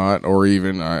and whatnot, or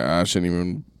even I shouldn't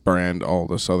even brand all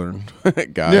the Southern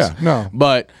guys. Yeah, no.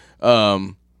 But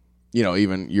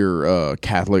even your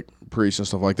Catholic priests and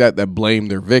stuff like that blame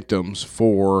their victims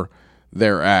for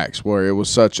their acts, where it was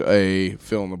such a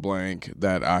fill in the blank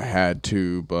that I had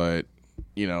to, but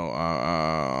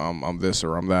I'm this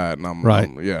or I'm that, and I'm right.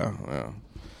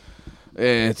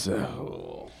 It's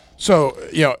so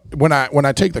when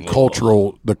I take the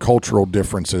cultural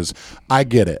differences, I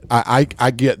get it.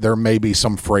 I get there may be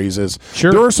some phrases.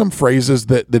 Sure. There are some phrases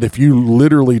that if you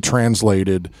literally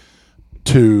translated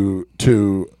to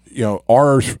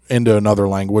ours into another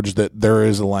language, that there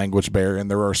is a language barrier, and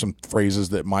there are some phrases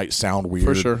that might sound weird.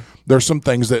 For sure. There's some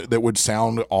things that would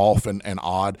sound off and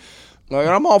odd. Like,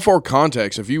 I'm all for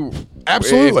context. If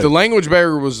absolutely, if the language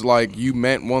barrier was like you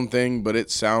meant one thing, but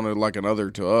it sounded like another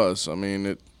to us, I mean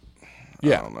it.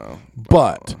 Yeah, I don't know.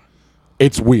 But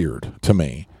it's weird to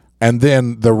me. And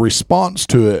then the response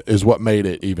to it is what made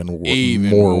it even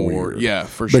more weird. Yeah,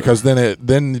 for sure. Because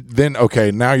then okay,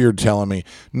 now you're telling me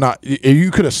you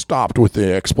could have stopped with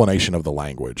the explanation of the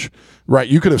language, right?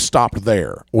 You could have stopped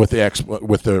there with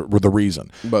the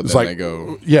reason. But it's then like, they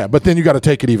go, yeah. But then you got to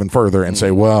take it even further and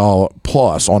say, well,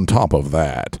 plus on top of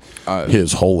that,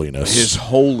 His Holiness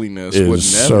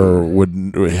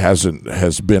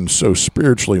has been so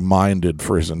spiritually minded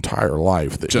for his entire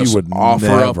life that just he would offer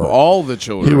never, up all the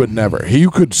children. He would never. You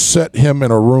could set him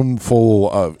in a room full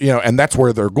of, and that's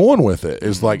where they're going with it.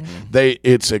 Is like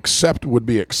would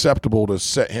be acceptable to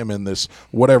set him in this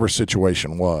whatever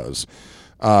situation was.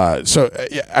 I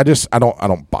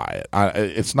don't buy it.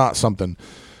 It's not something.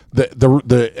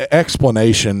 The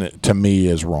explanation to me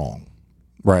is wrong,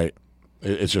 right?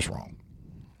 It's just wrong.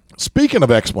 Speaking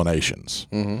of explanations,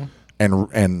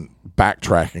 and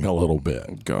backtracking a little bit.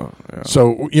 Yeah.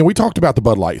 So we talked about the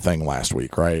Bud Light thing last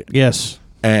week, right? Yes.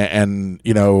 and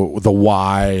you know the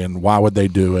why and why would they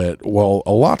do it. Well,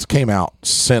 a lot's came out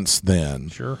since then.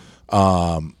 Sure.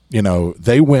 You know,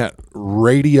 they went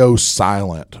radio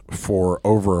silent for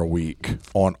over a week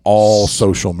on all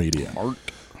social media.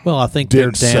 Well, I think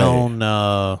Did they're down.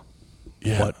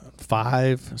 What,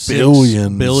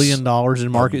 $5 billion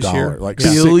in market share? Like Yeah.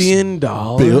 $6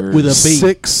 $billion with a B.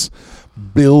 $6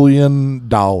 billion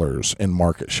in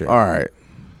market share. All right.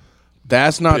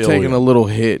 That's not Billion. taking a little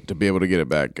hit to be able to get it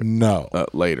back No.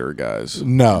 later, guys.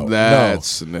 No, That's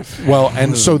significant. Well,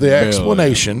 and so the Billion.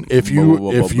 explanation, if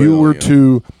Billion. you were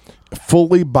to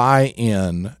fully buy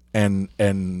in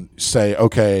and say,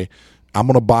 okay, I'm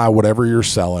going to buy whatever you're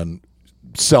selling,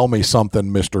 sell me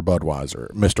something, Mr.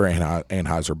 Budweiser, Mr.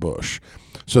 Anheuser-Busch.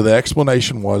 So the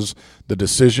explanation was the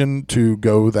decision to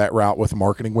go that route with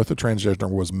marketing with a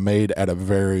transgender was made at a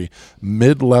very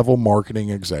mid-level marketing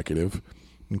executive.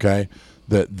 Okay,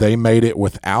 that they made it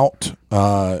without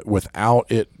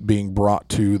it being brought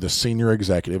to the senior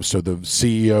executive, so the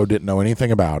CEO didn't know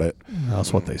anything about it.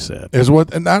 That's what they said. Is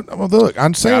what and that, well, look,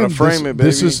 I'm saying Gotta frame it, baby.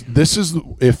 this is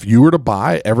if you were to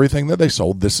buy everything that they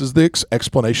sold, this is the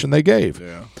explanation they gave,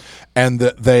 and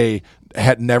that they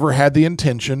had never had the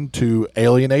intention to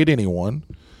alienate anyone.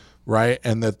 Right,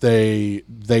 and that they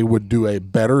would do a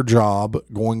better job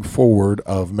going forward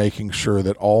of making sure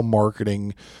that all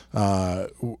marketing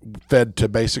fed to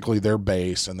basically their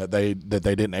base, and that they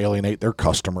didn't alienate their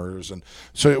customers, and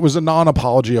so it was a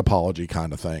apology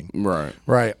kind of thing.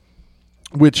 Right,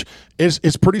 which is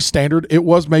pretty standard. It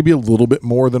was maybe a little bit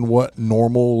more than what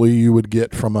normally you would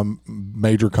get from a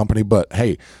major company, but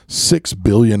hey, $6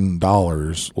 billion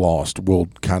lost will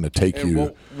kind of take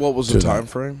you. What was the time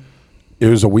frame? It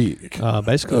was a week.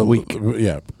 Basically a week.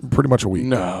 Yeah, pretty much a week.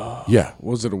 No. Yeah.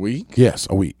 Was it a week? Yes,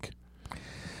 a week. It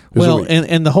was a Well, week.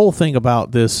 and the whole thing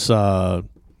about this That's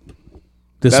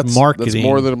marketing.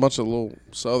 more than a bunch of little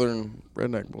southern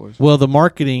redneck boys. Well, the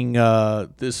marketing.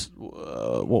 What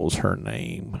was her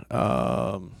name?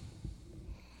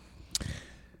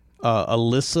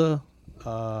 Alyssa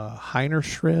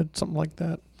Heinerschred, something like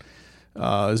that.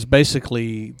 Is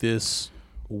basically this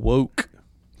woke.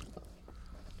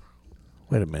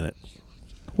 Wait a minute.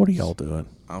 What are y'all doing?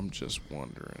 I'm just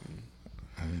wondering.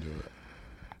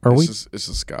 Are we? It's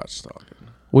a Scotch talking.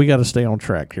 We got to stay on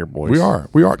track here, boys. We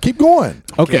are. Keep going.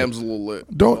 Okay. Cam's a little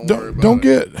lit. Don't worry about don't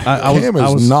it. get. I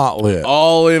was not lit.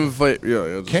 All in favor.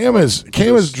 Yeah. Cam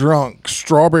is drunk.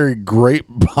 Strawberry grape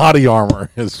body armor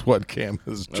is what Cam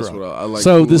is That's drunk. what I like.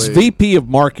 So this Kool-Aid. VP of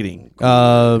marketing,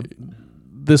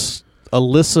 this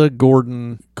Alyssa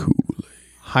Gordon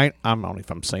Kool-Aid. I don't know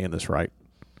if I'm saying this right.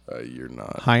 You're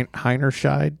not.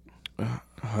 Heinerscheid.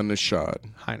 Hunishad.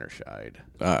 Heinerscheid.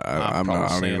 I'm probably not. I don't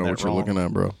saying even know that what you're wrong. looking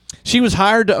at, bro. She was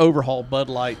hired to overhaul Bud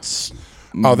Light's,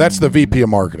 Oh, that's the VP of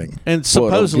marketing. and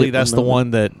supposedly that's the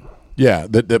one that. Yeah,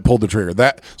 that pulled the trigger.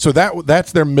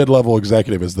 That's their mid-level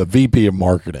executive is the VP of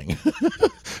marketing.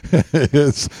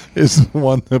 is the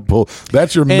one that pulled.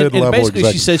 That's your mid-level and basically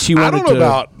executive. she said she I wanted don't know to.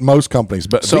 about most companies,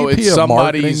 but So VP it's of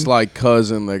somebody's marketing, like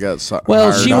cousin that got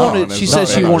Well, hired she on wanted- as she a- said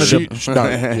she wanted to-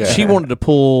 yeah. She wanted to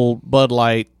pull Bud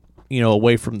Light,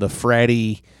 away from the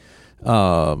fratty,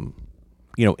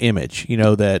 image.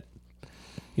 That,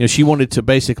 she wanted to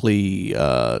basically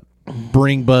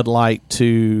bring Bud Light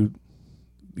to,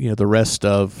 the rest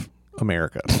of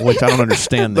America, which I don't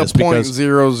understand the this because the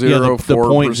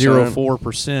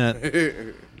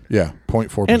 0.04%. Yeah,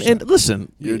 0.4%. And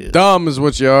listen, You're dumb is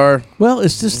what you are. well,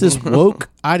 it's just this woke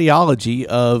ideology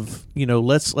of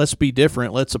let's be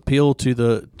different, let's appeal to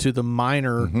the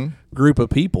minor group of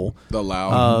people. The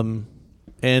loud.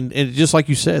 And just like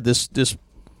you said, this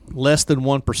less than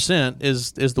 1%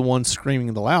 is the one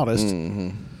screaming the loudest.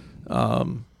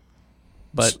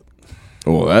 But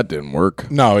Well, that didn't work.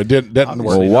 No, it didn't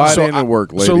work. Well, why didn't it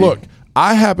work, lady? So look,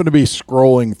 I happen to be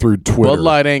scrolling through Twitter. Bud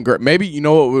Light ain't great. Maybe you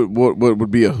know what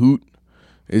would be a hoot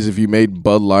is if you made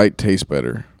Bud Light taste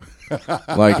better.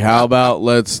 Like, how about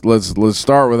let's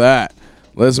start with that.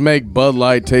 Let's make Bud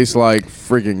Light taste like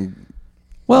freaking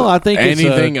well, I think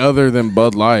anything other than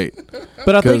Bud Light.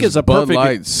 but I think it's a Bud perfect.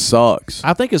 Light sucks.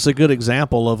 I think it's a good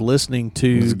example of listening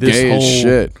to It's this gay whole as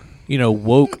shit.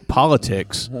 Woke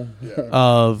politics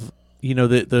of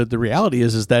the reality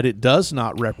is that it does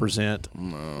not represent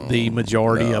the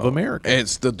majority of America.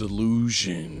 It's the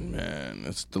delusion, man.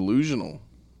 It's delusional.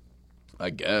 I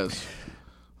guess.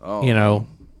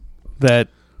 That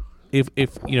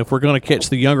if we're going to catch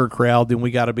the younger crowd, then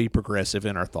we got to be progressive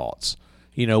in our thoughts.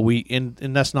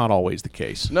 And that's not always the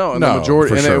case. No, and No, the majority.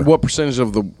 for And sure. what percentage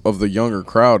of the younger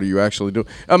crowd are you actually doing?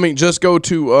 I mean, just go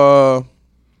to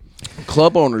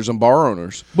club owners and bar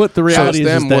owners. But the reality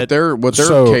is what that they're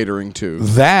So catering to.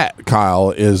 That,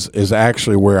 Kyle, is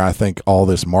actually where I think all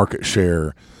this market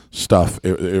share stuff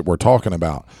we're talking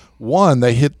about. One,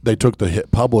 they took the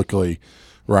hit publicly,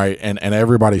 right, and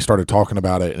everybody started talking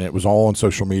about it, and it was all on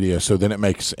social media. So then it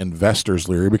makes investors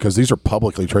leery because these are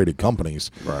publicly traded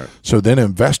companies, right? So then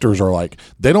investors are like,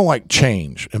 they don't like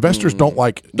change. Investors don't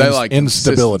like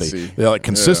instability. They like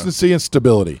consistency and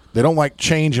stability. They don't like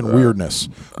change and weirdness.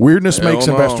 Weirdness makes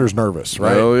investors nervous,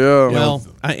 right? Hell yeah. Well,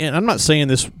 and I'm not saying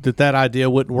that idea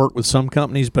wouldn't work with some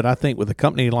companies, but I think with a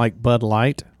company like Bud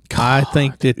Light, I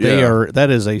think that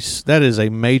that is a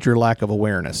major lack of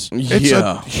awareness. It's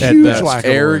a huge lack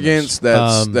of arrogance.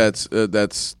 That's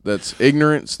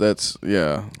ignorance. That's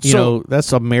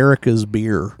that's America's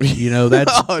beer. That's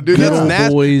dude,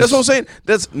 that's boys. That's what I'm saying.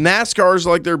 That's NASCAR's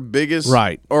like their biggest,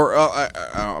 right?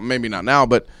 Or maybe not now,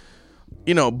 but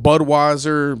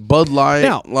Budweiser, Bud Light,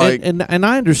 now, and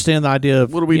I understand the idea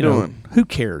of what are we doing? Who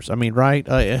cares? I mean, right?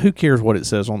 Who cares what it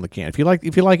says on the can? If you like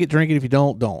it, drink it. If you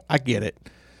don't. I get it.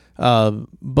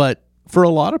 But for a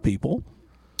lot of people,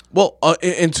 well,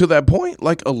 and to that point,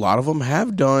 like a lot of them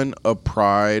have done a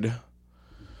pride,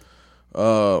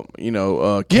 campaign.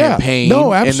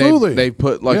 No, absolutely. And they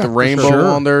put like the rainbow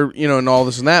on there, and all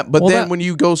this and that. But then when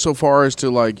you go so far as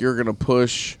to like you're gonna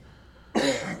push.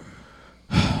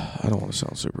 I don't want to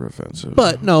sound super offensive,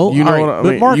 but no, you know what I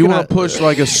mean. You want to push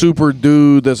like a super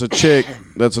dude that's a chick,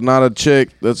 that's not a chick,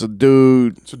 that's a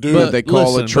dude. It's a dude. But they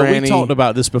call it tranny. But we talked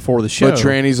about this before the show. But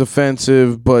tranny's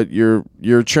offensive. But you're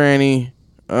tranny.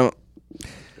 But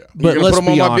let's put them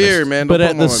be on honest. my beer, man. But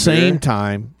at the same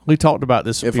time, we talked about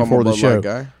this before the show.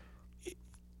 Guy.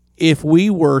 If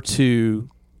we were to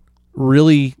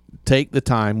really take the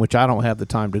time, which I don't have the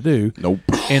time to do,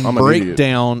 and break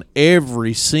down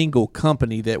every single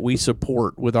company that we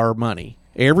support with our money,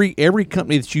 every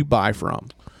company that you buy from,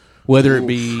 whether it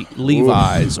be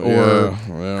Levi's or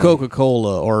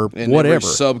Coca-Cola or and whatever every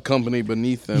sub company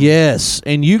beneath them. Yes,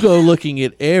 and you go looking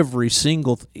at every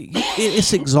single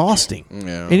it's exhausting,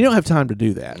 and you don't have time to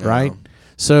do that, right?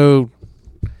 So.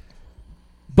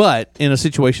 But in a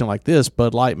situation like this,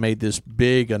 Bud Light made this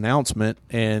big announcement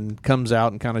and comes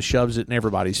out and kind of shoves it in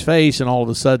everybody's face, and all of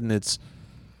a sudden it's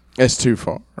too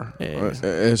far.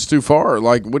 It's too far.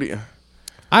 Like, what do you?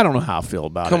 I don't know how I feel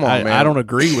about it. Come on, man. I don't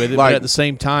agree with it, but at the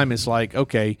same time, it's like,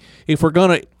 okay, if we're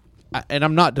gonna, and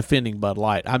I'm not defending Bud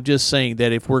Light, I'm just saying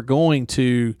that if we're going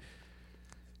to,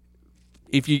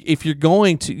 if you're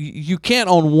going to, you can't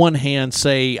on one hand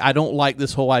say I don't like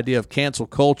this whole idea of cancel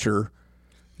culture.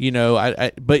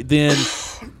 But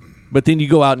then you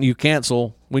go out and you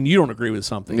cancel when you don't agree with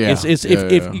something. Yeah.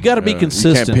 If you got to be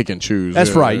consistent. You can't pick and choose. That's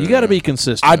right. You got to be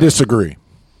consistent. I disagree.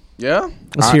 Yeah,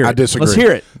 let's hear it. I disagree. Let's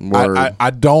hear it.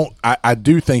 I don't. I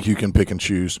do think you can pick and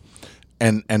choose,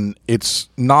 and it's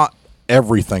not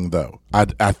everything though.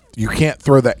 You can't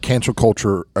throw that cancel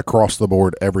culture across the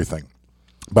board. Everything,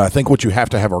 but I think what you have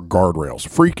to have are guardrails,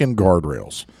 freaking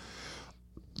guardrails.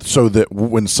 So that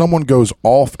when someone goes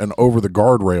off and over the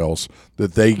guardrails,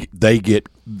 that they get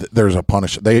there's a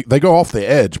punishment. They go off the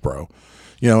edge, bro.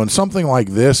 And something like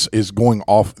this is going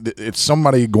off. It's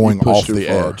somebody going off the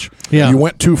edge. Yeah, you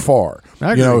went too far.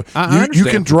 I agree. You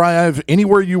can drive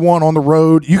anywhere you want on the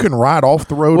road. You can ride off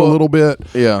the road a little bit.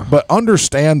 Yeah, but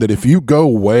understand that if you go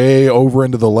way over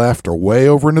into the left or way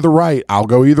over into the right, I'll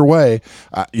go either way.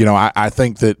 I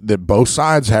think that both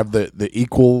sides have the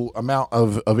equal amount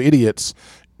of idiots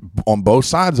on both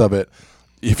sides of it.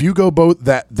 If you go both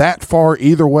that far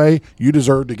either way, you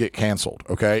deserve to get canceled.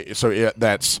 Okay, so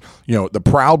that's the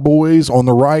Proud Boys on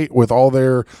the right with all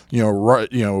their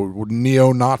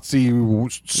neo-Nazi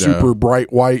super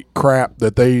bright white crap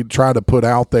that they try to put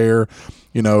out there,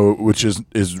 which is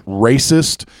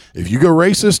racist. If you go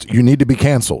racist, you need to be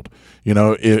canceled.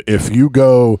 If you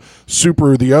go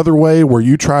super the other way where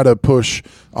you try to push,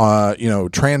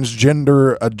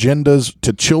 transgender agendas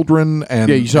to children and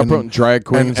you start putting drag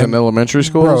queens in elementary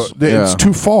schools. Bro, it's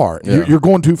too far. Yeah. You're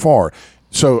going too far.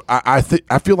 So I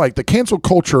feel like the cancel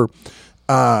culture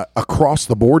across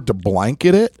the board to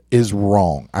blanket it is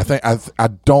wrong. I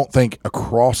don't think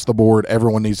across the board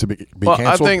everyone needs to be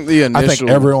canceled. I think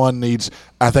everyone needs.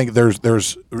 I think there's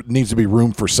needs to be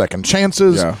room for second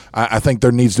chances. Yeah. I think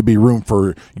there needs to be room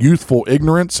for youthful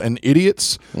ignorance and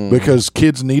idiots because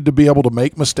kids need to be able to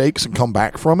make mistakes and come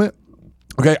back from it.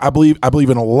 Okay, I believe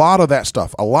in a lot of that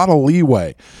stuff, a lot of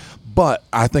leeway, but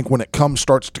I think when it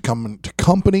starts to come into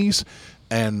companies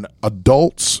and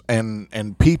adults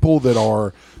and people that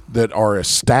are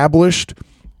established,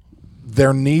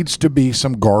 there needs to be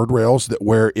some guardrails that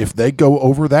where if they go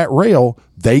over that rail,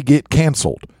 they get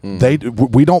canceled.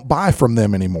 We don't buy from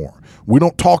them anymore. We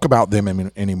don't talk about them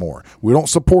anymore. We don't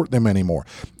support them anymore.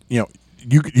 You know,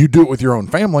 you do it with your own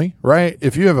family, right?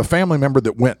 If you have a family member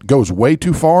that goes way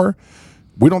too far,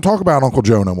 we don't talk about Uncle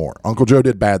Joe no more. Uncle Joe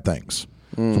did bad things.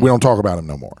 So we don't talk about him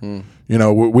no more. You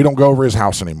know, we don't go over his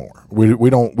house anymore. We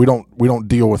don't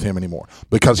deal with him anymore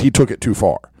because he took it too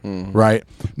far. Right?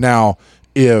 Now,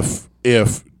 if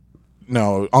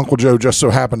Uncle Joe just so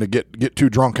happened to get too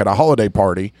drunk at a holiday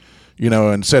party, you know,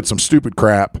 and said some stupid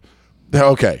crap,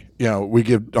 okay, you know, we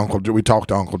talk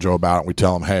to Uncle Joe about it and we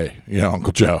tell him, hey, you know,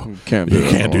 Uncle Joe, you can't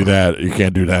do that. You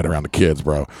can't do that around the kids,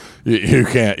 bro. You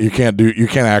can't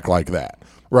act like that.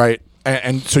 Right?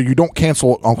 And so you don't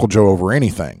cancel Uncle Joe over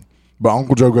anything. But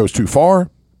Uncle Joe goes too far,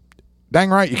 dang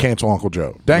right you cancel Uncle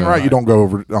Joe. Dang right you don't go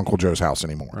over to Uncle Joe's house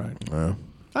anymore. Right. Yeah.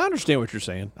 I understand what you're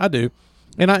saying. I do.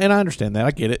 And I understand that.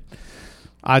 I get it.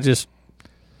 I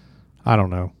don't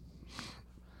know.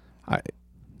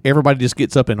 Everybody just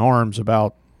gets up in arms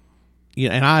about, you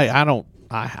know, and I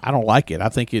don't like it. I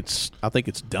think it's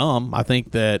dumb. I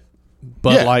think that,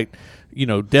 but like, you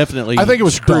know, definitely. I think it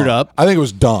was screwed dumb. up. I think it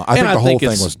was dumb. I think the whole thing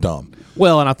was dumb.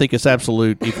 Well, and I think it's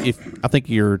absolute. If I think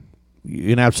you're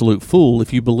an absolute fool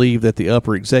if you believe that the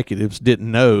upper executives didn't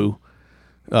know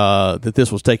that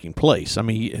this was taking place. I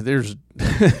mean, there's.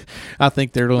 I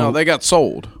think they're going. No, they got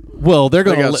sold. Well, they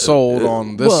got sold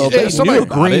on this. Well, they knew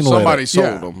about it. Somebody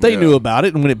sold them. They knew about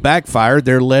it, and when it backfired,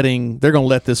 they're going to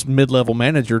let this mid-level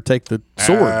manager take the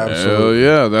sword. Absolutely.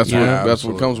 Yeah, that's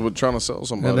what comes with trying to sell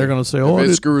somebody. And they're going to say, "Oh, if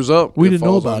it screws up, we didn't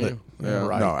know about it." Yeah,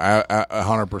 right. No,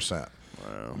 100%.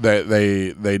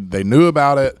 They knew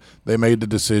about it. They made the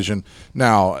decision.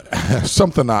 Now,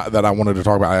 something that I wanted to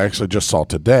talk about, I actually just saw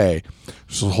today,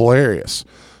 which is hilarious.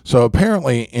 So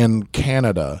apparently in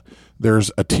Canada,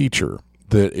 there's a teacher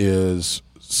that is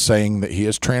saying that he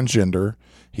is transgender.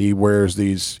 He wears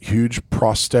these huge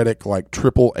prosthetic, like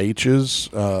triple H's,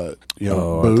 boobs.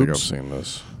 I think I've seen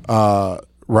this.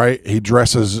 Right? He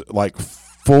dresses like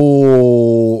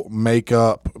full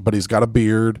makeup, but he's got a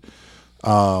beard.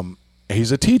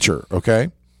 He's a teacher, okay?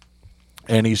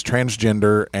 And he's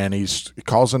transgender, and he's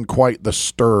causing quite the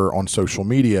stir on social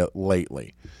media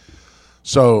lately.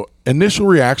 So initial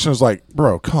reaction is like,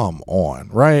 bro, come on,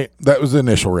 right? That was the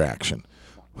initial reaction.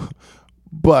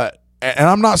 But, and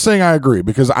I'm not saying I agree,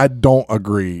 because I don't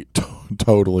agree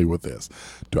totally with this.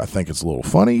 Do I think it's a little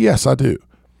funny? Yes, I do.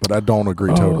 But I don't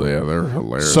agree totally. Yeah, they're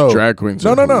hilarious. So, drag queens.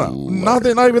 No. Not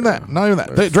even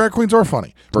that. Drag queens are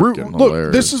funny. Look,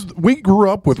 hilarious. We grew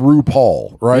up with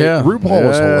RuPaul, right? Yeah. RuPaul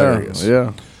was hilarious.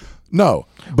 Yeah. No,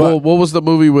 but what was the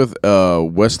movie with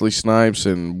Wesley Snipes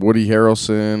and Woody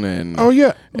Harrelson and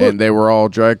and they were all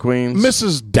drag queens?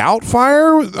 Mrs.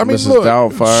 Doubtfire. I mean, Mrs. look,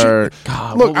 Doubtfire.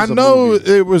 Look, I know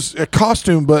it was a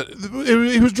costume, but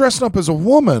he was dressing up as a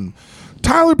woman.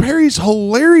 Tyler Perry's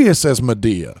hilarious as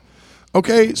Medea.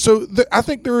 Okay, so I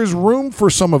think there is room for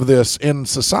some of this in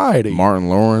society. Martin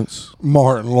Lawrence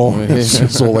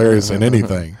is hilarious in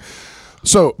anything.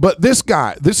 So, but this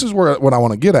guy, this is what I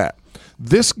want to get at.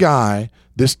 This guy,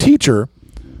 this teacher,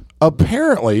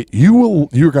 apparently you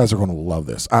guys are going to love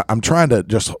this. I'm trying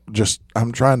to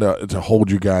I'm trying to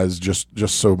hold you guys just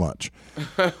so much.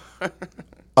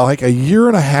 Like a year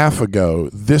and a half ago,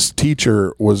 this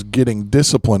teacher was getting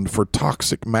disciplined for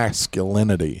toxic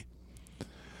masculinity.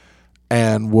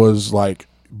 And was like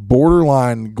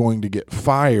borderline going to get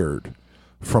fired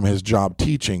from his job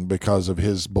teaching because of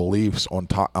his beliefs on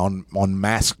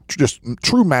just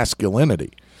true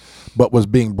masculinity, but was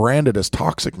being branded as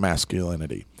toxic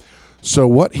masculinity. So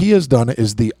what he has done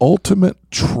is the ultimate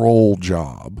troll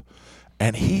job,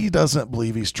 and he doesn't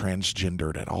believe he's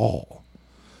transgendered at all.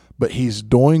 But he's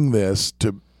doing this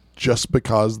just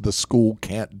because the school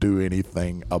can't do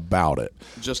anything about it.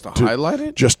 Just to highlight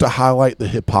it? Just to highlight the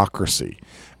hypocrisy.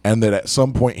 And that at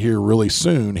some point here really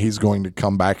soon, he's going to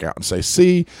come back out and say,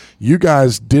 see, you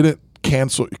guys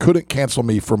couldn't cancel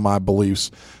me for my beliefs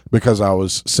because I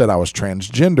said I was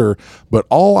transgender, but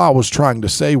all I was trying to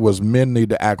say was men need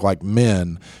to act like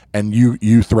men, and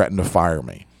you threatened to fire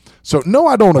me. So no,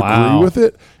 I don't agree with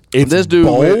it. It's this dude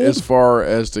bold. went as far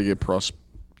as to get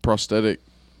prosthetic.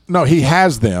 No, he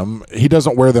has them. He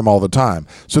doesn't wear them all the time.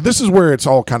 So this is where it's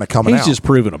all kind of coming out. He's just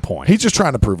proving a point. He's just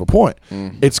trying to prove a point.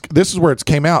 This is where it's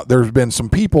came out. There's been some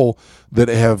people that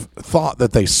have thought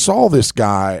that they saw this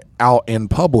guy out in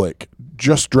public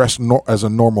just dressed as a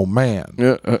normal man.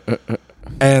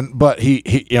 But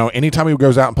he anytime he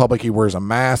goes out in public, he wears a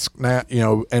mask now,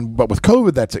 but with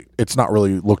COVID, it's not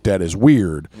really looked at as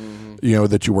weird.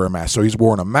 that you wear a mask. So he's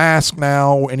wearing a mask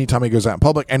now anytime he goes out in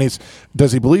public. And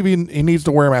does he believe he needs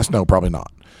to wear a mask? No, probably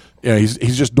not.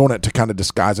 He's just doing it to kind of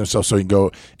disguise himself so he can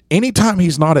go. Anytime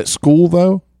he's not at school,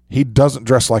 though, he doesn't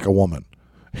dress like a woman.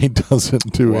 He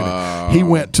doesn't do it. He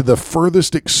went to the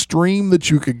furthest extreme that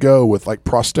you could go with like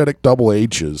prosthetic double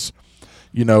H's,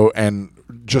 and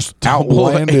just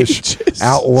outlandish,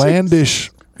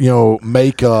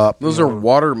 makeup. Those are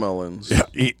watermelons.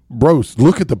 Yeah, bro,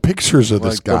 look at the pictures of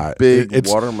this guy. Big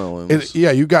watermelons.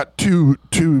 You got two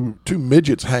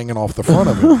midgets hanging off the front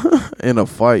of him in a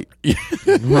fight.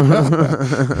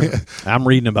 I'm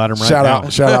reading about him right now.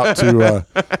 Shout out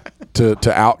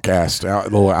to Outcast,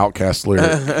 little Outcast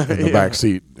lyric in the back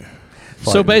seat.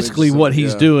 So basically, what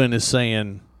he's doing is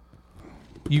saying,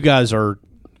 you guys are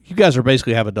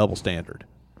basically have a double standard,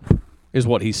 is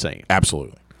what he's saying.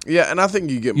 Absolutely. Yeah, and I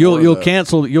think you get you'll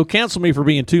cancel me for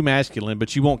being too masculine,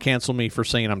 but you won't cancel me for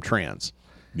saying I'm trans.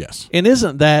 Yes. And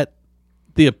isn't that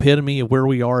the epitome of where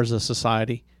we are as a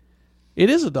society?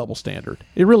 It is a double standard.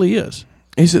 It really is.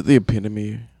 Is it the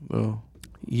epitome though?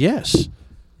 Yes.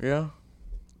 Yeah.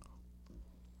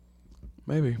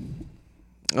 Maybe.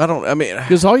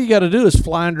 Because all you got to do is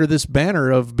fly under this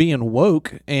banner of being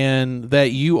woke, and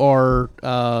that you are.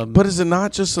 But is it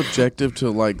not just subjective to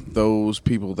like those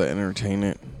people that entertain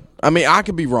it? I mean, I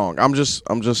could be wrong. I'm just.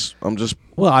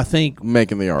 Well, I think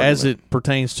making the argument as it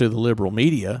pertains to the liberal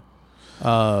media.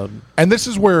 And this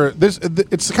is where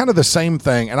it's kind of the same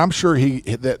thing, and I'm sure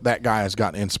that guy has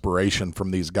gotten inspiration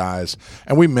from these guys,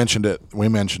 and we mentioned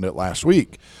it last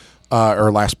week,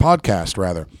 or last podcast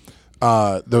rather.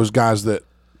 Those guys that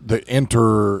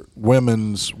enter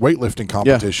women's weightlifting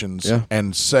competitions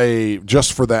and say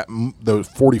just for those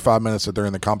 45 minutes that they're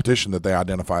in the competition that they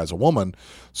identify as a woman,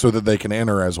 so that they can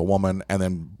enter as a woman and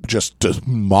then just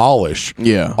demolish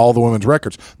all the women's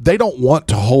records. They don't want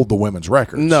to hold the women's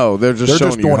records. No, they're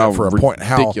just doing it for a point.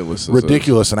 How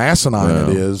ridiculous and asinine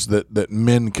it is that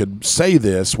men could say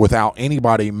this without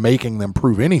anybody making them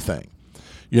prove anything.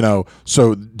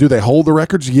 So do they hold the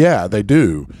records? Yeah, they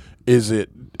do. Is it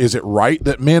right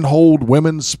that men hold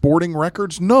women's sporting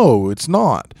records? No, it's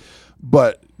not.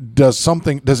 But does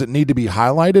it need to be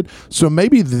highlighted? So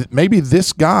maybe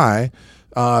this guy,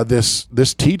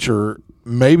 this teacher,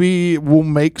 maybe will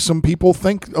make some people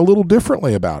think a little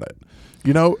differently about it.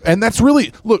 And that's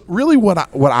really what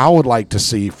I would like to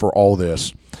see for all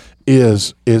this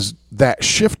is that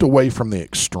shift away from the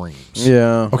extremes.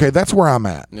 Yeah. Okay, that's where I'm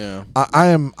at. Yeah. I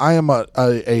am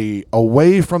a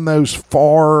away from those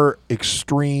far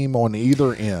extreme on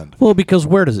either end. Well, because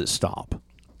where does it stop?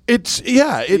 I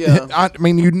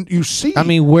mean, you see. I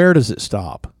mean, where does it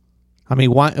stop? I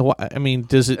mean, why? I mean,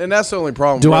 does it? And that's the only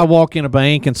problem. Do I walk in a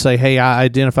bank and say, "Hey, I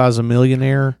identify as a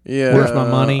millionaire"? Yeah. Where's my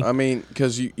money? I mean,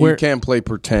 because you can't play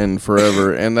pretend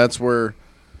forever, and that's where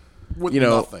with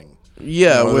nothing.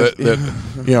 Yeah,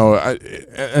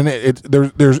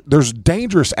 there's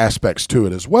dangerous aspects to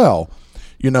it as well,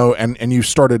 and you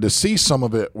started to see some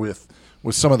of it with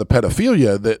some of the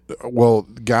pedophilia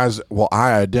that guys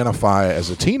I identify as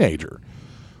a teenager.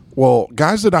 Well,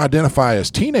 guys that identify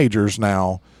as teenagers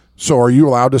now, so are you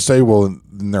allowed to say, in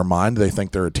their mind they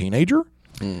think they're a teenager?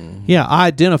 Yeah, I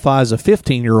identify as a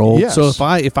 15-year-old. Yes. So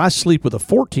if I sleep with a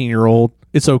 14-year-old,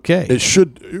 it's okay. It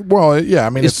should. Well, yeah. I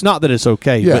mean, it's not that it's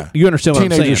okay. Yeah, but you understand what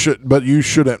I'm saying. But you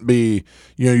shouldn't be.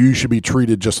 You should be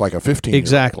treated just like a 15-year-old.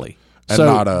 Exactly. And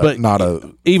not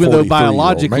a. Even though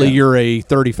biologically you're a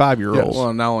 35-year-old. Yeah,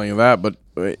 well, not only that, but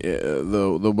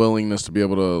the willingness to be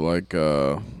able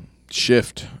to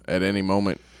shift at any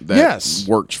moment that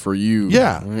works for you.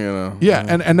 Yeah. Yeah,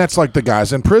 and that's like the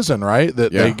guys in prison, right?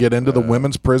 That they get into the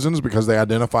women's prisons because they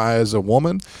identify as a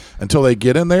woman until they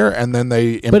get in there, and then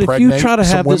they impregnate. But if you try to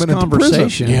have this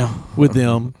conversation with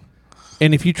them, them,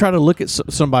 and if you try to look at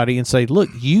somebody and say, "Look,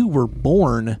 you were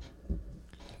born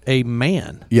a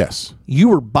man. Yes. You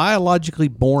were biologically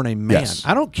born a man. Yes.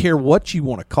 I don't care what you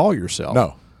want to call yourself.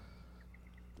 No.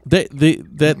 That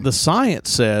the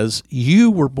science says you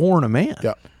were born a man.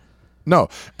 Yeah. No,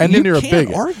 and then you're a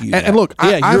bigot. Argue and look,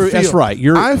 I feel, that's right.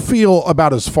 I feel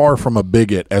about as far from a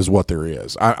bigot as what there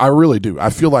is. I really do. I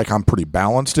feel like I'm pretty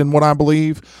balanced in what I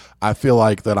believe. I feel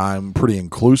like that I'm pretty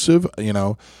inclusive,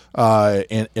 in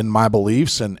my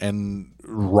beliefs and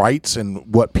rights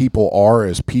and what people are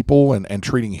as people and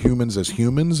treating humans as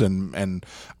humans. And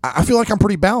I feel like I'm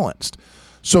pretty balanced.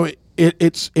 So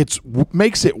it's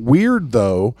makes it weird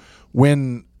though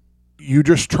when you're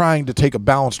just trying to take a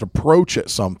balanced approach at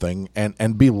something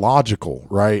and be logical,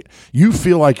 right? You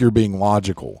feel like you're being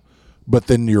logical, but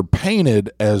then you're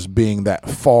painted as being that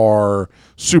far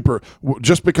super.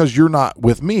 Just because you're not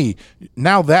with me,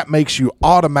 now that makes you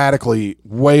automatically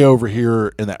way over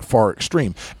here in that far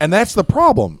extreme, and that's the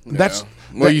problem. That's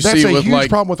you that's see a with huge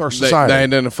problem with our society. They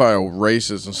identify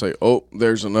races and say, "Oh,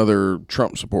 there's another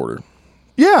Trump supporter."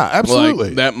 Yeah, absolutely.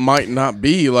 Like, that might not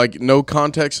be no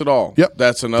context at all. Yep,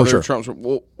 that's another sure. Trump.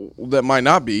 Well, that might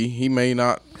not be. He may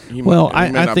not. He Well,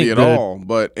 may not I think be at all.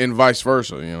 But and vice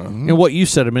versa. And what you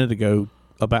said a minute ago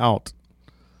about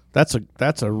that's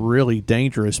a really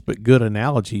dangerous but good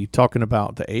analogy, talking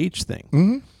about the age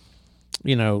thing.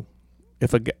 Mm-hmm.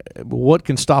 What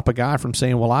can stop a guy from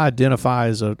saying, "Well, I identify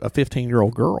as a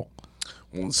 15-year-old girl"?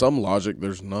 Well, in some logic,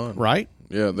 there's none. Right?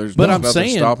 Yeah, there's But nothing I'm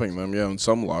saying, stopping them. Yeah, in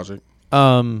some logic.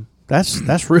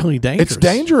 That's really dangerous. It's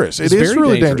dangerous. It is very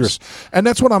really dangerous. And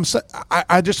that's what I'm saying.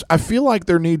 I feel like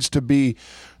there needs to be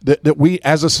that we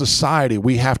as a society,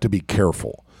 we have to be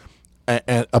careful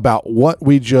and about what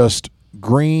we just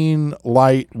green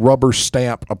light rubber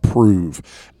stamp approve.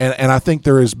 And I think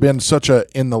there has been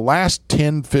in the last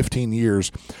 10, 15 years,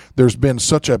 there's been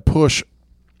such a push.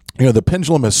 The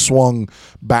pendulum has swung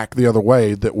back the other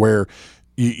way, that where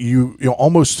you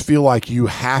almost feel like you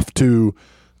have to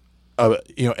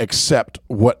accept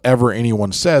whatever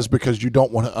anyone says because you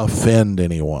don't want to offend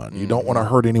anyone. You don't want to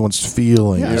hurt anyone's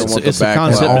feelings. Yeah, You don't want it's the a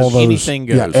concept backlash. of anything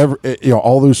goes. Yeah,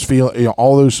 all those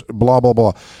all those blah blah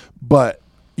blah. But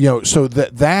so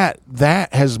that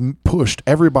has pushed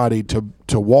everybody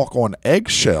to walk on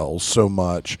eggshells so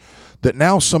much that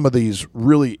now some of these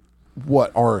really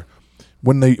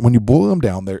when you boil them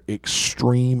down, they're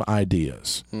extreme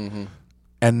ideas. Mm-hmm.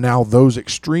 And now those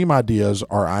extreme ideas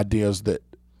are ideas that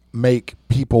make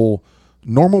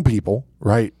normal people,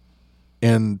 right,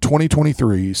 in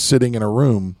 2023 sitting in a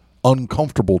room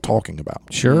uncomfortable talking about.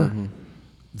 Sure. Mm-hmm.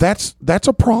 That's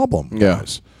a problem,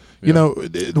 guys. Yeah.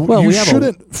 You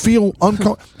shouldn't feel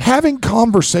having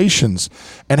conversations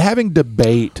and having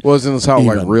debate. Well, isn't this how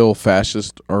real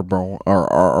fascists are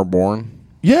born?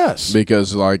 Yes,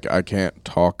 because I can't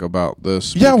talk about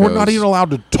this. Yeah, we're not even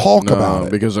allowed to talk about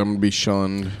it because I'm going to be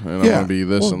shunned and I'm going to be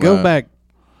this and go that. back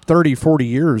 30, 40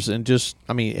 years and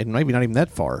and maybe not even that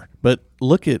far, but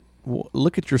look at your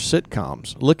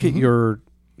sitcoms. Look at your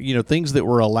things that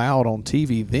were allowed on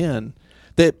TV then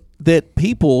that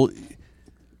people,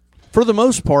 for the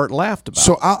most part, laughed about.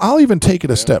 So I'll even take it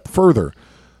a step further.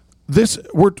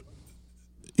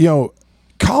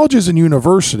 Colleges and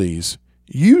universities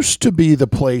used to be the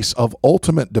place of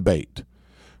ultimate debate.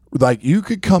 Like, you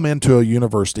could come into a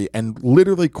university and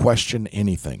literally question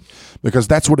anything because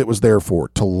that's what it was there for,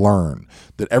 to learn.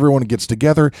 That everyone gets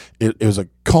together. It is a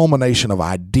culmination of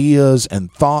ideas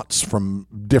and thoughts from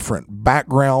different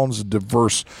backgrounds,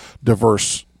 diverse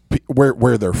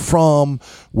where they're from,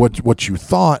 what you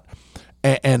thought.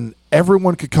 And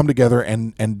everyone could come together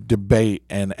and debate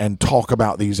and talk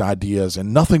about these ideas,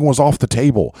 and nothing was off the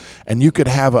table. And you could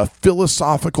have a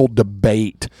philosophical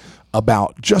debate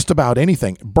about just about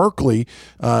anything. Berkeley,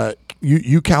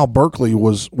 UCal Berkeley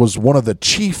was one of the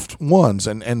chief ones,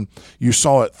 and you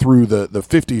saw it through the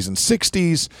 50s and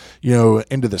 60s,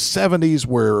 into the 70s,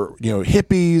 where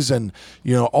hippies and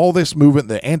all this movement,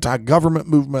 the anti-government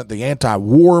movement, the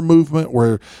anti-war movement,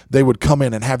 where they would come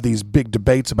in and have these big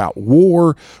debates about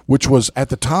war, which was at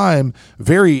the time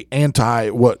very anti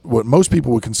what most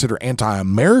people would consider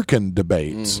anti-American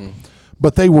debates. Mm-hmm.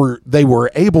 But they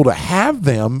were able to have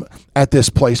them at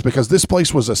this place because this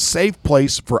place was a safe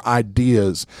place for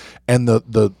ideas and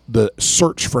the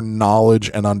search for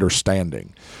knowledge and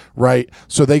understanding, right?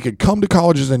 So they could come to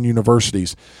colleges and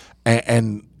universities,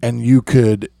 and you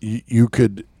could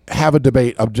have a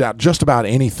debate about just about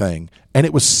anything, and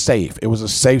it was safe. It was a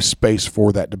safe space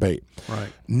for that debate. Right.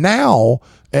 Now,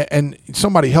 and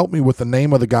somebody help me with the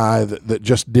name of the guy that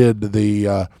just did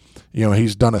the.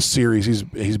 He's done a series.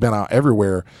 He's been out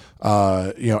everywhere,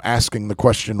 asking the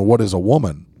question, "What is a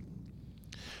woman?"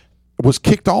 It was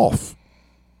kicked off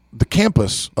the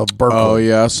campus of Berkeley. Oh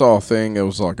yeah, I saw a thing. It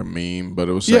was like a meme, but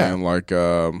it was saying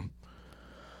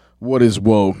what is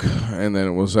woke? And then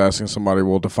it was asking somebody,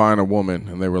 well, define a woman,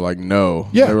 and they were like, no.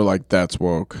 Yeah. They were like, that's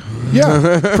woke.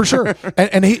 Yeah, for sure.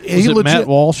 And he was it legit, Matt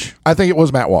Walsh? I think it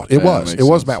was Matt Walsh. It was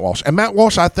sense. Matt Walsh. And Matt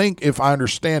Walsh, I think, if I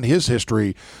understand his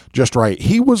history just right,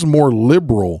 he was more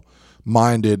liberal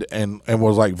minded and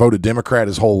was like voted Democrat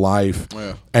his whole life.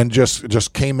 Yeah. And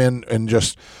just came in and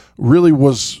just really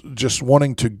was just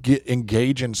wanting to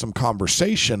engage in some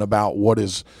conversation about what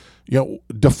is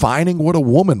defining what a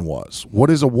woman was. What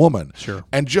is a woman? Sure.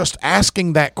 And just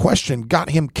asking that question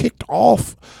got him kicked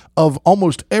off of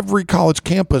almost every college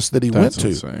campus that he went to.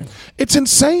 Insane. It's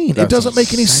insane. It doesn't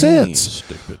make any insane. sense.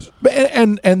 Stupid.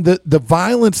 And the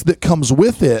violence that comes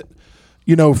with it,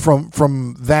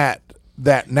 from that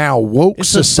now woke It's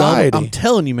society. I'm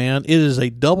telling you, man, it is a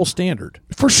double standard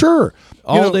For sure.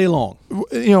 all day long.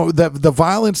 The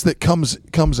violence that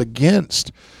comes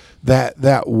against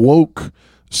that woke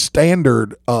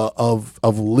standard of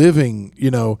living,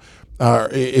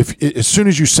 if as soon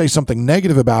as you say something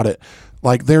negative about it,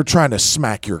 like they're trying to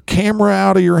smack your camera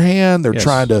out of your hand, they're Yes.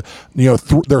 trying to,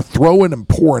 they're throwing and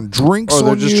pouring drinks Or on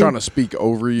they're you. just trying to speak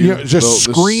over you. Just There's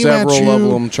scream at you. several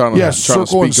of them trying to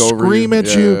circle and speak over scream you.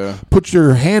 at you. Yeah. Put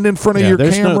your hand in front of your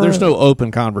there's camera. there's no open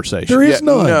conversation. There is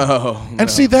none. No. And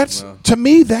see, to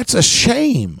me, that's a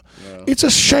shame. It's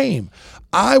a shame.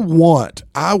 I want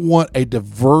a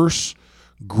diverse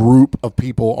group of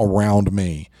people around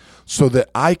me so that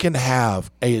I can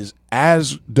have as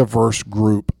diverse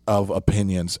group of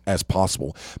opinions as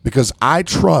possible, because I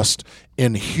trust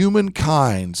in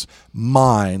humankind's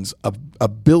minds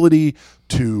ability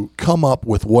to come up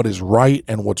with what is right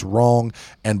and what's wrong,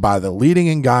 and by the leading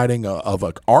and guiding of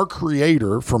our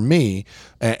Creator for me,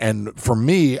 and for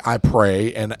me, I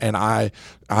pray and I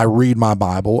read my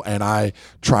Bible and I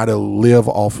try to live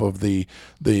off of the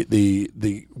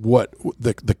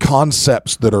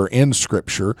concepts that are in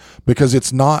Scripture, because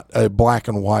it's not a black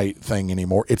and white thing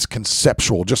anymore. It's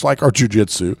conceptual, just like our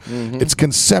jujitsu. It's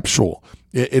conceptual.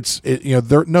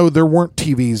 There weren't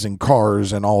TVs and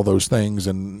cars and all those things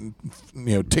and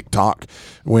TikTok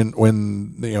when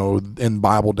in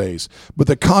Bible days, but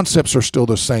the concepts are still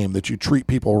the same, that you treat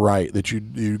people right, that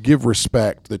you give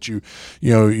respect, that you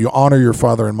honor your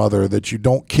father and mother, that you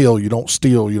don't kill, you don't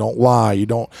steal, you don't lie,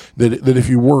 that if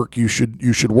you work, you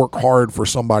should work hard for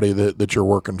somebody that you're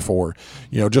working for,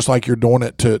 just like you're doing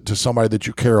it to somebody that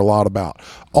you care a lot about.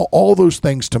 All those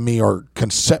things to me are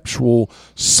conceptual,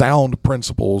 sound principles,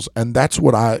 and that's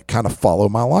what I kind of follow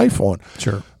my life on.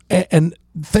 Sure. And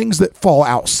things that fall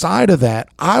outside of that,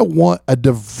 I want a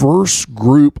diverse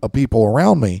group of people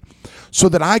around me so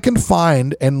that I can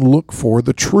find and look for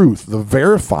the truth, the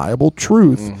verifiable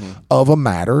truth of a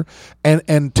matter,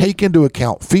 and take into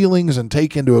account feelings and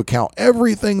take into account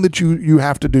everything that you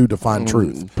have to do to find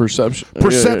truth. Perception,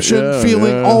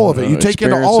 Feeling, all of it. You take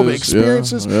into all of it,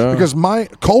 experiences, yeah. because my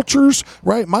cultures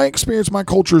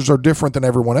are different than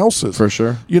everyone else's. For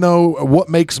sure. What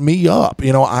makes me up?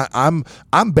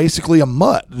 I'm basically a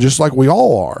mutt, just like we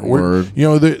all are. Word.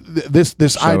 This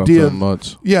Shout idea, out to the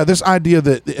mutts. yeah, this idea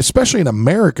that, especially in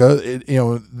America,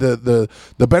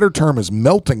 the better term is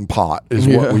melting pot is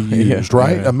what we used,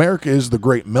 right? Yeah. America is the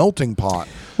great melting pot.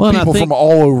 Well, and I People think- from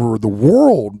all over the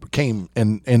world came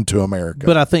into America.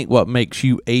 But I think what makes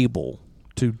you able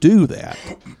to do that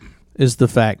is the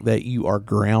fact that you are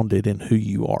grounded in who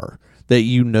you are, that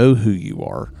you know who you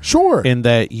are, sure, and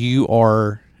that you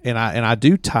are. And I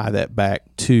do tie that back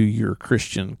to your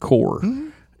Christian core,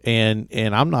 and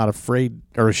I'm not afraid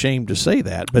or ashamed to say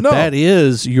that. But No. that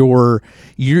is you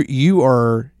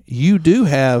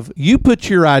put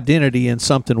your identity in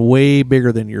something way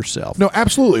bigger than yourself. no,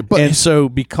 absolutely. But And so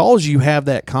because you have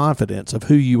that confidence of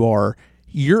who you are,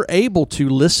 you're able to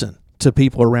listen to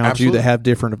people around you Absolutely. that have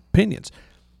different opinions.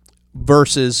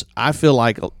 Versus, I feel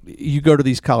like you go to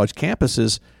these college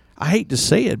campuses, I hate to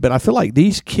say it, but I feel like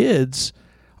these kids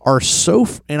are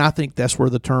and I think that's where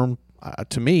the term,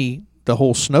 to me, the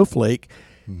whole snowflake,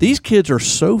 these kids are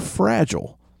so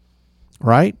fragile,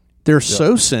 right? They're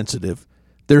so sensitive.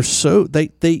 They're so,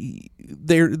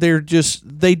 they're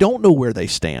just, they don't know where they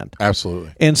stand.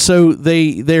 absolutely. And so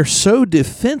they're so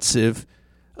defensive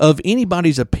of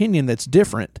anybody's opinion that's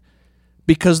different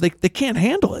because they can't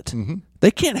handle it.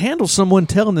 They can't handle someone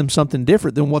telling them something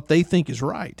different than what they think is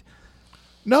right.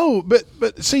 No, but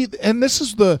see, and this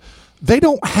is they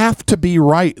don't have to be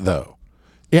right though.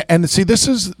 Yeah, and see,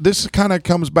 this kind of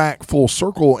comes back full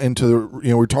circle into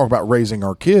we talk about raising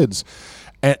our kids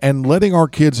and letting our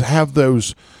kids have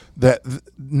those that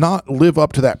not live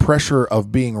up to that pressure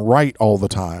of being right all the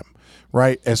time,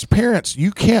 right? As parents,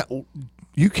 you can't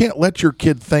let your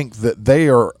kid think that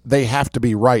they have to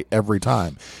be right every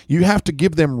time. You have to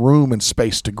give them room and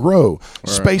space to grow,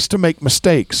 space to make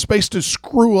mistakes, space to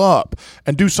screw up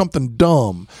and do something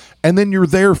dumb. And then you're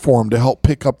there for them to help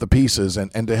pick up the pieces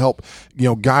and to help,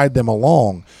 guide them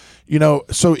along.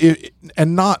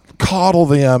 And not coddle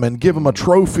them and give them a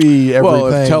trophy, everything. Well,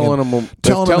 if telling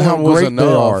them how was great enough,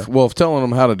 they are. well, if telling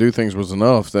them how to do things was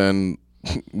enough, then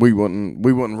we wouldn't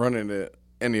run into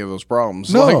any of those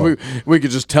problems. No. Like we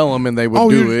could just tell them and they would Oh,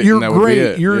 do it. you're and that great. Would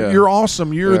be it. You're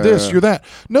awesome. You're Yeah. this. You're that.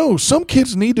 No, some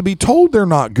kids need to be told they're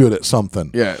not good at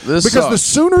something. Yeah, this because the sucks.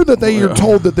 sooner that they are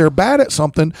told that they're bad at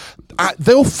something,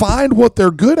 they'll find what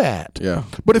they're good at. Yeah.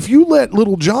 But if you let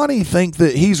little Johnny think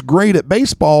that he's great at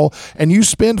baseball and you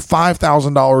spend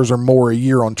 $5,000 or more a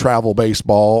year on travel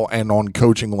baseball and on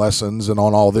coaching lessons and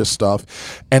on all this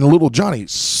stuff, and little Johnny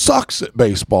sucks at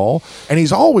baseball, and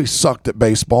he's always sucked at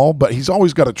baseball, but he's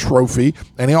always got a trophy,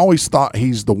 and he always thought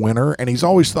he's the winner, and he's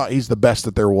always thought he's the best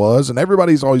that there was, and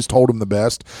everybody's always told him the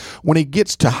best. When he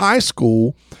gets to high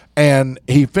school and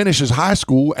he finishes high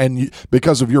school, and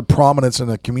because of your prominence in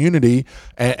the community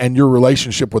and your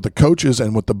relationship with the coaches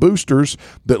and with the boosters,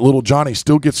 that little Johnny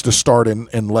still gets to start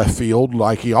in left field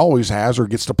like he always has, or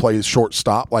gets to play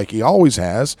shortstop like he always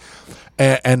has.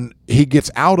 And he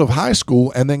gets out of high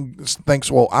school and then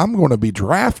thinks, well, I'm going to be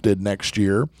drafted next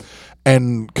year.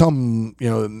 And come,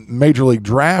 major league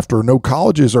draft or no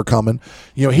colleges are coming,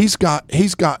 he's got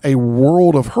a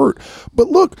world of hurt. But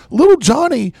look, little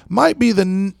Johnny might be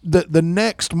the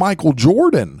next Michael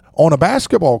Jordan on a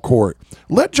basketball court.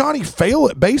 Let Johnny fail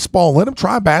at baseball. Let him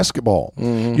try basketball.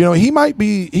 Mm-hmm. He might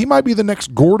be the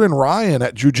next Gordon Ryan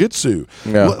at jiu-jitsu.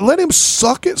 Yeah. Let him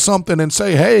suck at something and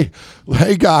say,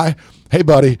 hey guy, hey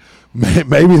buddy,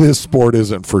 maybe this sport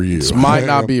isn't for you. This might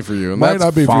not be for you. And Might that's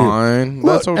not be fine. for you.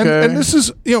 That's Look, okay. And this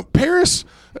is, Paris,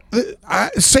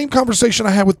 same conversation I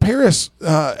had with Paris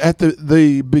at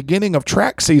the beginning of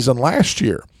track season last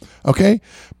year. Okay?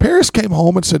 Paris came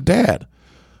home and said, Dad,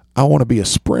 I want to be a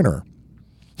sprinter.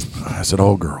 I said,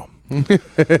 oh, girl. Look at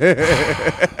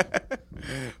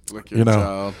your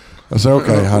child. I said,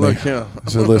 okay, honey. Look, yeah. I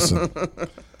said, listen,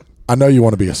 I know you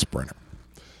want to be a sprinter.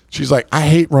 She's like, I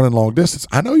hate running long distance.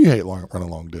 I know you hate running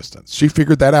long distance. She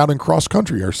figured that out in cross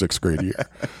country her 6th grade year.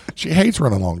 She hates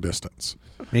running long distance.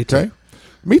 Me too. Okay?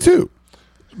 Me too.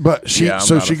 But she Yeah,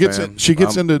 I'm not a gets fan. she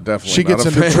gets I'm into definitely she gets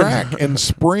not a into fan. track in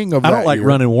spring of I that don't like year.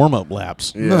 running warm-up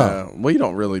laps. Yeah. No. Well, you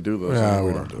don't really do those Yeah,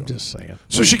 anymore. we don't do I'm just saying.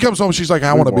 So she comes home and she's like,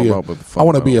 I We want to be warm up with the I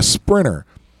want to be a photo. sprinter.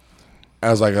 I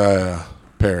was like,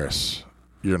 Paris,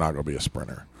 you're not going to be a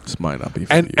sprinter. This might not be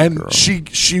for And you, and girl.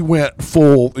 she went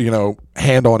full,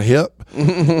 hand on hip.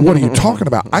 What are you talking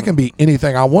about? I can be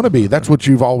anything I want to be. That's what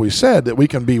you've always said, that we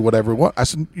can be whatever we want. I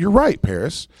said, you're right,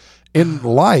 Paris. In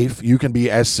life, you can be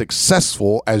as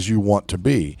successful as you want to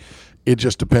be. It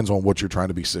just depends on what you're trying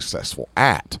to be successful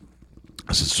at.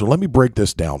 I said, so let me break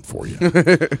this down for you.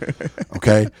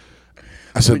 Okay?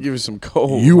 I Let me said, give you some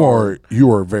cold. you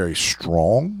are very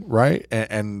strong, right?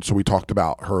 And so we talked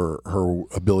about her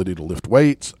ability to lift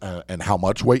weights and how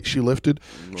much weight she lifted.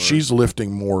 Right. She's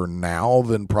lifting more now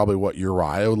than probably what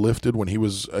Uriah lifted when he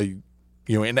was in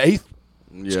eighth.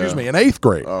 Yeah. Excuse me, in 8th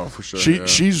grade. Oh, for sure. She yeah.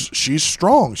 she's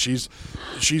strong. She's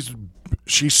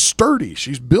sturdy.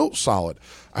 She's built solid.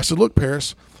 I said, look,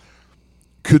 Paris,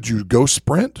 could you go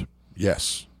sprint?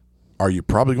 Yes. Are you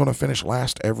probably going to finish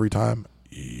last every time?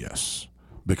 Yes.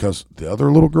 Because the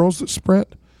other little girls that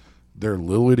sprint, they're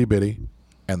little itty bitty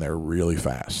and they're really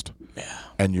fast. Yeah.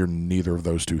 And you're neither of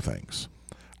those two things.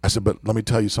 I said, but let me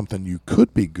tell you something you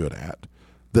could be good at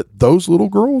that those little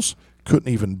girls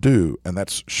couldn't even do, and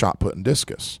that's shot put and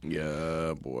discus.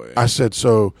 Yeah, boy. I said,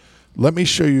 so let me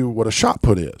show you what a shot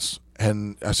put is.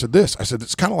 And I said,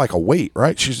 it's kind of like a weight,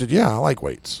 right? She said, yeah, I like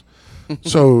weights.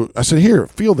 So I said, here,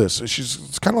 feel this.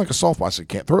 It's kind of like a softball. I said,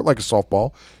 can't throw it like a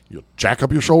softball. You'll jack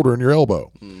up your shoulder and your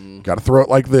elbow. Got to throw it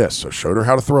like this. So showed her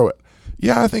how to throw it.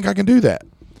 Yeah, I think I can do that.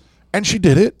 And she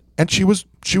did it, and she was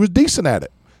decent at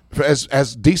it.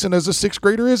 As decent as a 6th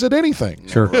grader is at anything.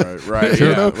 Sure. Right.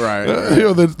 Yeah, right.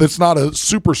 That's not a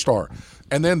superstar.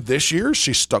 And then this year,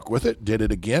 she stuck with it, did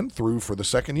it again, threw for the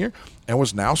 2nd year, and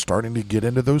was now starting to get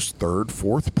into those 3rd,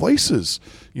 4th places.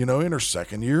 In her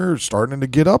 2nd year, starting to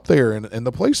get up there in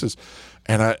the places.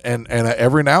 And I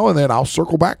every now and then, I'll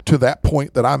circle back to that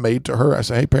point that I made to her. I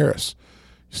say, hey, Paris,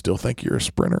 you still think you're a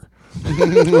sprinter?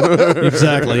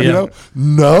 Exactly. Yeah.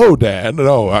 No, Dad,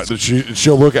 no.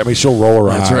 She'll look at me. She'll roll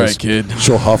her eyes. That's right, kid.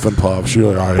 She'll huff and puff.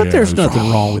 She'll. But there's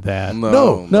nothing wrong with that.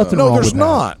 No, nothing no, wrong there's with that.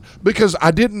 not, because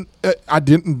I didn't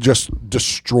just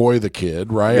destroy the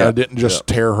kid, right? Yeah. I didn't just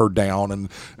tear her down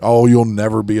and you'll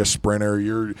never be a sprinter.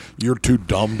 You're too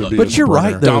dumb to be. But a you're sprinter.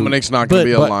 right, though. Dominic's not going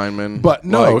to be a but- lineman. But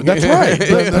no, that's right.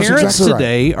 That's Parents exactly right.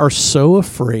 today are so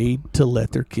afraid to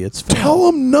let their kids fail. Tell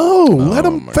them no. Let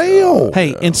them my fail. God.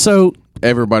 Hey, and so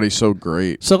Everybody's so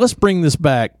great. let's bring this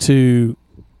back to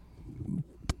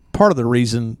part of the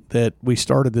reason that we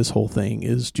started this whole thing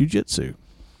is jiu-jitsu.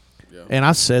 Yeah. And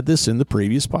I said this in the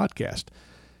previous podcast,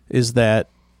 is that,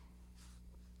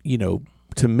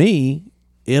 to me,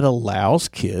 it allows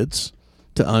kids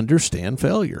to understand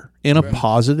failure in a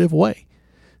positive way.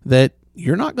 That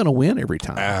you're not going to win every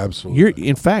time. Absolutely.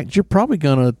 In fact, you're probably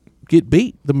going to get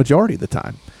beat the majority of the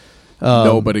time.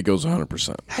 Nobody goes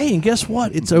 100%. Hey, and guess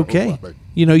what? It's okay.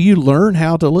 You learn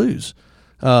how to lose.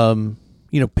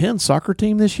 Penn's soccer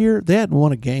team this year, they hadn't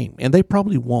won a game, and they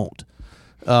probably won't.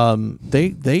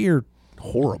 They are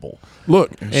horrible.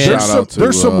 Look,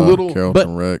 there's some little,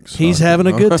 Carrollton Rex. He's having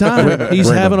a good time. He's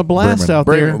having a blast out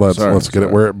there. Let's get it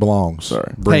where it belongs.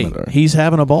 Sorry. He's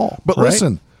having a ball. But right?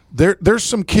 listen, there's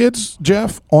some kids,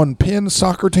 Jeff, on Penn's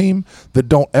soccer team that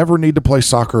don't ever need to play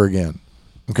soccer again.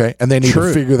 Okay, and they need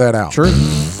to figure that out. True.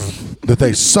 That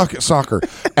they suck at soccer,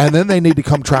 and then they need to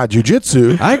come try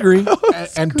jiu-jitsu. I agree.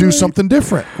 And do something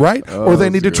different, right? Or they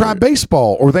need to try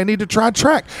baseball, or they need to try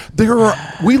track.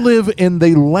 We live in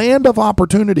the land of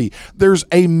opportunity. There's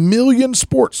a million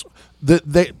sports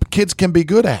that kids can be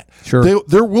good at. Sure.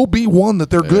 There will be one that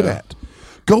they're good at.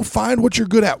 Go find what you're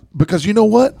good at, because you know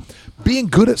what? Being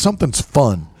good at something's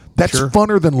fun. That's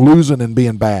funner than losing and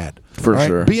being bad. For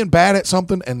sure. Being bad at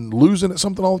something and losing at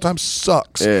something all the time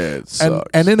sucks. It sucks.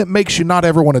 And then it makes you not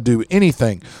ever want to do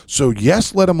anything. So,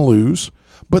 yes, let them lose,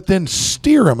 but then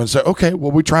steer them and say, okay, what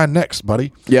are we trying next,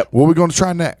 buddy? Yep. What are we going to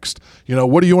try next?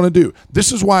 What do you want to do?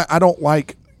 This is why I don't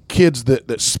like kids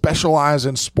that specialize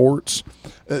in sports.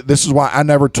 This is why I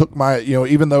never took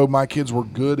even though my kids were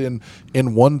good in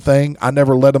one thing, I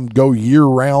never let them go year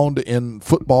round in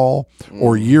football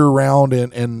or year round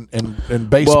in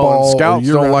baseball. Well, and scouts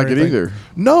don't like it either.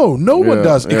 No one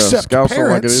does except scouts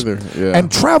parents don't like it either.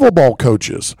 and travel ball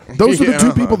coaches. Those are the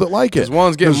two people that like it.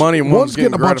 One's getting money and one's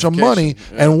getting a bunch of money,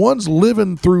 and one's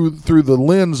living through the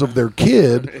lens of their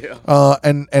kid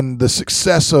and the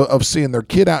success of seeing their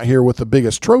kid out here with the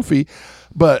biggest trophy.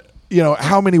 But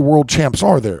how many world champs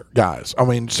are there, guys? I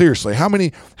mean, seriously, how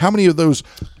many of those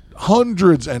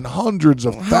hundreds and hundreds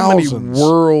of thousands? How many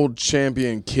world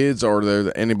champion kids are there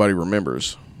that anybody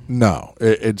remembers? No,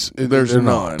 there's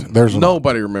none. There's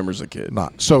nobody remembers a kid.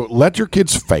 Not. So let your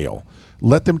kids fail.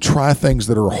 Let them try things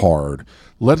that are hard.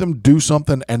 Let them do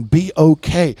something and be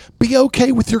okay. Be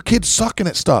okay with your kids sucking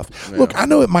at stuff. Yeah. Look, I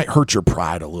know it might hurt your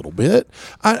pride a little bit.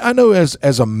 I know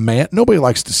as a man, nobody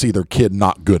likes to see their kid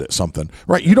not good at something,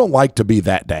 right? You don't like to be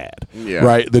that dad,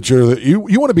 right? That you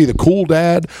want to be the cool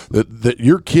dad, that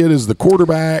your kid is the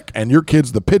quarterback and your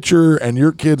kid's the pitcher and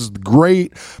your kid's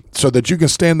great, so that you can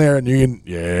stand there and you can,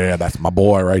 that's my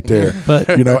boy right there. But,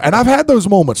 and I've had those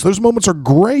moments. Those moments are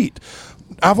great.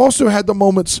 I've also had the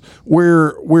moments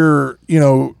where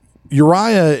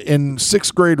Uriah in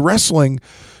 6th grade wrestling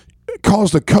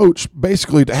caused a coach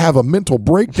basically to have a mental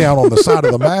breakdown on the side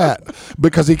of the mat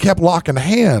because he kept locking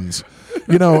hands,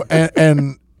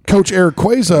 and Coach Eric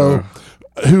Quazo,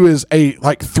 who is a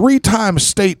 3-time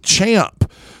state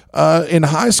champ in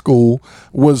high school,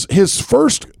 was his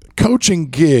first coaching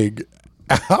gig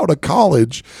out of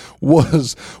college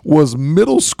was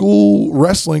middle school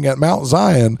wrestling at Mount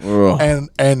Zion.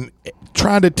 and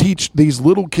trying to teach these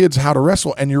little kids how to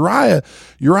wrestle. And Uriah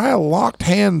locked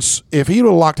hands. If he would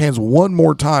have locked hands one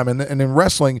more time, and in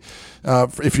wrestling,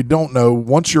 if you don't know,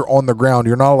 once you're on the ground,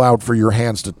 you're not allowed for your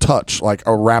hands to touch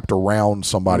wrapped around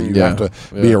somebody. You have to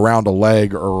be around a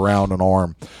leg or around an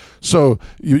arm. So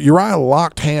Uriah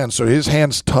locked hands, so his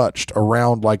hands touched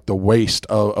around the waist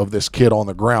of this kid on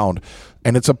the ground.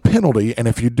 And it's a penalty, and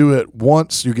if you do it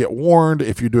once, you get warned.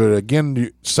 If you do it again,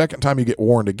 second time, you get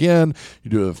warned again. You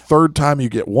do it a third time, you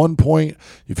get 1 point.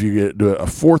 If you do it a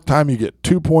fourth time, you get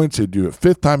 2 points. If you do it a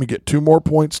fifth time, you get 2 more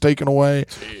points taken away.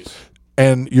 Jeez.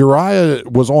 And Uriah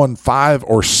was on 5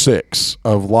 or 6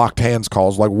 of locked hands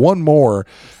calls, one more,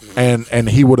 and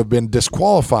he would have been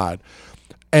disqualified.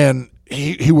 And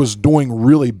he was doing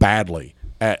really badly.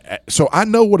 So I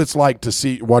know what it's like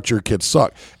to watch your kids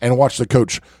suck and watch the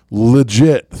coach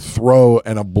legit throw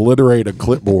and obliterate a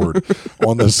clipboard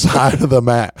on the side of the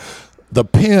mat.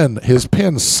 His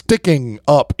pen sticking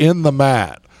up in the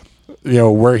mat,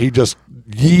 where he just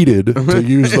yeeted, to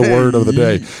use the word of the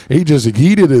day. He just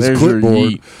yeeted his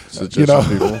clipboard.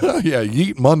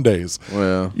 Yeet Mondays.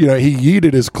 Well. He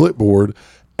yeeted his clipboard,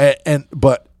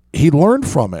 but he learned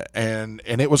from it, and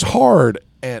it was hard.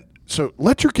 And so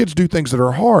let your kids do things that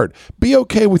are hard. Be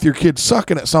okay with your kids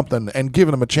sucking at something and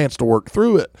giving them a chance to work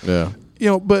through it. Yeah.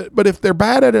 But if they're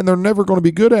bad at it and they're never going to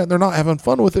be good at it and they're not having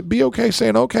fun with it, be okay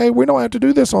saying, okay, we don't have to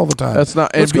do this all the time. That's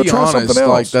not, Let's and go be try honest, something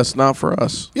else. that's not for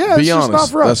us. Yeah, be it's honest. just not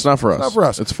for us. That's not for us. It's not for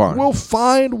us. It's fine. We'll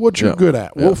find what you're good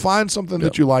at. We'll find something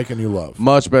that you like and you love.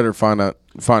 Much better finding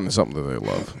something that they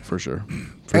love, for sure.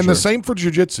 The same for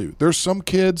jiu-jitsu. There's some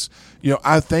kids,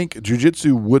 I think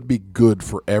jiu-jitsu would be good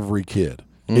for every kid.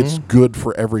 It's good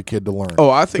for every kid to learn. Oh,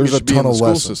 I think there's it should be in the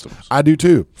school systems. I do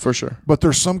too. For sure. But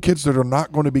there's some kids that are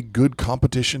not going to be good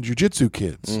competition jiu-jitsu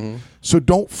kids. So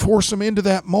don't force them into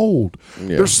that mold.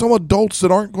 Yeah. There's some adults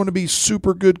that aren't going to be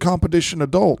super good competition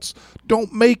adults.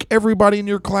 Don't make everybody in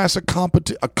your class a comp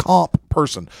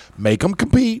person. Make them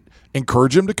compete.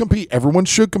 Encourage them to compete. Everyone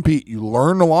should compete. You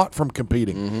learn a lot from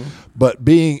competing. But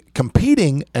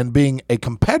competing and being a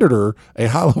competitor, a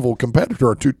high-level competitor,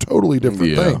 are two totally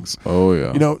different things. Oh,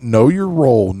 yeah. You know your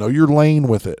role, know your lane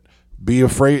with it.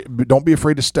 Don't be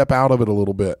afraid to step out of it a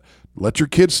little bit. Let your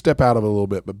kids step out of it a little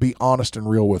bit, but be honest and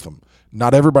real with them.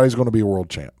 Not everybody's going to be a world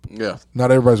champ. Yeah.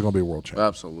 Not everybody's going to be a world champ.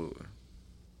 Absolutely.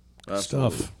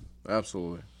 Stuff.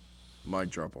 Absolutely. Mic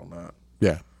drop on that.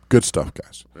 Yeah. Good stuff,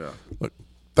 guys. Yeah. Look,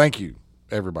 thank you,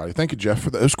 everybody. Thank you, Jeff, for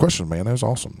those questions, man. That was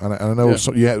awesome. And I know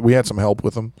we had some help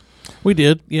with them. We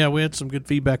did. Yeah, we had some good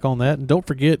feedback on that. And don't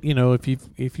forget,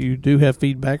 if you do have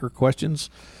feedback or questions,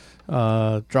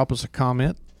 drop us a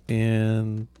comment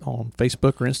on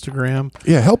Facebook or Instagram.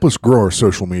 Yeah, help us grow our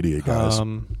social media, guys.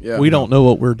 We don't know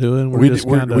what we're doing. We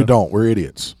don't. We're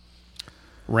idiots.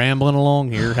 Rambling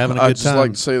along here, having a good I'd just time.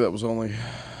 like to say that was only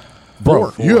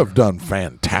Bro, you have done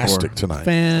fantastic tonight.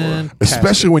 Fantastic.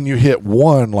 Especially when you hit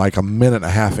one like a minute and a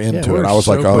half into it. I was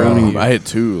like, I hit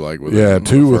two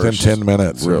two within 10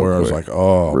 minutes. Real where I was quick. like,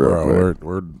 oh, Real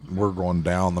bro, we're going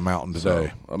down the mountain today.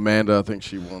 So, Amanda, I think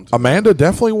she won. Amanda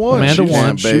definitely won. Amanda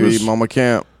won. Baby, Mama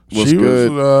Camp was she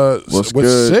good. was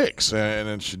good. 6,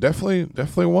 and she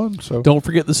definitely won. So Don't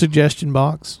forget the suggestion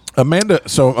box. Amanda.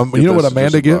 So you know what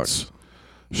Amanda suggestion gets? box.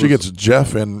 She gets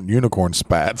Jeff and unicorn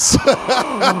spats.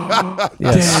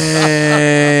 Yes.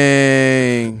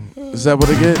 Dang. Is that what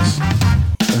it gets?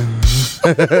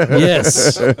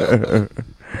 Yes.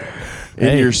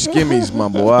 In your skimmies, my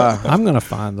boy. I'm going to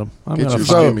find them. Get your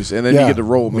find skimmies, and then you get to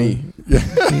roll me.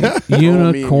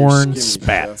 unicorn skimmies,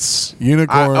 spats.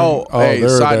 Unicorn. Hey, they're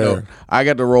side there. note. I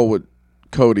got to roll with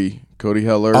Cody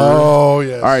Heller. Oh,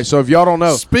 yes. All right, so if y'all don't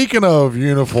know. Speaking of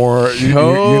unicorn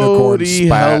Cody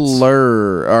spats.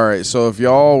 Heller. All right, so if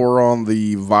y'all were on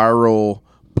the viral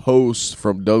post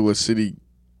from Douglas City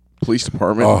Police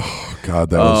Department. Oh, God,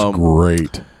 that was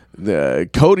great.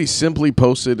 Cody simply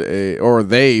posted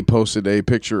they posted a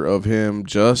picture of him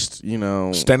just,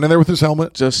 standing there with his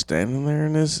helmet. just standing there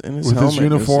in his With helmet, his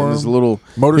uniform, his little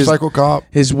motorcycle cop.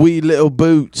 his wee little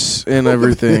boots and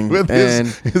everything, with and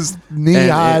his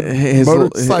knee-high his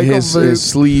motorcycle his boots.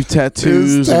 sleeve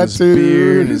tattoos, and his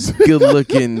beard, his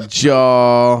good-looking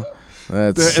jaw.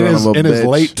 That's in his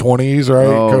late 20s,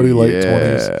 right? Cody late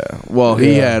 20s. Well,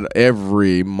 he had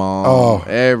every mom,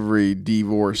 every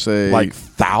divorcee, Like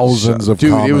thousands of dude.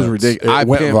 comments. It was ridiculous. It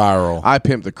went viral. I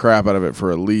pimped the crap out of it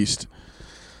for at least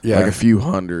like a few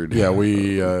hundred. Yeah,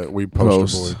 we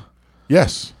posted.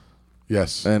 Posts.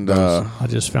 Yes, and I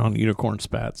just found unicorn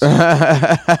spats.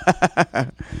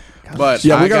 but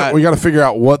yeah, we got to figure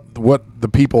out what the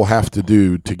people have to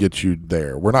do to get you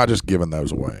there. We're not just giving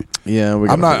those away. Yeah,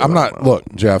 I'm not. Look,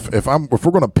 Jeff, if we're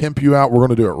going to pimp you out, we're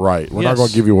going to do it right. We're not going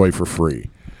to give you away for free.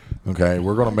 Okay,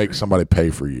 we're going to make somebody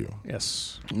pay for you.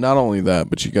 Yes. Not only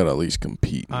that, but you got to at least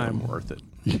compete. I'm worth it.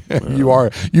 You are.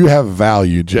 You have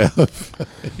value, Jeff.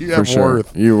 You have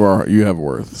worth. You have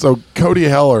worth. So Cody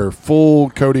Heller, full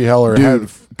Cody Heller. Dude,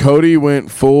 Cody went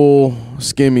full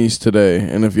skimmies today,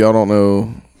 and if y'all don't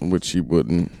know, which you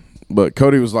wouldn't, but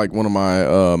Cody was like one of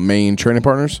my main training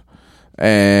partners,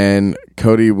 and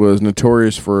Cody was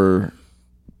notorious for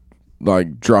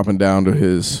like dropping down to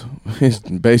his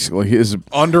basically his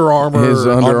Under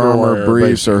Armour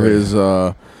briefs basically.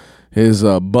 or his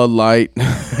Bud Light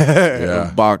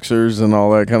boxers and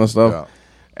all that kind of stuff. Yeah.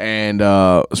 And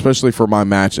especially for my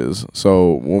matches.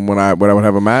 So when I would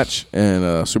have a match and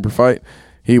a super fight,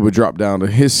 he would drop down to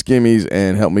his skimmies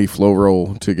and help me flow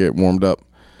roll to get warmed up.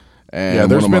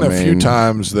 And there's been a few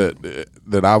times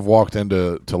that I've walked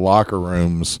into locker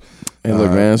rooms. And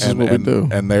look, man, this is what we do.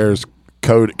 And there's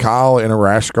Kyle in a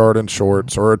rash guard and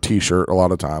shorts or a T-shirt. A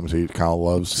lot of times Kyle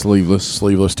loves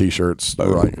sleeveless T-shirts,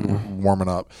 like warming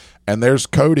up. And there's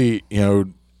Cody.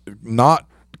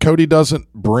 Cody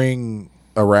doesn't bring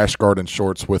a rash guard and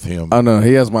shorts with him. Oh no,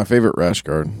 he has my favorite rash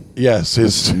guard. Yes,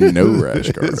 his no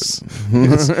rash guard.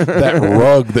 That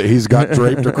rug that he's got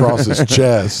draped across his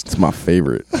chest. It's my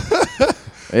favorite.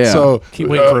 Yeah. So Keep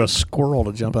waiting for a squirrel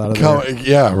to jump out of there.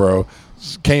 Yeah, bro.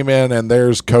 Came in and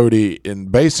there's Cody in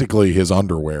basically his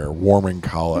underwear, warming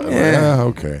Kyle.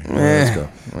 Okay, let's go.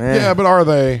 Yeah, but are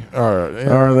they? Are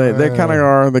they? They kind of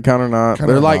are. They kind of not.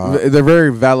 They're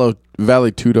very Valley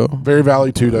Tudo. Very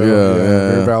Valley Tudo. Yeah.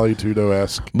 Very Valley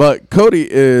Tudo-esque. But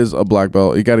Cody is a black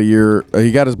belt. He got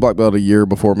his black belt a year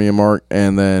before me and Mark,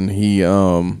 and then he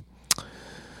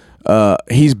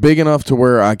He's big enough to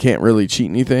where I can't really cheat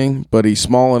anything, but he's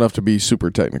small enough to be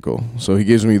super technical. So he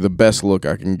gives me the best look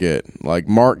I can get. Like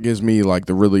Mark gives me like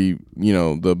the really,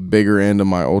 the bigger end of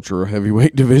my ultra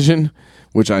heavyweight division,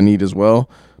 which I need as well.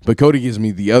 But Cody gives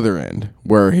me the other end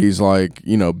where he's like,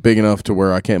 big enough to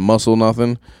where I can't muscle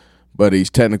nothing, but he's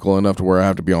technical enough to where I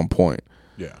have to be on point.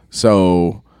 Yeah.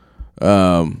 So,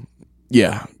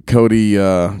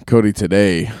 Cody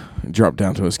today dropped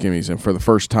down to his skimmies, and for the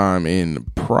first time in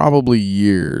probably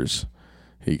years,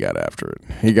 he got after it.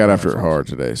 He got after it hard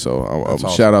today. So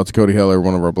Awesome. Shout out to Cody Heller,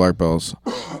 one of our black belts,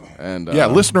 and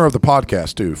listener of the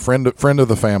podcast too, friend of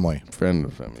the family, friend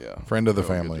of the family, yeah, friend of the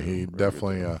family. He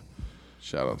definitely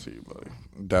shout out to you, buddy.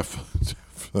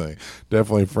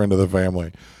 Definitely friend of the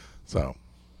family. So,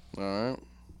 all right.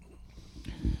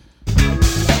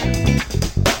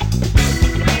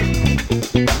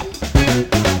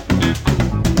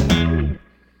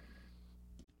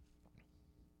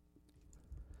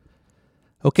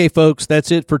 Okay, folks, that's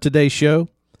it for today's show.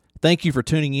 Thank you for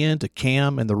tuning in to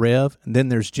Cam and the Rev, and then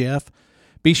there's Jeff.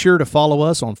 Be sure to follow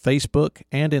us on Facebook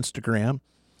and Instagram,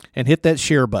 and hit that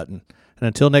share button. And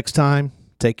until next time,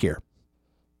 take care.